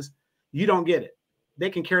qualification is, you don't get it. They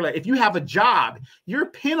can care less. If you have a job, you're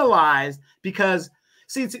penalized because,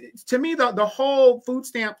 see, to me, the whole food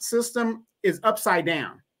stamp system is upside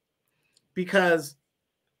down because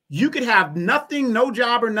you could have nothing, no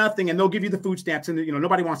job or nothing, and they'll give you the food stamps. And, you know,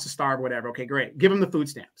 nobody wants to starve, whatever. Okay, great. Give them the food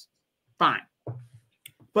stamps. Fine.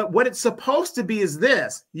 But what it's supposed to be is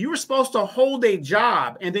this. You were supposed to hold a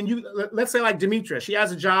job, and then let's say like Demetra, she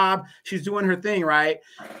has a job. She's doing her thing, right?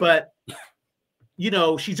 But you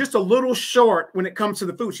know, she's just a little short when it comes to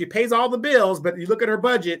the food. She pays all the bills, but you look at her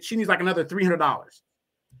budget, she needs like another $300.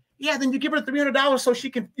 Yeah, then you give her $300 so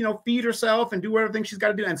she can, you know, feed herself and do everything she's got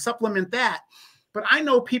to do and supplement that. But I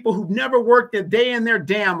know people who've never worked a day in their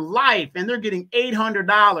damn life, and they're getting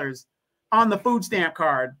 $800 on the food stamp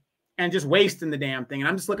card and just wasting the damn thing. And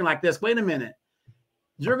I'm just looking like this. Wait a minute.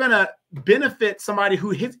 You're going to benefit somebody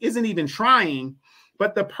who isn't even trying,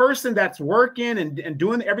 but the person that's working and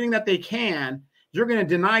doing everything that they can, you're going to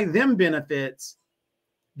deny them benefits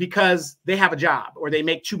because they have a job or they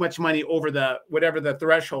make too much money over the whatever the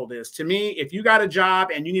threshold is. To me, if you got a job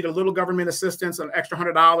and you need a little government assistance, an extra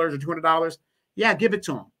 $100 or $200, yeah, give it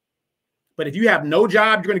to them. But if you have no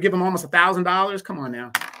job, you're going to give them almost $1,000. Come on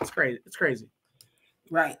now, it's crazy. It's crazy,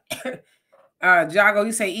 right? Jago,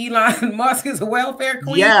 you say Elon Musk is a welfare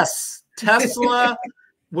queen? Yes, Tesla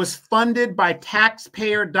was funded by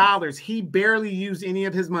taxpayer dollars. He barely used any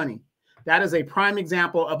of his money. That is a prime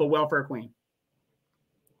example of a welfare queen.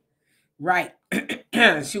 Right.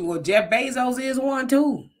 Shoot, well, Jeff Bezos is one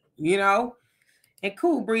too, you know. And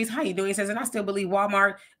Cool Breeze, how you doing? He says, and I still believe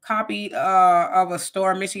Walmart copied of a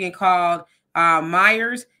store in Michigan called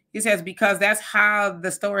Myers. He says, because that's how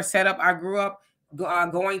the store is set up. I grew up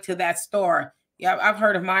going to that store. Yeah, I've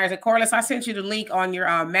heard of Myers. And Corliss, I sent you the link on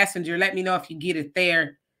your messenger. Let me know if you get it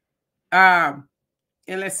there. And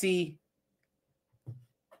let's see.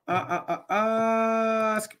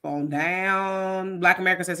 Skip on down. Black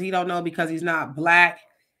America says he don't know because he's not black.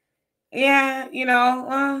 Yeah, you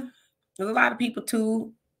know, there's a lot of people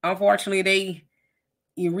too. Unfortunately,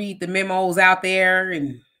 you read the memos out there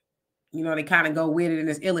and, you know, they kind of go with it and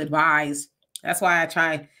it's ill-advised. That's why I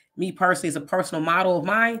try, me personally, as a personal model of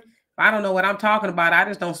mine. If I don't know what I'm talking about, I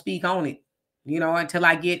just don't speak on it, you know, until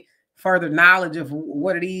I get further knowledge of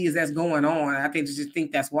what it is that's going on. I just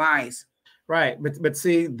think that's wise. Right. But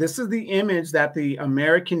see, this is the image that the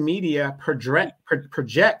American media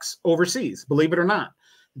projects overseas, believe it or not.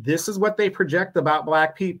 This is what they project about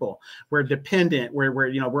Black people. We're dependent.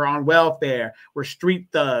 We're on welfare. We're street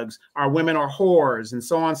thugs. Our women are whores, and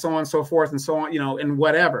so on, so on, so forth, and so on. And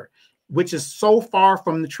whatever, which is so far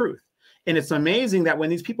from the truth. And it's amazing that when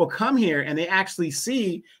these people come here and they actually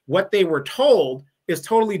see what they were told is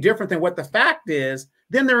totally different than what the fact is,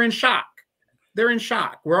 then they're in shock. They're in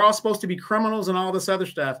shock. We're all supposed to be criminals and all this other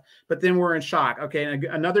stuff, but then we're in shock. Okay, and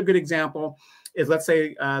another good example is, let's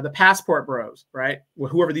say, the passport bros, right?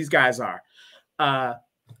 Whoever these guys are.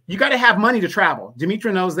 You got to have money to travel.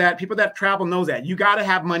 Demetra knows that. People that travel knows that. You got to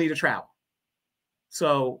have money to travel.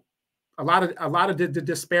 So a lot of the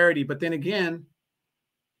disparity. But then again,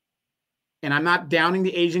 and I'm not downing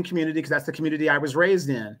the Asian community because that's the community I was raised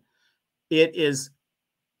in. It is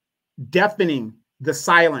deafening the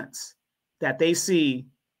silence that they see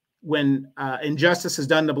when injustice is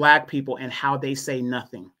done to Black people and how they say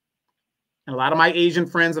nothing. And a lot of my Asian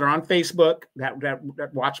friends that are on Facebook that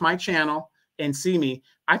watch my channel and see me,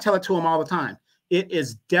 I tell it to them all the time. It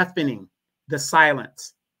is deafening the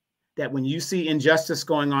silence that when you see injustice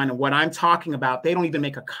going on and what I'm talking about, they don't even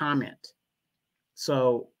make a comment.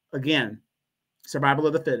 So again, survival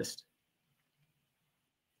of the fittest.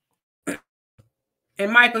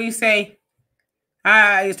 And Michael, you say,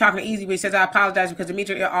 he's talking to Easy, but he says, I apologize because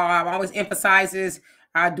Demetra always emphasizes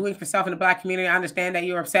doing for self in the Black community. I understand that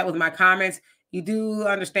you're upset with my comments. You do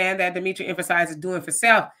understand that Demetra emphasizes doing for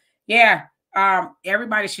self. Yeah,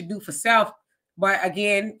 everybody should do for self. But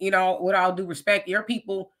again, with all due respect, your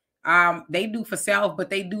people, they do for self, but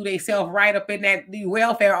they do themselves right up in the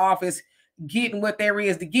welfare office, getting what there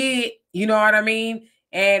is to get. You know what I mean?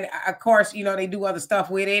 And of course, they do other stuff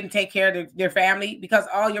with it and take care of their family, because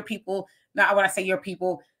all your people, not when I say your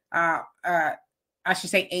people, I should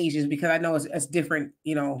say Asians, because I know it's different,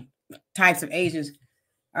 types of Asians.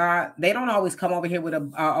 They don't always come over here with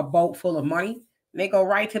a boat full of money. They go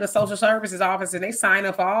right to the social services office and they sign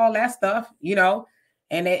up for all that stuff,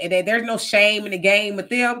 and there's no shame in the game with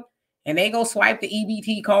them. And they go swipe the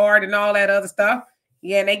EBT card and all that other stuff.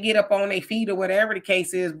 Yeah, and they get up on their feet or whatever the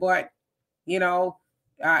case is. But,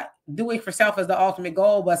 doing for self is the ultimate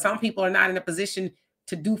goal. But some people are not in a position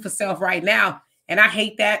to do for self right now. And I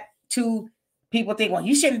hate that too. People think, well,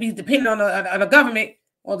 you shouldn't be dependent on the government.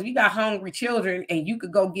 Well, if you got hungry children and you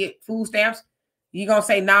could go get food stamps, you're going to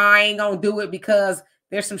say, nah, I ain't going to do it because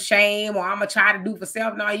there's some shame, or I'm going to try to do for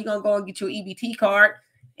self. No, you're going to go and get your EBT card.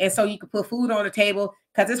 And so you can put food on the table,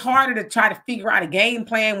 because it's harder to try to figure out a game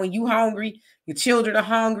plan when you hungry, your children are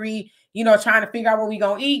hungry, trying to figure out what we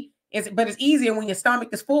going to eat. But it's easier when your stomach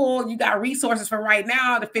is full. You got resources for right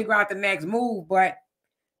now to figure out the next move. But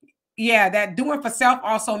yeah, that doing for self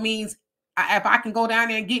also means if I can go down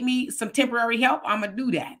there and get me some temporary help, I'm going to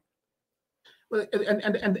do that. Well,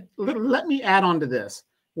 and let me add on to this.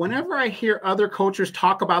 Whenever I hear other cultures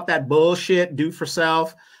talk about that bullshit, do for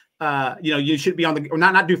self, you should be on the, or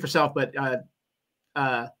not do for self, but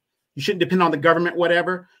you shouldn't depend on the government,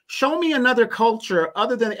 whatever. Show me another culture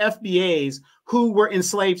other than the FBAs who were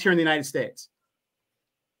enslaved here in the United States.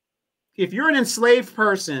 If you're an enslaved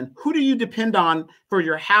person, who do you depend on for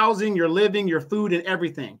your housing, your living, your food, and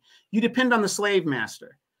everything? You depend on the slave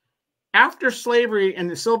master. After slavery and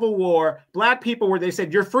the Civil War, Black people, where they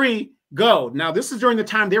said, you're free, go. Now, this is during the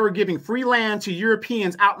time they were giving free land to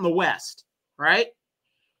Europeans out in the West, right?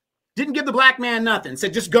 Didn't give the Black man nothing.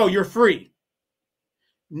 Said, just go, you're free.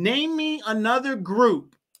 Name me another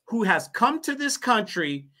group who has come to this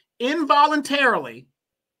country involuntarily,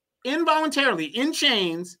 in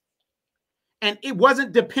chains, and it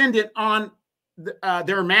wasn't dependent on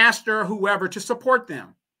their master, whoever, to support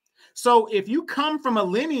them. So if you come from a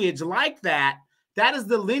lineage like that, that is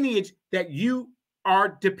the lineage that you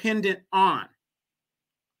are dependent on.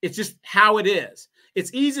 It's just how it is.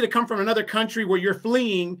 It's easy to come from another country where you're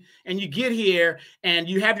fleeing and you get here and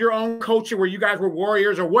you have your own culture where you guys were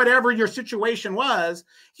warriors or whatever your situation was.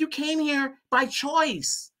 You came here by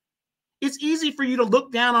choice. It's easy for you to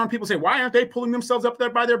look down on people and say, why aren't they pulling themselves up there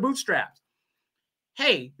by their bootstraps?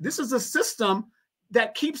 Hey, this is a system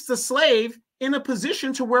that keeps the slave in a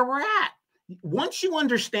position to where we're at. Once you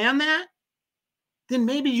understand that, then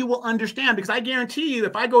maybe you will understand, because I guarantee you,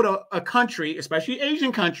 if I go to a country, especially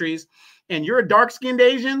Asian countries, and you're a dark-skinned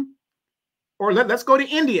Asian, or let's go to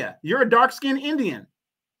India, you're a dark-skinned Indian.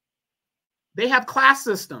 They have class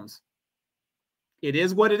systems. It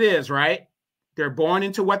is what it is, right? They're born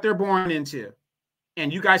into what they're born into.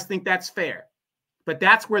 And you guys think that's fair. But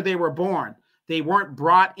that's where they were born. They weren't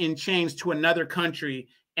brought in chains to another country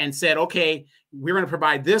and said, okay, we're going to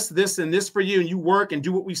provide this, this, and this for you, and you work and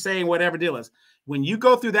do what we say and whatever deal is. When you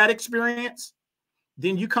go through that experience,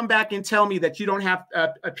 then you come back and tell me that you don't have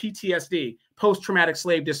a PTSD, post-traumatic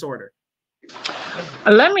slave disorder.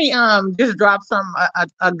 Let me just drop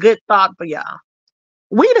a good thought for y'all.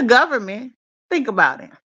 We the government, think about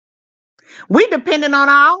it. We dependent on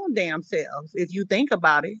our own damn selves, if you think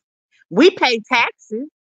about it. We pay taxes.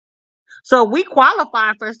 So we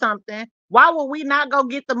qualify for something. Why would we not go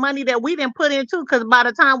get the money that we didn't put into? Because by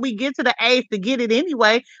the time we get to the age to get it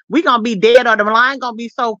anyway, we gonna be dead, or the line gonna be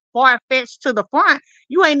so far-fetched to the front,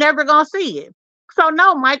 you ain't never gonna see it. So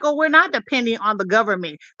no, Michael, we're not depending on the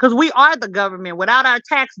government, because we are the government. Without our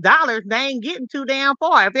tax dollars, they ain't getting too damn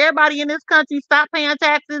far. If everybody in this country stopped paying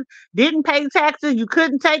taxes, didn't pay taxes, you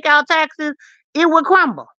couldn't take out taxes, it would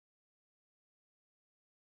crumble.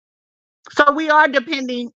 So we are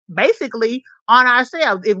depending basically on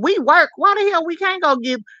ourselves. If we work, why the hell we can't go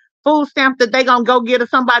get food stamps that they gonna go get to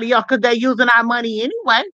somebody else because they using our money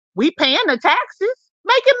anyway? We paying the taxes.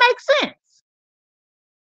 Make it make sense.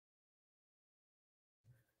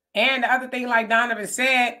 And the other thing, like Donovan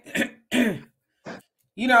said,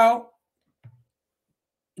 you know,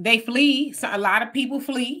 they flee. So a lot of people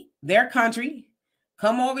flee their country,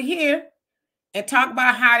 come over here and talk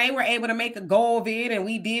about how they were able to make a go of it, and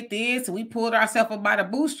we did this, and we pulled ourselves up by the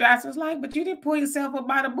bootstraps. It's like, but you didn't pull yourself up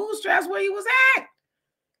by the bootstraps where you was at.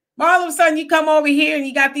 But all of a sudden, you come over here and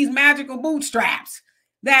you got these magical bootstraps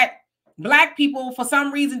that Black people, for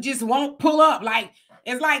some reason, just won't pull up. Like,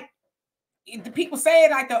 it's like, the people say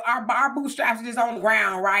it like our bootstraps are just on the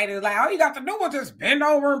ground, right? It's like, all you got to do is just bend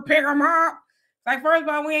over and pick them up. It's like, first of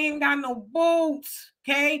all, we ain't even got no boots,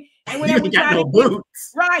 okay? And whenever we got no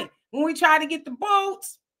boots. Right. When we try to get the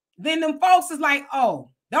boots, then them folks is like, oh,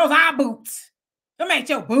 those are boots. Them ain't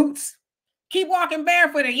your boots. Keep walking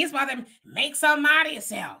barefoot and you're supposed to make something out of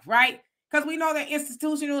yourself, right? Because we know that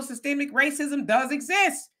institutional systemic racism does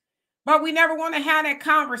exist. But we never want to have that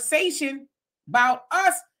conversation about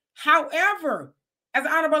us. However, as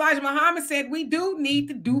Honorable Elijah Muhammad said, we do need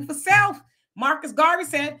to do for self. Marcus Garvey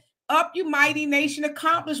said, up you mighty nation,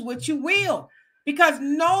 accomplish what you will. Because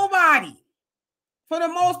nobody, for the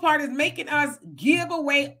most part, is making us give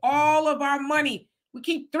away all of our money. We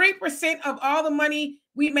keep 3% of all the money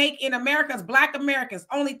we make in America as Black Americans.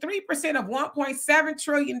 Only 3% of $1.7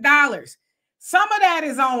 trillion. Some of that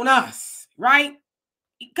is on us, right?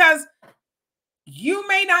 Because you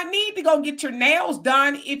may not need to go get your nails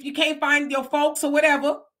done if you can't find your folks or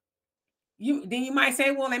whatever. Then you might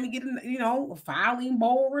say, well, let me get a filing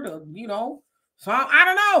board, or so I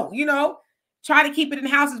don't know, try to keep it in the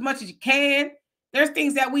house as much as you can. There's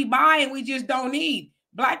things that we buy and we just don't need.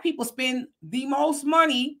 Black people spend the most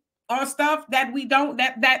money on stuff that we don't,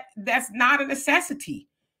 that's not a necessity.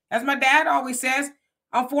 As my dad always says,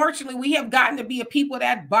 unfortunately, we have gotten to be a people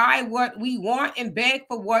that buy what we want and beg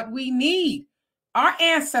for what we need. Our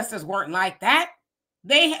ancestors weren't like that.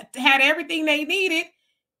 They had everything they needed.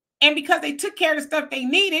 And because they took care of the stuff they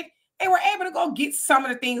needed, they were able to go get some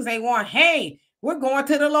of the things they want. Hey, we're going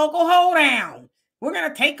to the local hoedown. We're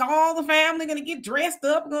going to take all the family, going to get dressed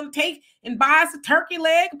up. We're going to take and buy us a turkey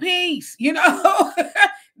leg piece.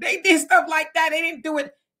 They did stuff like that. They didn't do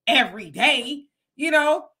it every day.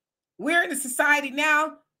 We're in a society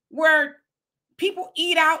now where people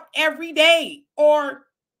eat out every day or a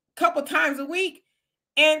couple times a week.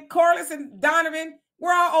 And Corliss and Donovan,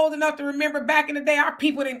 we're all old enough to remember back in the day, our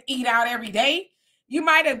people didn't eat out every day. You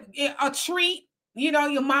might have a treat,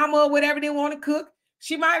 your mama or whatever they want to cook.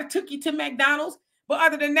 She might have took you to McDonald's. But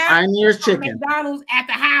other than that, Pioneer's Chicken. McDonald's at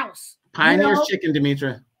the house. Pioneer's Chicken,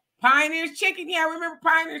 Demetra. Pioneer's Chicken. Yeah, I remember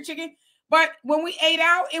Pioneer's Chicken. But when we ate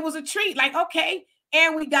out, it was a treat. Like, okay.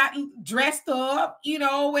 And we got dressed up,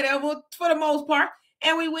 whatever, for the most part.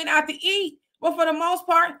 And we went out to eat. But for the most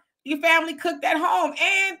part, your family cooked at home.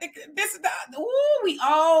 And this is we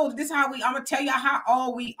old. This is how I'm going to tell y'all how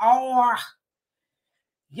old we are.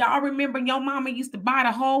 Y'all remember your mama used to buy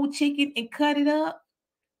the whole chicken and cut it up?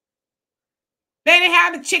 They didn't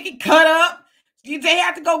have the chicken cut up. They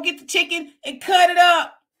had to go get the chicken and cut it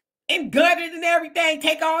up and gut it and everything.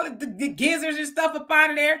 Take all the gizzards and stuff up out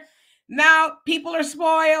of there. Now people are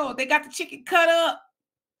spoiled. They got the chicken cut up.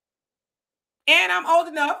 And I'm old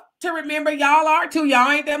enough to remember, y'all are too. Y'all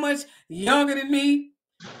ain't that much younger than me.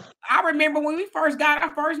 I remember when we first got our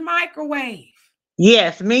first microwave.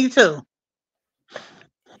 Yes, me too.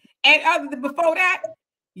 And other than before that,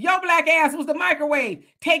 your black ass was the microwave.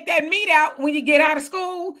 Take that meat out when you get out of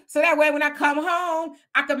school, so that way when I come home,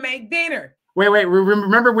 I can make dinner. Wait.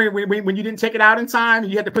 Remember when you didn't take it out in time?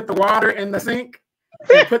 You had to put the water in the sink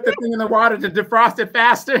and put the thing in the water to defrost it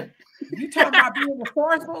faster? You talking about being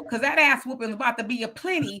resourceful? Because that ass whooping was about to be a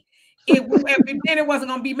plenty if dinner wasn't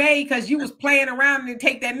going to be made because you was playing around and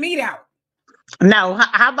take that meat out. No,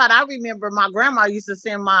 how about I remember my grandma used to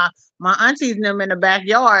send my aunties and them in the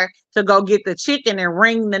backyard to go get the chicken and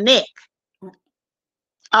wring the neck.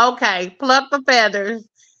 Okay, pluck the feathers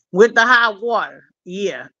with the hot water.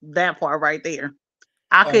 Yeah, that part right there.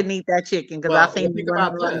 I Oh, couldn't eat that chicken because I well, seen it think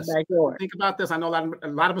running about around the this. backyard. Think about this. I know a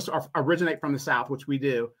lot of us originate from the South, which we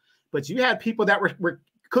do, but you had people that were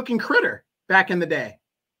cooking critter back in the day.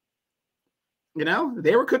 You know,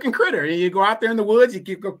 they were cooking critter. You go out there in the woods, you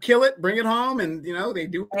go kill it, bring it home, and you know they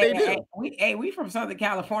do what they do. We from Southern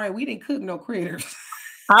California. We didn't cook no critters.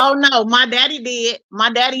 Oh no, my daddy did. My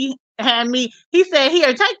daddy had me. He said,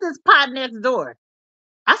 "Here, take this pot next door."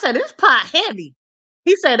 I said, "This pot heavy."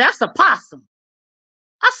 He said, "That's a possum."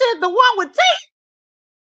 I said, "The one with teeth."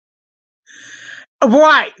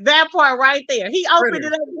 Right, that part right there. He opened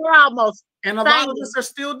it up there almost. And a lot of us are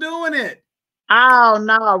still doing it. Oh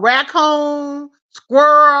no, raccoon,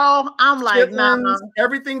 squirrel. I'm like, Chitlins, nah.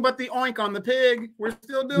 everything but the oink on the pig. We're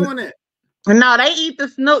still doing it. No, they eat the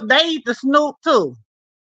snoot. They eat the snoot too.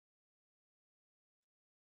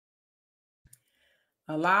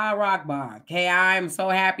 Allah Rockbar. Okay, I'm so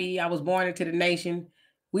happy I was born into the nation.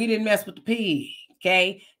 We didn't mess with the pig.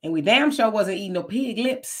 Okay, and we damn sure wasn't eating no pig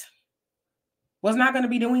lips. Was not going to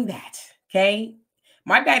be doing that. Okay,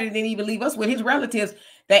 my daddy didn't even leave us with his relatives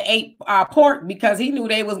that ate pork because he knew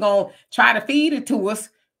they was going to try to feed it to us.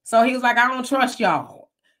 So he was like, I don't trust y'all.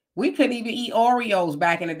 We couldn't even eat Oreos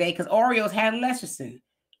back in the day because Oreos had lecithin,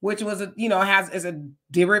 which was is a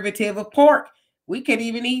derivative of pork. We couldn't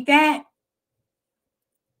even eat that.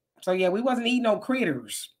 So yeah, we wasn't eating no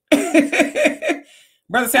critters.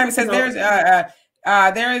 Brother Sammy says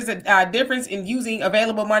there is a difference in using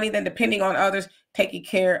available money than depending on others taking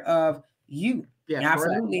care of you. Yeah,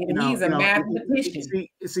 absolutely. And he's a mathematician.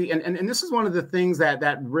 See, and this is one of the things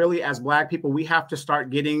that really, as Black people, we have to start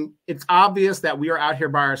getting. It's obvious that we are out here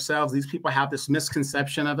by ourselves. These people have this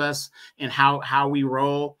misconception of us and how we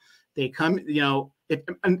roll. They come,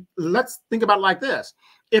 and let's think about it like this.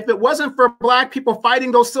 If it wasn't for Black people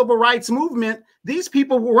fighting those civil rights movement, these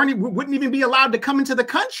people wouldn't even be allowed to come into the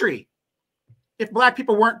country. If Black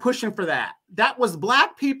people weren't pushing for that. That was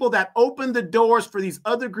Black people that opened the doors for these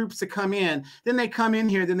other groups to come in. Then they come in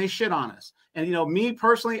here, then they shit on us. And, me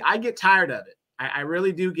personally, I get tired of it. I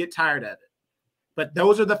really do get tired of it. But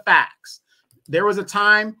those are the facts. There was a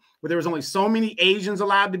time where there was only so many Asians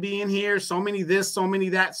allowed to be in here, so many this, so many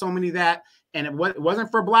that, so many that. And it wasn't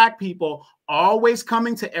for Black people always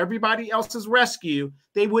coming to everybody else's rescue,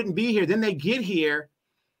 they wouldn't be here. Then they get here,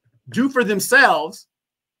 do for themselves,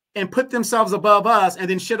 and put themselves above us and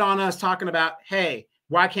then shit on us talking about, hey,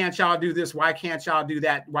 why can't y'all do this? Why can't y'all do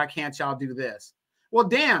that? Why can't y'all do this? Well,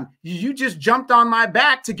 damn, you just jumped on my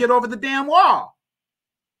back to get over the damn wall.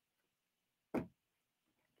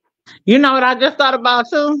 You know what I just thought about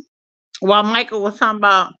too? While Michael was talking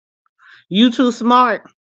about you too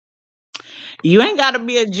smart. You ain't got to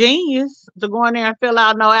be a genius to go in there and fill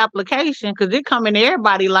out no application because it come in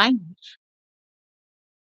everybody's language.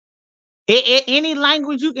 Any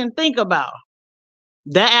language you can think about,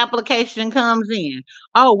 that application comes in.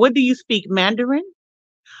 Oh, what do you speak? Mandarin?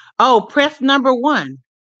 Oh, press number 1.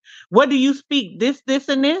 What do you speak? This,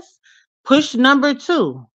 and this? Push number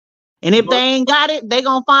 2. And if they ain't got it, they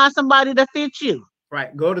going to find somebody to fit you.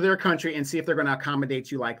 Right. Go to their country and see if they're going to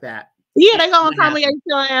accommodate you like that. Yeah, they're going to accommodate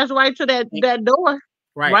your ass right to that door.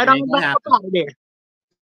 Right on the there.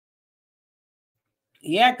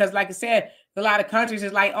 Yeah, because like I said, a lot of countries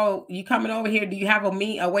is like, oh, you coming over here? Do you have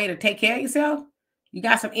a way to take care of yourself? You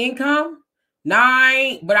got some income?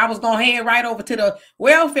 Nah, but I was gonna head right over to the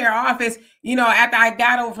welfare office, after I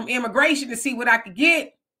got over from immigration to see what I could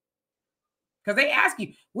get. Because they ask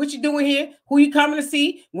you, what you doing here? Who you coming to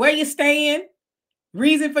see? Where you staying?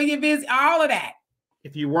 Reason for your visit? All of that.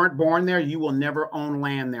 If you weren't born there, you will never own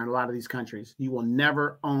land there in a lot of these countries. You will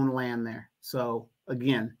never own land there. So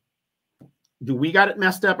again, do we got it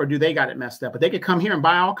messed up or do they got it messed up? But they could come here and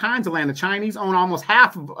buy all kinds of land. The Chinese own almost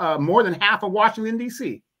more than half of Washington,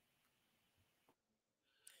 D.C.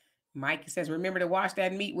 Mike says, remember to wash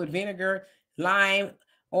that meat with vinegar, lime,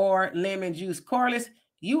 or lemon juice. Corliss,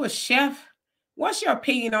 you a chef? What's your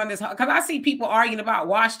opinion on this? Because I see people arguing about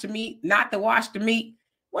wash the meat, not to wash the meat.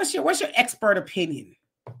 What's your expert opinion?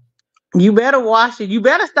 You better wash it. You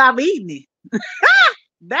better stop eating it.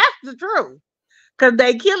 That's the truth. Because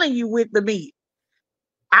they killing you with the meat.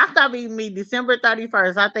 I stopped eating meat December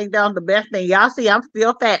 31st. I think that was the best thing. Y'all see, I'm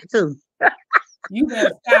still fat too. You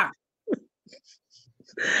better stop.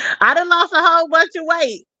 I done lost a whole bunch of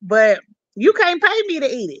weight, but you can't pay me to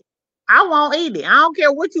eat it. I won't eat it. I don't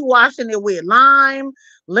care what you washing it with. Lime,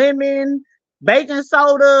 lemon, baking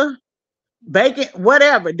soda, baking,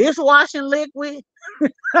 whatever, dishwashing liquid.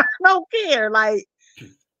 I don't care. Like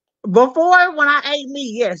before, when I ate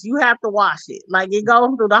meat, yes, you have to wash it. Like it goes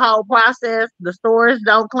through the whole process. The stores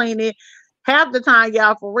don't clean it. Half the time,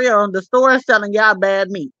 y'all, for real, the store is selling y'all bad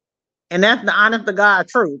meat. And that's the honest to God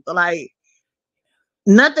truth. Like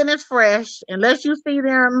nothing is fresh unless you see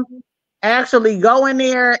them actually go in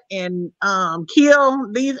there and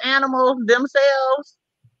kill these animals themselves,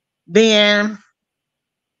 then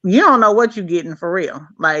you don't know what you're getting for real.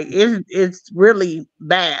 Like it's really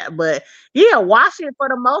bad. But yeah, wash it for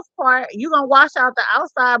the most part. You're gonna wash out the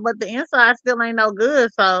outside, but the inside still ain't no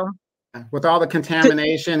good. So with all the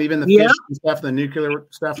contamination, even the yeah. fish and stuff, the nuclear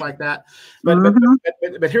stuff like that. But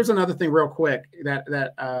but here's another thing real quick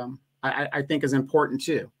that I think is important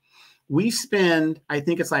too. We spend, I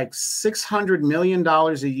think it's like $600 million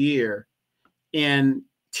a year in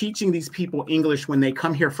teaching these people English when they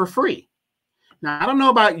come here for free. Now, I don't know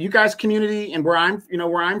about you guys' community and where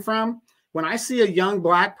I'm from. When I see a young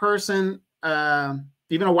Black person,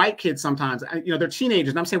 even a white kid sometimes, they're teenagers,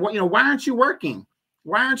 and I'm saying, well, why aren't you working?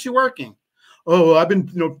 Why aren't you working? Oh, I've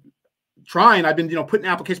been, trying. I've been, putting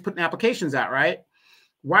applications out, right?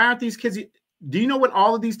 Why aren't these kids? Do you know what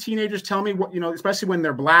all of these teenagers tell me? What, especially when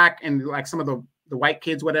they're Black and like some of the white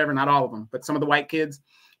kids, whatever, not all of them, but some of the white kids,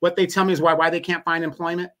 what they tell me is why they can't find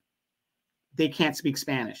employment. They can't speak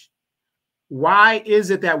Spanish. Why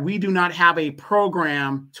is it that we do not have a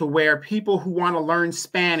program to where people who want to learn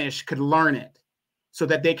Spanish could learn it so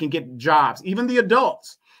that they can get jobs? Even the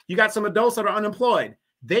adults. You got some adults that are unemployed.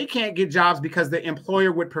 They can't get jobs because the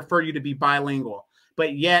employer would prefer you to be bilingual.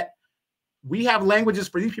 But yet we have languages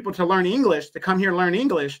for these people to learn English, to come here and learn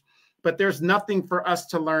English, but there's nothing for us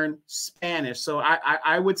to learn Spanish. So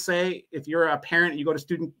I would say if you're a parent, you go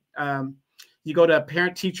to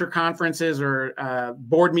parent-teacher conferences or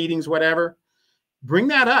board meetings, whatever, bring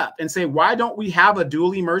that up and say, why don't we have a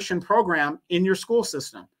dual immersion program in your school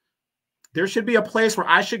system? There should be a place where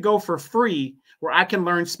I should go for free where I can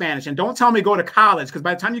learn Spanish. And don't tell me go to college, because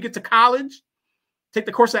by the time you get to college, take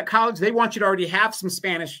the course at college, they want you to already have some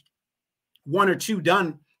Spanish 1 or 2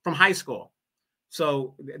 done from high school.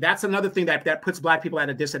 So that's another thing that puts Black people at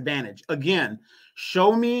a disadvantage. Again,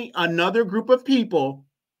 show me another group of people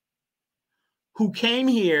who came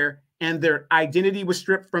here and their identity was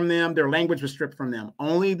stripped from them, their language was stripped from them.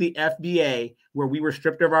 Only the FBA, where we were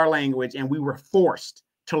stripped of our language and we were forced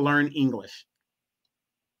to learn English.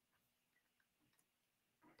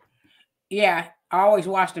 Yeah, I always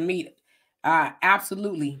wash the meat.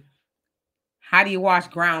 Absolutely. How do you wash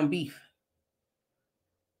ground beef?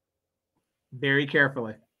 Very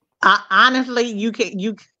carefully. Honestly, you can.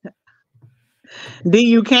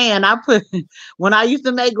 When I used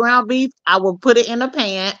to make ground beef, I would put it in a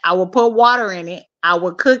pan. I would put water in it. I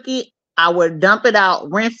would cook it. I would dump it out,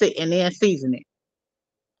 rinse it, and then season it.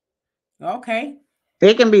 Okay.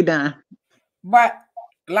 It can be done. But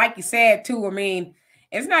like you said too, I mean,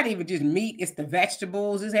 it's not even just meat, it's the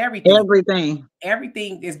vegetables, it's everything.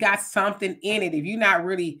 Everything has got something in it. If you're not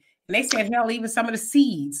really, and they said, hell, even some of the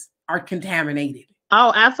seeds are contaminated.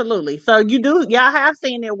 Oh, absolutely. So y'all have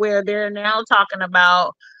seen it where they're now talking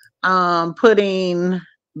about putting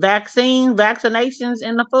vaccinations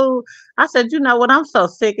in the food. I said, you know what? I'm so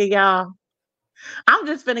sick of y'all. I'm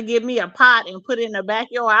just gonna get me a pot and put it in the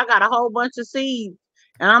backyard. I got a whole bunch of seeds,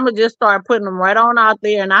 and I'm gonna just start putting them right on out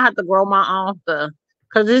there, and I have to grow my own stuff.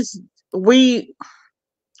 Because I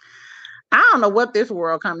don't know what this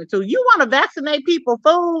world coming to. You want to vaccinate people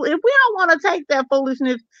food? If we don't want to take that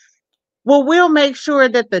foolishness, well, we'll make sure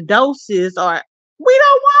that the doses are, we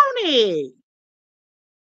don't want it.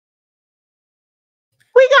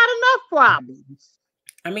 We got enough problems.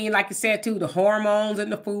 I mean, like you said too, the hormones in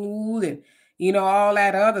the food and all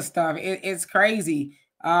that other stuff. It's crazy.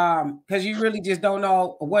 Because you really just don't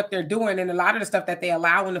know what they're doing. And a lot of the stuff that they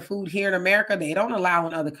allow in the food here in America, they don't allow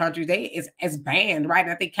in other countries. It's banned, right?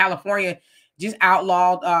 And I think California just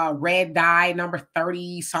outlawed red dye number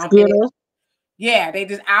 30 something. Yeah, they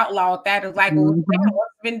just outlawed that. It's like, well,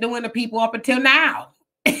 what's been doing to people up until now?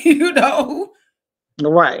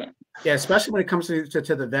 Right. Yeah, especially when it comes to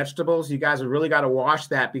the vegetables, you guys have really got to wash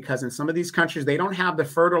that, because in some of these countries, they don't have the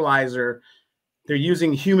fertilizer. They're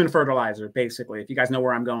using human fertilizer, basically, if you guys know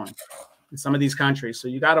where I'm going, in some of these countries. So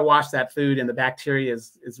you got to wash that food, and the bacteria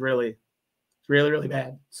is really, really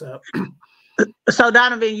bad. So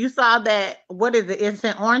Donovan, you saw that, what is it? It's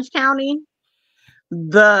in Orange County.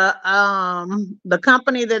 The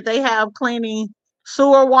company that they have cleaning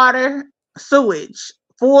sewage,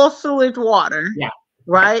 full sewage water. Yeah.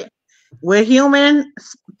 Right? With human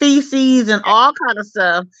feces and all kind of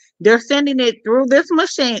stuff. They're sending it through this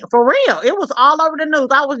machine. For real. It was all over the news.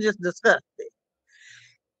 I was just disgusted.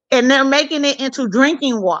 and they're making it into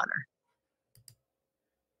drinking water.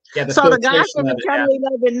 Yeah, the So the guy filtration from of the it. Channel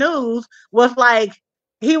 11 News was like,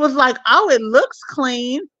 he was like, "Oh, it looks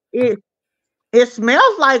clean. It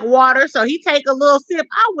smells like water." So he take a little sip.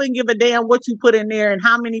 I wouldn't give a damn what you put in there and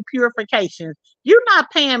how many purifications. You're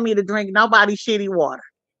not paying me to drink nobody's shitty water.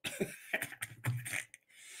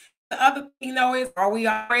 The other thing though is, are we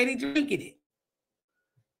already drinking it?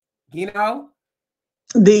 You know?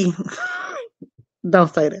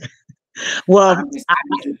 Don't say that. Well, I'm just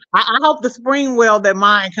I hope the spring well that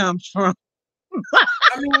mine comes from.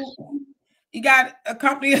 I mean, you got a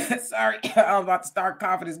company. Sorry, I'm about to start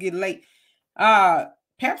coughing. It's getting late.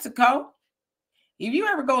 PepsiCo. If you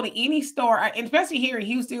ever go to any store, and especially here in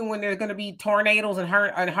Houston, when there's going to be tornadoes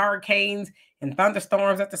and hurricanes and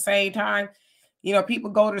thunderstorms at the same time, you know,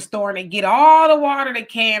 people go to the store and they get all the water they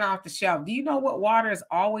can off the shelf. Do you know what water is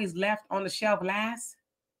always left on the shelf last?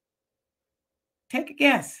 Take a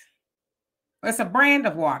guess. It's a brand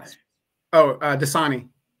of water. Oh, Dasani.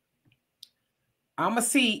 I'm going to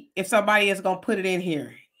see if somebody is going to put it in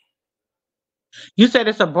here. You said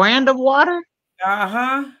it's a brand of water?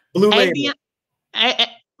 Uh-huh. Blue Label.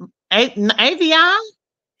 Avion?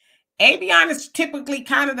 Avion is typically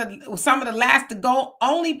kind of some of the last to go,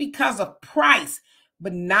 only because of price,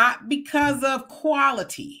 but not because of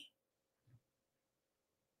quality.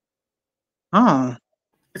 Oh.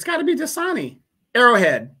 It's got to be Dasani.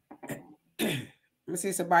 Arrowhead. Let me see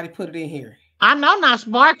if somebody put it in here. I know not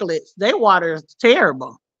Sparklets. Their water is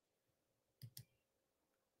terrible.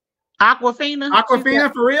 Aquafina?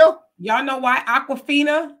 Aquafina for real? Y'all know why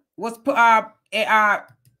Aquafina was put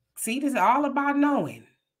see, this is all about knowing.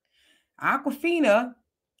 Aquafina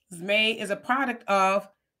is a product of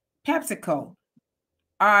PepsiCo.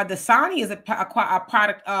 Dasani is a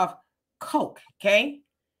product of Coke. Okay.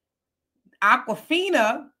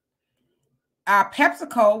 Aquafina,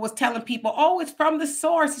 PepsiCo was telling people, oh, it's from the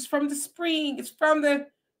source, it's from the spring, it's from the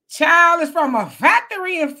child, it's from a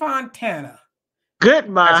factory in Fontana.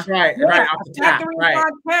 Goodbye. That's right. Yeah, right. A factory in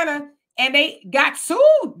Fontana, and they got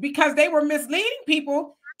sued because they were misleading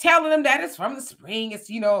people, telling them that it's from the spring, it's,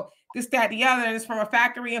 you know, this, that, the other, and it's from a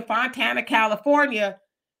factory in Fontana, California.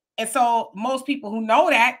 And so most people who know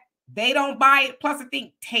that, they don't buy it. Plus, I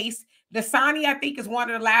think taste. Dasani, I think, is one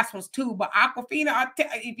of the last ones too. But Aquafina,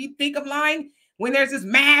 if you think of line, when there's this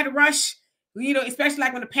mad rush, you know, especially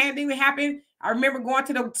like when the pandemic happened, I remember going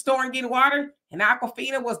to the store and getting water, and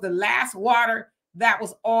Aquafina was the last water that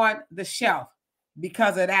was on the shelf.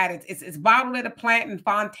 Because of that, it's bottled at a plant in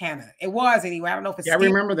Fontana. It was anyway. I don't know if it's. Yeah, I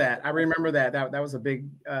remember that. I remember that. That was a big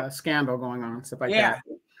scandal going on, stuff like that.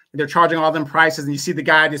 They're charging all them prices, and you see the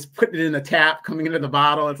guy just putting it in the tap, coming into the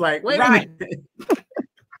bottle. It's like, wait a minute.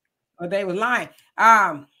 But they were lying.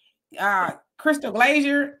 Crystal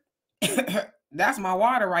Glacier, that's my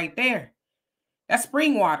water right there. That's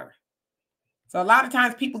spring water. So a lot of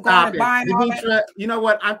times people go out and buy all that. You know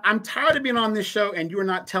what? I'm tired of being on this show and you are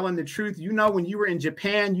not telling the truth. You know, when you were in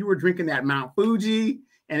Japan, you were drinking that Mount Fuji,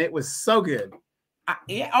 and it was so good.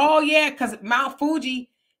 Because Mount Fuji,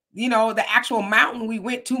 you know, the actual mountain, we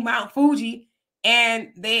went to Mount Fuji, and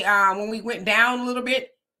they when we went down a little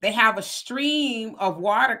bit, they have a stream of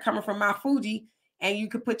water coming from Mount Fuji, and you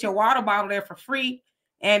could put your water bottle there for free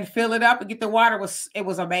and fill it up and get the water. It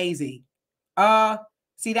was amazing.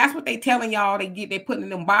 See, that's what they telling y'all. They putting in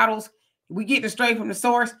them bottles. We getting it straight from the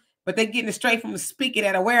source, but they getting it straight from the spigot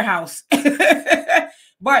at a warehouse.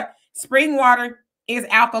 But spring water is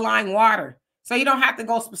alkaline water. So you don't have to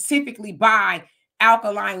go specifically buy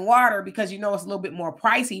alkaline water because you know it's a little bit more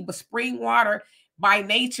pricey. But spring water by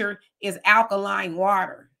nature is alkaline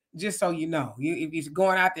water. Just so you know. If you're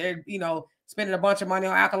going out there, you know, spending a bunch of money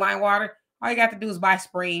on alkaline water, all you got to do is buy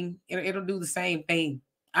spring. It'll do the same thing.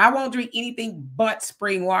 I won't drink anything but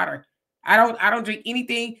spring water. I don't drink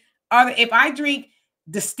anything other. If I drink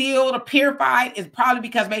distilled or purified, it's probably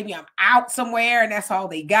because maybe I'm out somewhere and that's all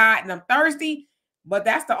they got and I'm thirsty. But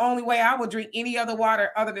that's the only way I would drink any other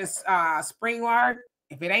water other than spring water.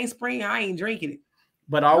 If it ain't spring, I ain't drinking it.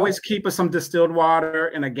 But always keep some distilled water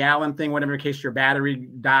in a gallon thing, whatever, in case your battery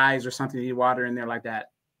dies or something. You need water in there like that.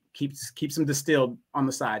 Keep some distilled on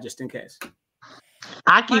the side just in case.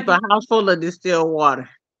 I keep a house full of distilled water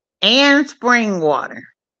and spring water.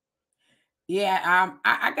 Yeah,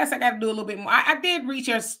 I guess I got to do a little bit more. I did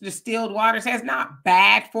research distilled water. So it's not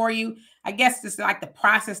bad for you. I guess it's like the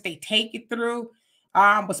process they take it through.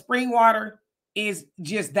 But spring water is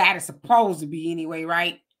just that it's supposed to be anyway,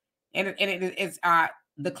 right? And it's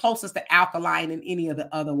the closest to alkaline than any of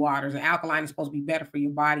the other waters. And alkaline is supposed to be better for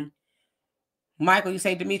your body. Michael, you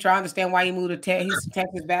say, Dimitri, I understand why you moved to Houston,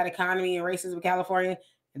 Texas, bad economy and racism in California.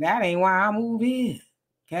 That ain't why I moved in.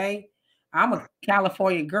 Okay. I'm a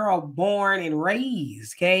California girl born and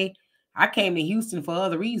raised. Okay. I came to Houston for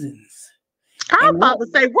other reasons. I'm about to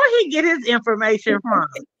say where he get his information from.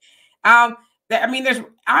 There's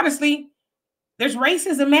honestly, there's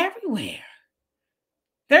racism everywhere.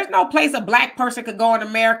 There's no place a black person could go in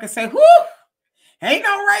America and say, whoo, ain't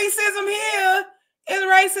no racism here.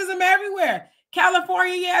 It's racism everywhere.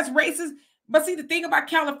 California, yes, racist. But see, the thing about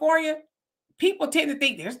California, people tend to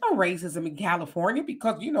think there's no racism in California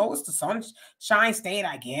because, it's the sunshine state,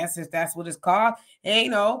 I guess, if that's what it's called.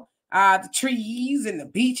 And, the trees and the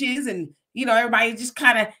beaches and, everybody just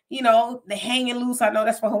kind of, they hanging loose. I know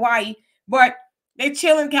that's for Hawaii, but they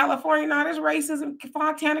chill in California. Now there's racism.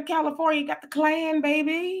 Fontana, California, got the Klan,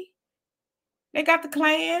 baby. They got the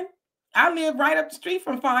Klan. I live right up the street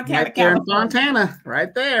from Fontana, right there California. In Fontana,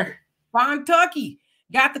 right there. Kentucky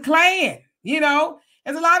got the Klan.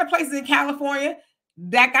 There's a lot of places in California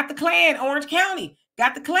that got the Klan. Orange County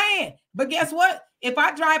got the Klan. But guess what? If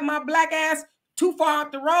I drive my black ass too far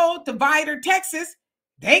up the road to Vidor, Texas,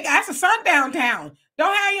 that's a sundown town.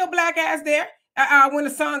 Don't have your black ass there when the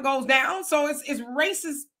sun goes down. So it's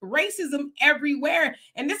racism everywhere.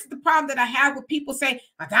 And this is the problem that I have with people say,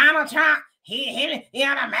 Donald Trump, he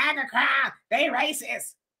on a MAGA crowd, they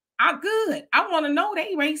racist. I'm good. I want to know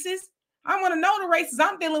they racist. I want to know the races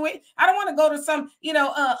I'm dealing with. I don't want to go to some,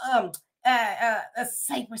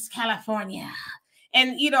 Cypress, California,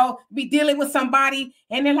 and be dealing with somebody,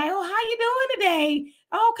 and they're like, "Oh, how you doing today?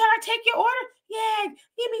 Oh, can I take your order? Yeah,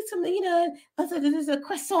 give me some, there's a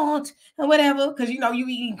croissant or whatever, because you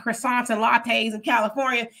eating croissants and lattes in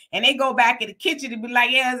California, and they go back in the kitchen and be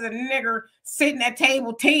like, yeah, there's a nigger sitting at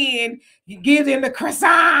table 10. You give them the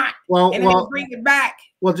croissant, and then they bring it back.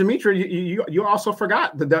 Well, Demetri, you also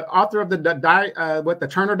forgot the author of the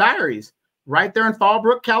Turner Diaries, right there in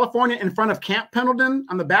Fallbrook, California, in front of Camp Pendleton,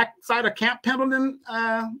 on the back side of Camp Pendleton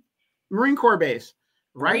Marine Corps Base,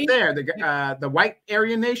 right there. The White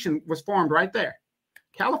Aryan Nation was formed right there.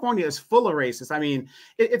 California is full of racists. I mean,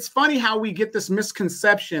 it's funny how we get this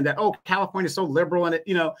misconception that, oh, California is so liberal, and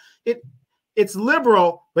it's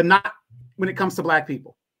liberal, but not when it comes to black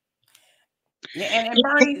people. Yeah, and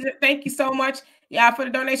Bernie, thank you so much. Yeah, for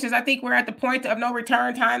the donations. I think we're at the point of no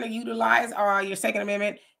return, time to utilize your Second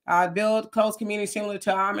Amendment, build close community similar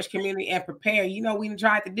to Amish community, and prepare. We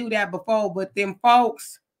tried to do that before, but them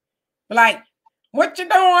folks like, what you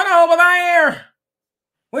doing over there?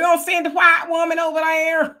 We gonna send the white woman over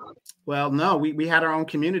there? Well, no, we had our own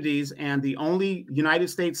communities, and the only United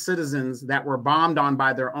States citizens that were bombed on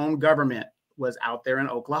by their own government was out there in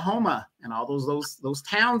Oklahoma and all those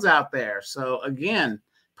towns out there. So again,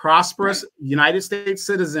 prosperous United States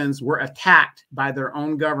citizens were attacked by their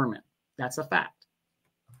own government. That's a fact.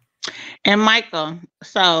 And Michael,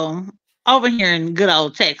 so over here in good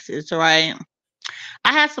old Texas, right?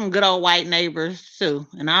 I had some good old white neighbors too,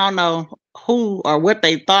 and I don't know who or what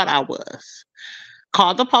they thought I was.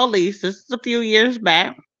 Called the police. This is a few years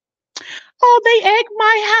back. Oh, they egged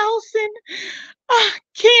my house, and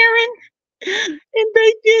Karen, and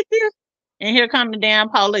they did this. And here come the damn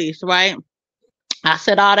police, right? I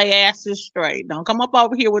said, all they ass is straight. Don't come up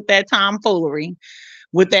over here with that tomfoolery,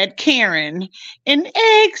 with that Karen and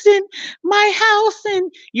eggs in my house.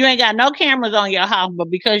 And you ain't got no cameras on your house,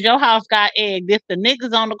 but because your house got egged, it's the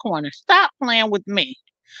niggas on the corner. Stop playing with me.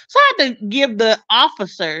 So I had to give the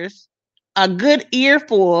officers a good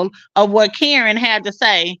earful of what Karen had to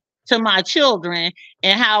say to my children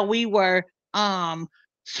and how we were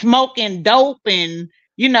smoking dope and,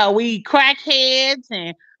 we crackheads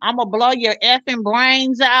and I'm going to blow your effing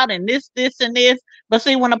brains out and this, and this. But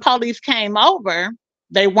see, when the police came over,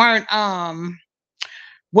 they weren't,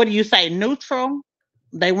 neutral?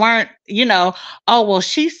 They weren't, oh, well,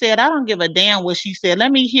 she said, I don't give a damn what she said.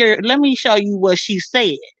 Let me show you what she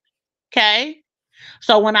said. Okay?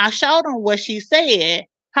 So when I showed them what she said,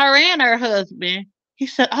 her and her husband, he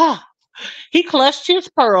said, oh, he clutched his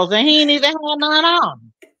pearls and he ain't even had none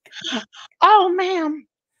on. Oh, ma'am,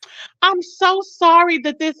 I'm so sorry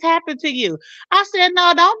that this happened to you. I said,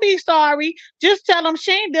 no, don't be sorry. Just tell them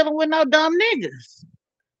she ain't dealing with no dumb niggas.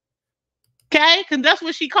 Okay? Because that's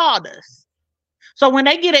what she called us. So when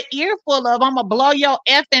they get an earful of, I'm going to blow your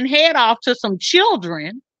effing head off to some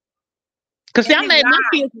children. Because I made my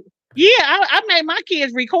kids, I made my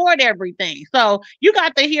kids record everything. So you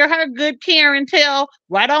got to hear her good Karen tell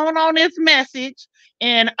right on this message.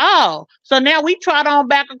 And so now we trot on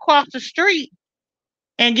back across the street.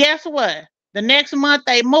 And guess what? The next month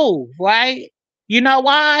they move, right? You know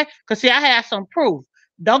why? Because see, I have some proof.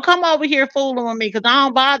 Don't come over here fooling with me because I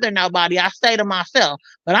don't bother nobody. I stay to myself.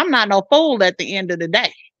 But I'm not no fool at the end of the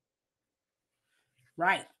day.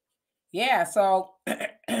 Right. Yeah, so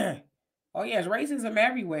oh yeah, it's racism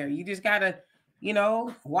everywhere. You just gotta,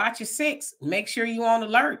 watch your six. Make sure you on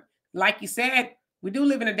alert. Like you said, we do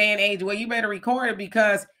live in a day and age where you better record it,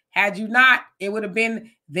 because had you not, it would have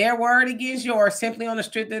been their word against yours, simply on the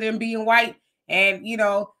strength of them being white. And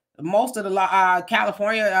most of the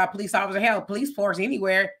California police officers, hell, police force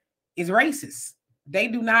anywhere is racist. They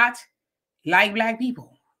do not like black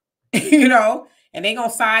people, and they gonna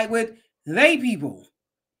side with they people.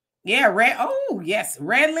 Yeah, oh yes,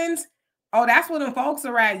 Redlands. Oh, that's where them folks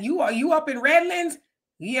are at. You up in Redlands?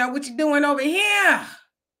 Yeah, what you doing over here?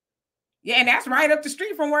 Yeah, and that's right up the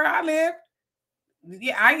street from where I live.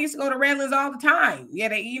 Yeah, I used to go to Redlands all the time. Yeah,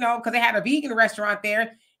 because they had a vegan restaurant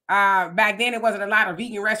there. Back then it wasn't a lot of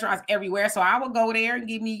vegan restaurants everywhere, so I would go there and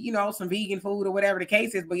give me, some vegan food or whatever the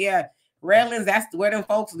case is. But yeah, Redlands, that's where them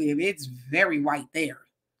folks live. It's very white there.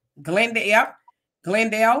 Glendale,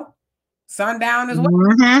 Sundown as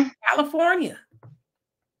well. California.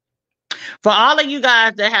 For all of you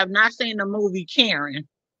guys that have not seen the movie Karen,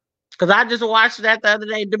 because I just watched that the other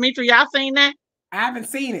day. Demetri, y'all seen that? I haven't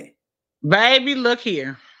seen it. Baby, look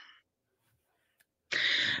here.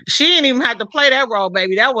 She didn't even have to play that role,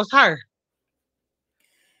 baby. That was her.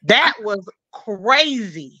 That was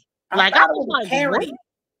crazy. I was like, parody. What?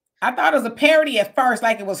 I thought it was a parody at first,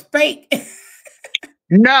 like it was fake.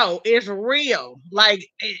 No, it's real. Like,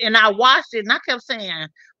 and I watched it and I kept saying,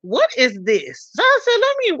 what is this? So I said,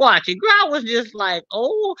 let me watch it. Girl, I was just like,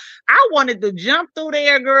 oh, I wanted to jump through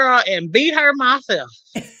there, girl, and beat her myself.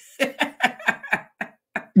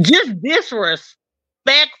 Just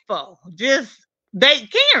disrespectful.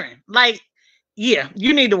 Karen. Like, yeah,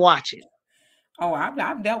 you need to watch it. Oh,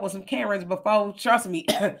 I've dealt with some Karens before. Trust me.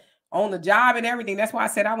 On the job and everything. That's why I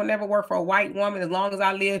said I would never work for a white woman as long as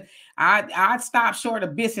I live. I'd stop short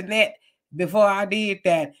of Bissonnette before I did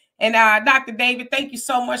that. And Dr. David, thank you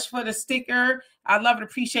so much for the sticker. I love and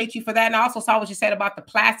appreciate you for that. And I also saw what you said about the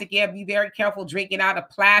plastic. Yeah, be very careful drinking out of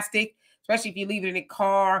plastic, especially if you leave it in a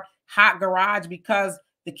car, hot garage, because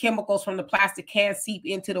the chemicals from the plastic can seep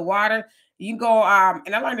into the water. You go,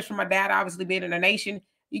 and I learned this from my dad, obviously being in the nation.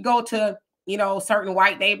 You go to, certain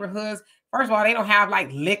white neighborhoods. First of all, they don't have like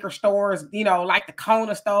liquor stores, like the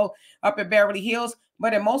Kona store up in Beverly Hills.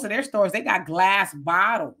 But in most of their stores, they got glass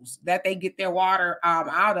bottles that they get their water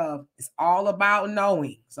out of. It's all about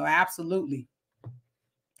knowing. So absolutely.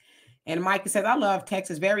 And Micah says, I love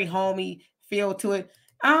Texas. Very homey feel to it.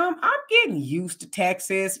 I'm getting used to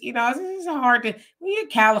Texas. It's hard to, when you're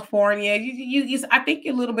California, I think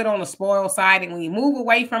you're a little bit on the spoiled side. And when you move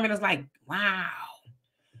away from it, it's like, wow.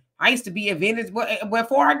 I used to be at Venice.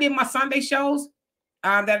 Before I did my Sunday shows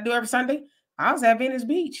that I do every Sunday, I was at Venice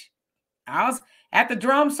Beach. I was at the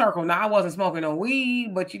drum circle. Now, I wasn't smoking no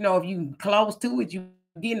weed, but, if you close to it, you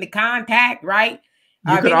get into contact, right?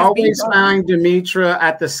 You could always find Demetra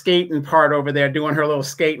at the skating part over there doing her little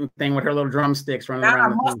skating thing with her little drumsticks running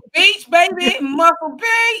around. Muscle Beach, baby. Muscle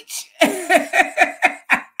Beach.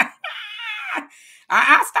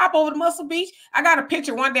 I stop over to Muscle Beach. I got a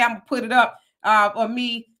picture one day. I'm going to put it up of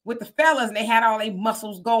me with the fellas, and they had all their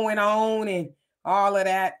muscles going on and all of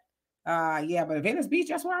that. Yeah, but Venice Beach,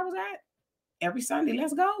 that's where I was at every Sunday.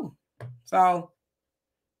 Let's go. So,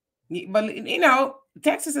 but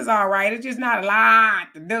Texas is all right. It's just not a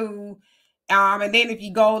lot to do. And then if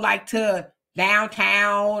you go like to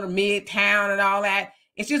downtown or midtown and all that,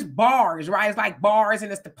 it's just bars, right? It's like bars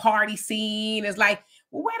and it's the party scene. It's like,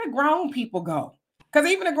 well, where do grown people go? Because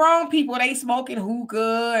even the grown people, they smoking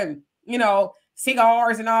hookah and,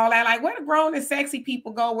 cigars and all that. Like, where the grown and sexy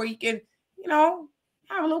people go where you can,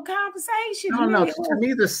 have a little conversation? I don't know. To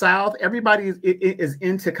me, the South, everybody is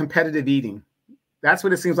into competitive eating. That's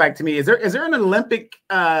what it seems like to me. Is there an Olympic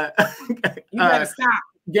you better stop.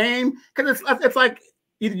 Game? Because it's like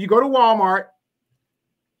you go to Walmart,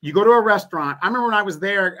 you go to a restaurant. I remember when I was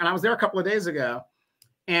there, and I was there a couple of days ago,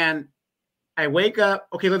 and I wake up.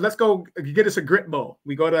 Okay, let's go get us a grit bowl.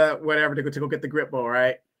 We go to whatever to go get the grit bowl,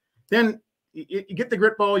 right? Then you get the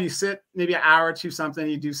grit bowl. You sit maybe an hour or two, something.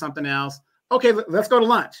 You do something else. Okay, let's go to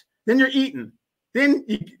lunch. Then you're eating. Then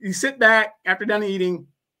you sit back after done eating.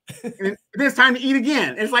 And then it's time to eat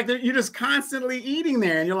again. It's like you're just constantly eating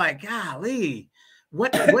there, and you're like, golly,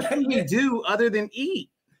 what can we do other than eat?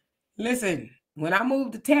 Listen, when I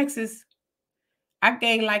moved to Texas, I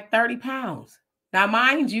gained like 30 pounds. Now,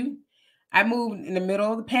 mind you, I moved in the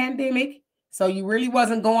middle of the pandemic, so you really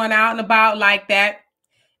wasn't going out and about like that.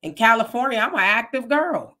 In California, I'm an active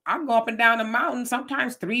girl. I go up and down the mountain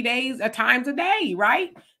sometimes 3 days at times a day,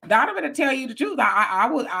 right? Donovan, to tell you the truth,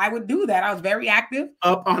 I would do that. I was very active.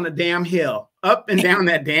 Up on the damn hill. Up and down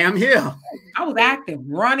that damn hill. I was active,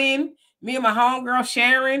 running. Me and my homegirl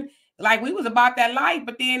Sharon, Like we was about that life,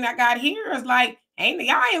 but then I got here. It's like,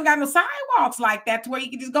 y'all ain't got no sidewalks like that to where you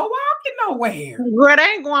can just go walking nowhere. Girl, they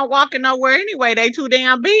ain't going walking nowhere anyway. They too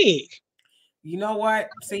damn big. You know what?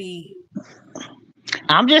 See,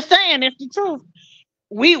 I'm just saying, it's the truth.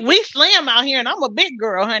 We slim out here, and I'm a big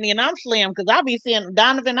girl, honey, and I'm slim because I be seeing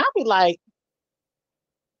Donovan. I be like,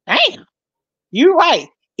 damn, you right,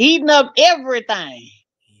 eating up everything,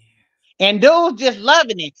 and dudes just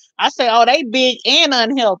loving it. I say, oh, they big and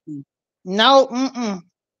unhealthy. No,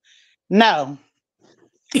 no.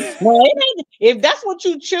 Well, it ain't. If that's what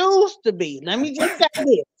you choose to be, let me just say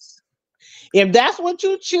this: if that's what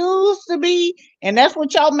you choose to be, and that's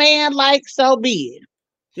what your man likes, so be it.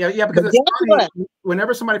 Yeah, because it's funny,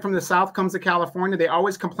 whenever somebody from the South comes to California, they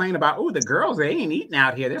always complain about, oh, the girls, they ain't eating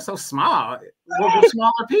out here. They're so small. We're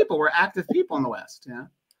smaller people. We're active people in the West. Yeah.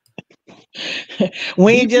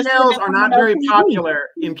 BBLs are not very popular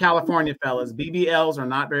in California, fellas. BBLs are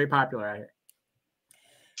not very popular out here.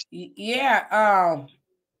 Yeah.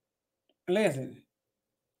 Listen,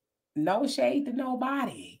 no shade to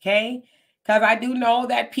nobody, okay? Because I do know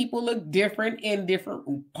that people look different in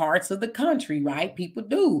different parts of the country, right? People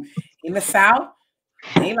do. In the South,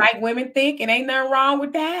 they like women thick, and ain't nothing wrong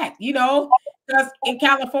with that, you know? Because in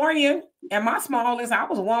California, and my smallest, I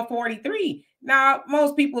was 143. Now,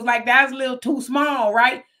 most people's like, that's a little too small,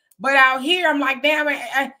 right? But out here, I'm like, damn,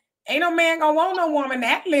 ain't no man gonna want no woman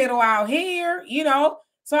that little out here, you know?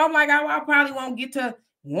 So I'm like, I probably won't get to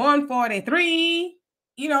 143.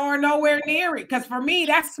 You know, or nowhere near it. Because for me,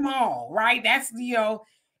 that's small, right? That's, you know,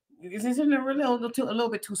 it's a little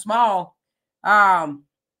bit too small. But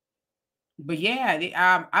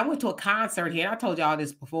yeah, I went to a concert here. I told y'all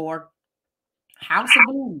this before. House of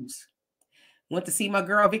Blues. Went to see my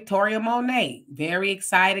girl Victoria Monet. Very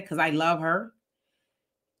excited because I love her.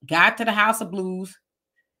 Got to the House of Blues.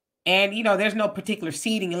 And, you know, there's no particular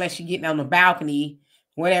seating unless you're getting on the balcony,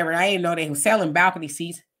 whatever. I didn't know they were selling balcony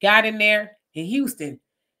seats. Got in there in Houston.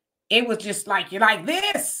 It was just like, you're like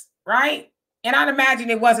this, right? And I'd imagine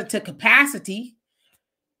it wasn't to capacity.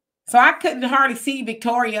 So I couldn't hardly see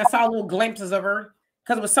Victoria. I saw little glimpses of her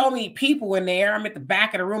because there was so many people in there. I'm at the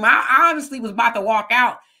back of the room. I honestly was about to walk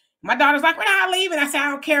out. My daughter's like, we're not leaving. I said, I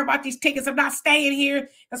don't care about these tickets. I'm not staying here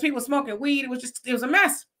because people smoking weed. It was a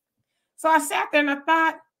mess. So I sat there and I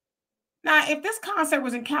thought, now, if this concert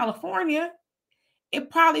was in California, it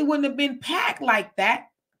probably wouldn't have been packed like that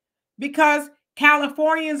because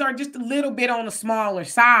Californians are just a little bit on the smaller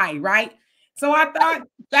side, right? So I thought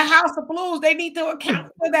the House of Blues, they need to account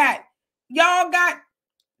for that. Y'all got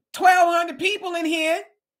 1,200 people in here,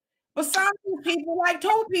 but some people like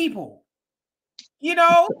 2 people, you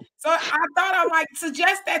know? So I thought I might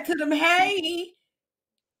suggest that to them. Hey,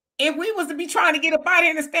 if we was to be trying to get up out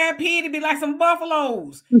here in the stampede, it'd be like some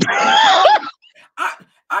buffaloes.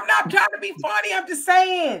 I'm not trying to be funny. I'm just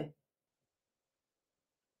saying.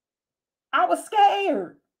 I was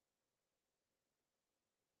scared.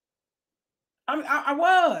 I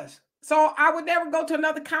was. So I would never go to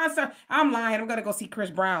another concert. I'm lying. I'm going to go see Chris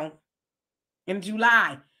Brown in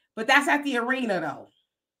July. But that's at the arena, though.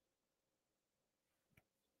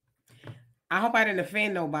 I hope I didn't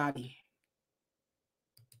offend nobody.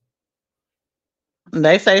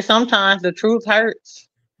 They say sometimes the truth hurts.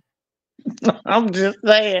 I'm just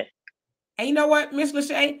saying. And you know what, Miss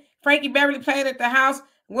Lachey? Frankie Beverly played at the house.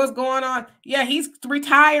 What's going on? Yeah, he's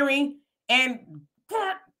retiring. And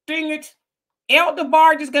dang it, El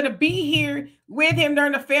DeBarge is going to be here with him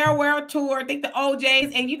during the farewell tour. I think the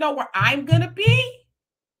OJs. And you know where I'm going to be?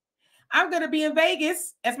 I'm going to be in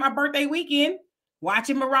Vegas. That's my birthday weekend.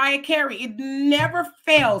 Watching Mariah Carey. It never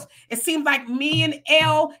fails. It seems like me and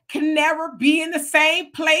Elle can never be in the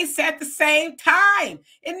same place at the same time.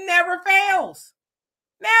 It never fails.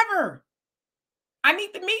 Never. I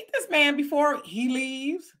need to meet this man before he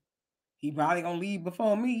leaves. He probably going to leave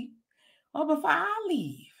before me or before I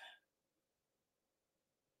leave.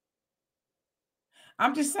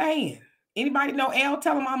 I'm just saying. Anybody know Elle?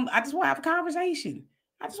 Tell him I just want to have a conversation.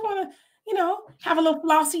 I just want to, you know, have a little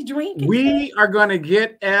flossy drink. We are going to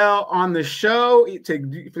get Elle on the show so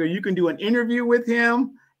you can do an interview with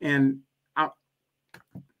him, and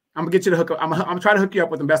I'm gonna get you to hook up. I'm trying to hook you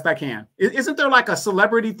up with him best I can. Isn't there like a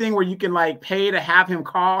celebrity thing where you can like pay to have him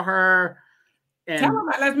call her? And tell him,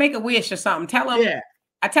 let's make a wish or something. Tell him, yeah.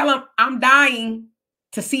 I tell him I'm dying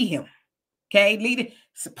to see him. Okay, lead it.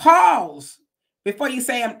 Pause before you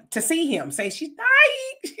say to see him. Say she's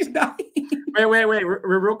dying. She's dying. Wait.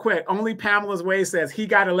 Real quick. Only Pamela's Way says he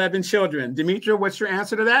got 11 children. Demetria, what's your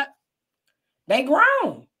answer to that? They grown.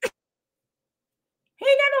 He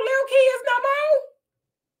ain't got no little kids no more.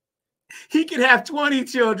 He could have 20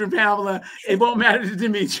 children, Pamela. It won't matter to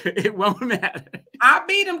Demetria. It won't matter. I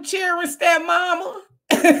beat him cheering stepmama.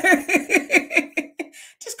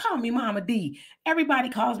 Just call me Mama D. Everybody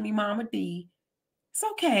calls me Mama D. It's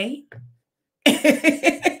okay.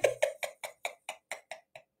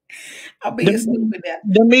 I'll be stupid now.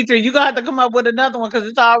 Demetria, you gonna have to come up with another one because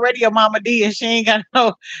it's already a Mama D and she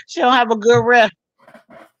don't have a good rep.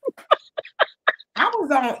 I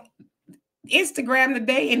was on Instagram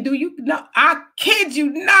today, and do you know? I kid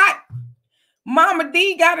you not, Mama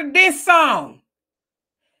D got a diss song.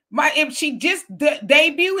 If she just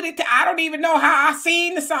debuted it, I don't even know how I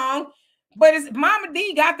seen the song, but it's Mama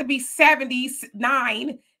D got to be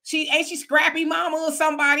 79. She Scrappy Mama or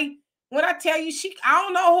somebody. When I tell you, I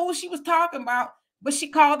don't know who she was talking about, but she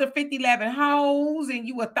called her 5011 hoes, and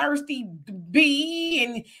you a thirsty bee,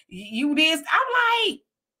 and you this. I'm like,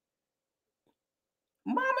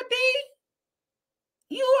 Mama D,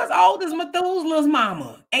 you as old as Methuselah's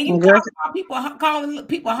mama, and you talk about people calling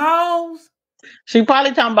people hoes. She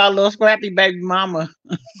probably talking about little scrappy baby mama.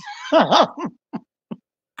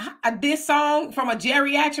 This song from a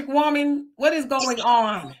geriatric woman. What is going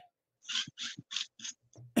on?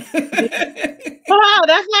 Wow,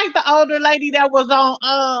 that's like the older lady that was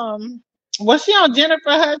on was she on Jennifer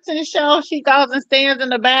Hudson's show? She goes and stands in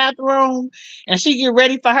the bathroom and she get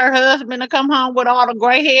ready for her husband to come home with all the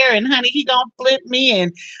gray hair, and honey, he gonna flip me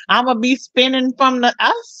and I'm gonna be spinning from the.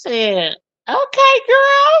 I said, okay,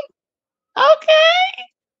 girl, okay,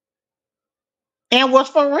 and was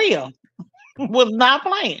for real, was not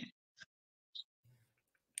playing.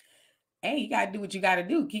 Hey, you gotta do what you gotta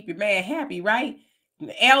do. Keep your man happy, right?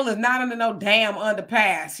 L is not under no damn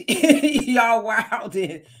underpass. Y'all wild.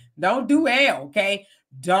 Don't do L, okay?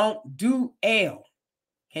 Don't do L.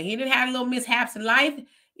 Okay, he didn't have little mishaps in life.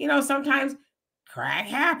 You know, sometimes crack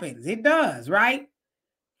happens. It does, right?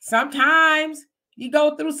 Sometimes you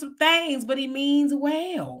go through some things, but he means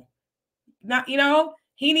well. Not, you know,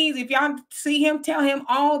 he needs, if y'all see him, tell him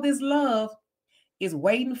all this love is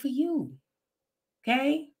waiting for you.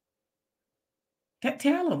 Okay?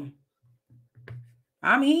 Tell him.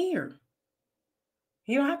 I'm here.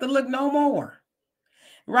 You don't have to look no more.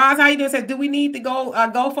 Roz, how you doing? Says, do we need to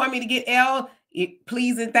go for me to get L?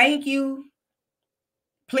 Please and thank you.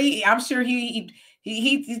 Please, I'm sure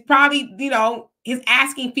he's probably, you know, his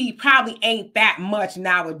asking fee probably ain't that much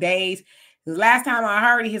nowadays. The last time I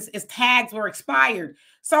heard his tags were expired.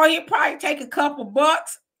 So he'd probably take a couple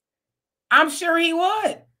bucks. I'm sure he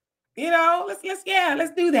would. You know, let's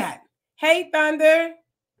do that. Hey, Thunder.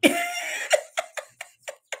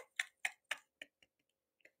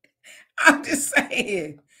 I'm just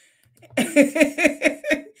saying.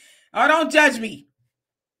 Oh, don't judge me.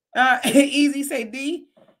 Easy say D.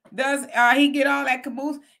 Does he get all that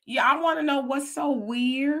caboose? Yeah, I want to know what's so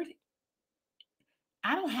weird.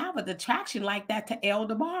 I don't have a detraction like that to El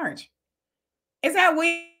DeBarge. Is that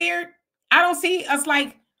weird? I don't see us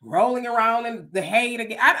like rolling around in the hate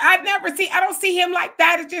again. I don't see him like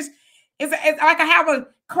that. It's like I have a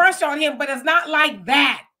crush on him, but it's not like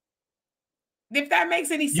that. If that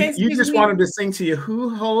makes any sense. You just want him to sing to you,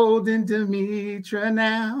 who holding Demetria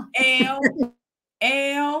now?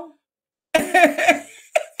 L.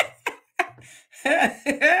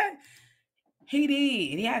 He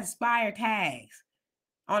did. He had Spire tags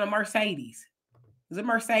on a Mercedes. It was a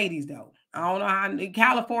Mercedes, though. I don't know how in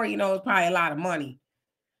California, you know, it's probably a lot of money.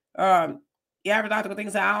 Yeah, Dr.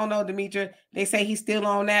 Things I don't know, Demetria. They say he's still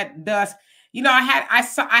on that dust. You know, I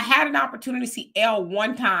had an opportunity to see L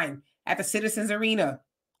one time at the Citizens Arena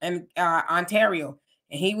in Ontario,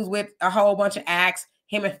 and he was with a whole bunch of acts.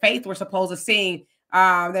 Him and Faith were supposed to sing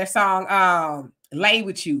their song "Lay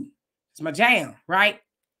With You." It's my jam, right?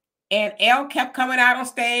 And L kept coming out on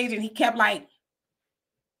stage, and he kept like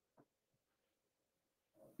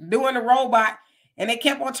doing the robot, and they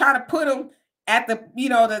kept on trying to put him at the, you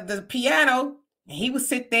know, the piano, and he would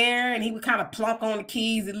sit there and he would kind of plunk on the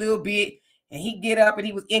keys a little bit, and he'd get up and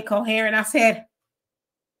he was incoherent. I said,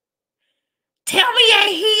 tell me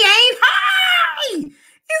he ain't high. Is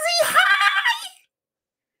he high?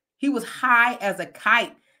 He was high as a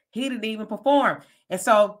kite. He didn't even perform. And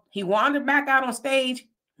so he wandered back out on stage.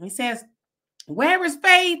 And he says, where is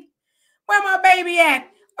Faith? Where my baby at?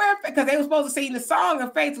 Because they were supposed to sing the song,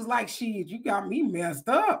 and Faith was like, shit, you got me messed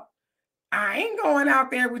up. I ain't going out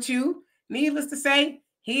there with you. Needless to say,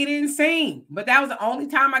 he didn't sing. But that was the only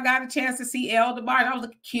time I got a chance to see El DeBarge. I was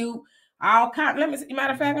looking cute. All kind.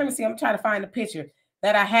 Matter of fact, let me see. I'm trying to find the picture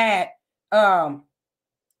that I had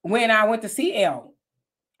when I went to see El.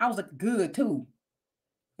 I was looking good too.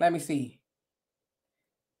 Let me see.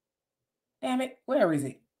 Damn it, where is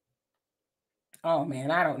it? Oh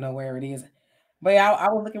man, I don't know where it is, but I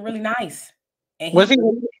was looking really nice. And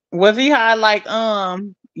Was he high like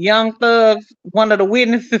Young Thugs, one of the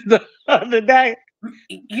witnesses the other day?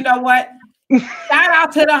 you know what? Shout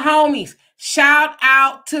out to the homies. Shout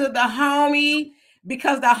out to the homie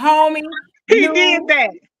because the homie He knew did that.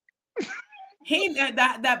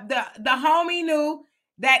 the homie knew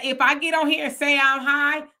that if I get on here and say I'm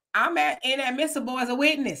high, I'm inadmissible as a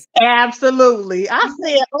witness. Absolutely. I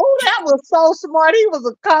said, oh, that was so smart. He was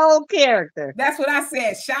a cold character. That's what I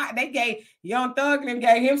said. They gave Young Thug and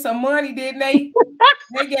gave him some money, didn't they?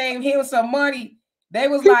 They gave him some money. They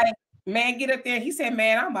was like, man, get up there. He said,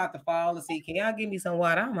 man, I'm about to fall asleep. Can y'all give me some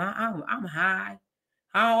water? I'm high.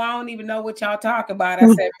 I don't even know what y'all talk about.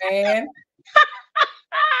 I said, man.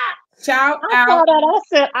 Shout out. I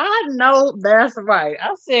said, I know that's right.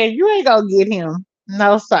 I said, you ain't gonna get him.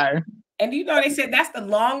 No, sir. And you know, they said that's the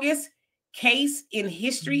longest case in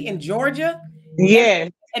history in Georgia. Yeah.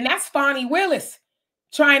 And that's Fonnie Willis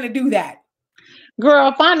trying to do that.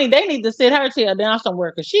 Girl, Fonnie, they need to sit her tail down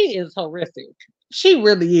somewhere because she is horrific. She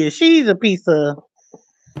really is. She a piece of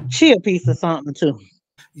something too.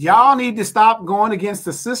 Y'all need to stop going against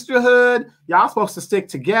the sisterhood. Y'all supposed to stick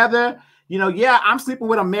together. You know, yeah, I'm sleeping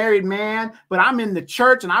with a married man, but I'm in the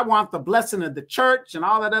church and I want the blessing of the church and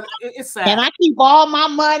all that other. It's sad. And I keep all my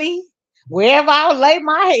money wherever I lay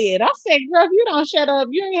my head. I said, girl, if you don't shut up,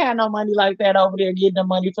 you ain't had no money like that over there getting the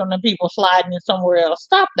money from the people sliding in somewhere else.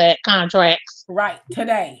 Stop that contracts. Right.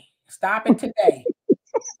 Today. Stop it today.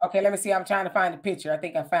 Okay, let me see. I'm trying to find the picture. I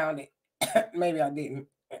think I found it. Maybe I didn't.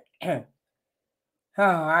 Oh,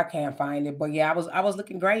 I can't find it. But yeah, I was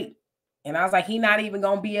looking great. And I was like, he not even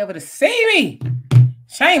gonna be able to see me.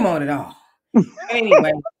 Shame on it all.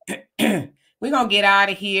 Anyway, we're gonna get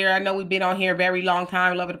out of here. I know we've been on here a very long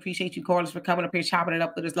time. Love and appreciate you, Corliss, for coming up here, chopping it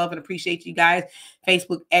up with us. Love and appreciate you guys.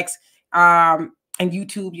 Facebook, X, and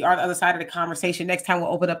YouTube. You are on the other side of the conversation. Next time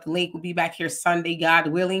we'll open up the link. We'll be back here Sunday, God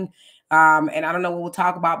willing. And I don't know what we'll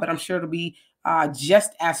talk about, but I'm sure it'll be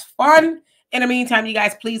just as fun. In the meantime, you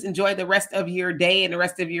guys, please enjoy the rest of your day and the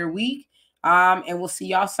rest of your week. And we'll see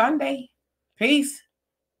y'all Sunday. Peace.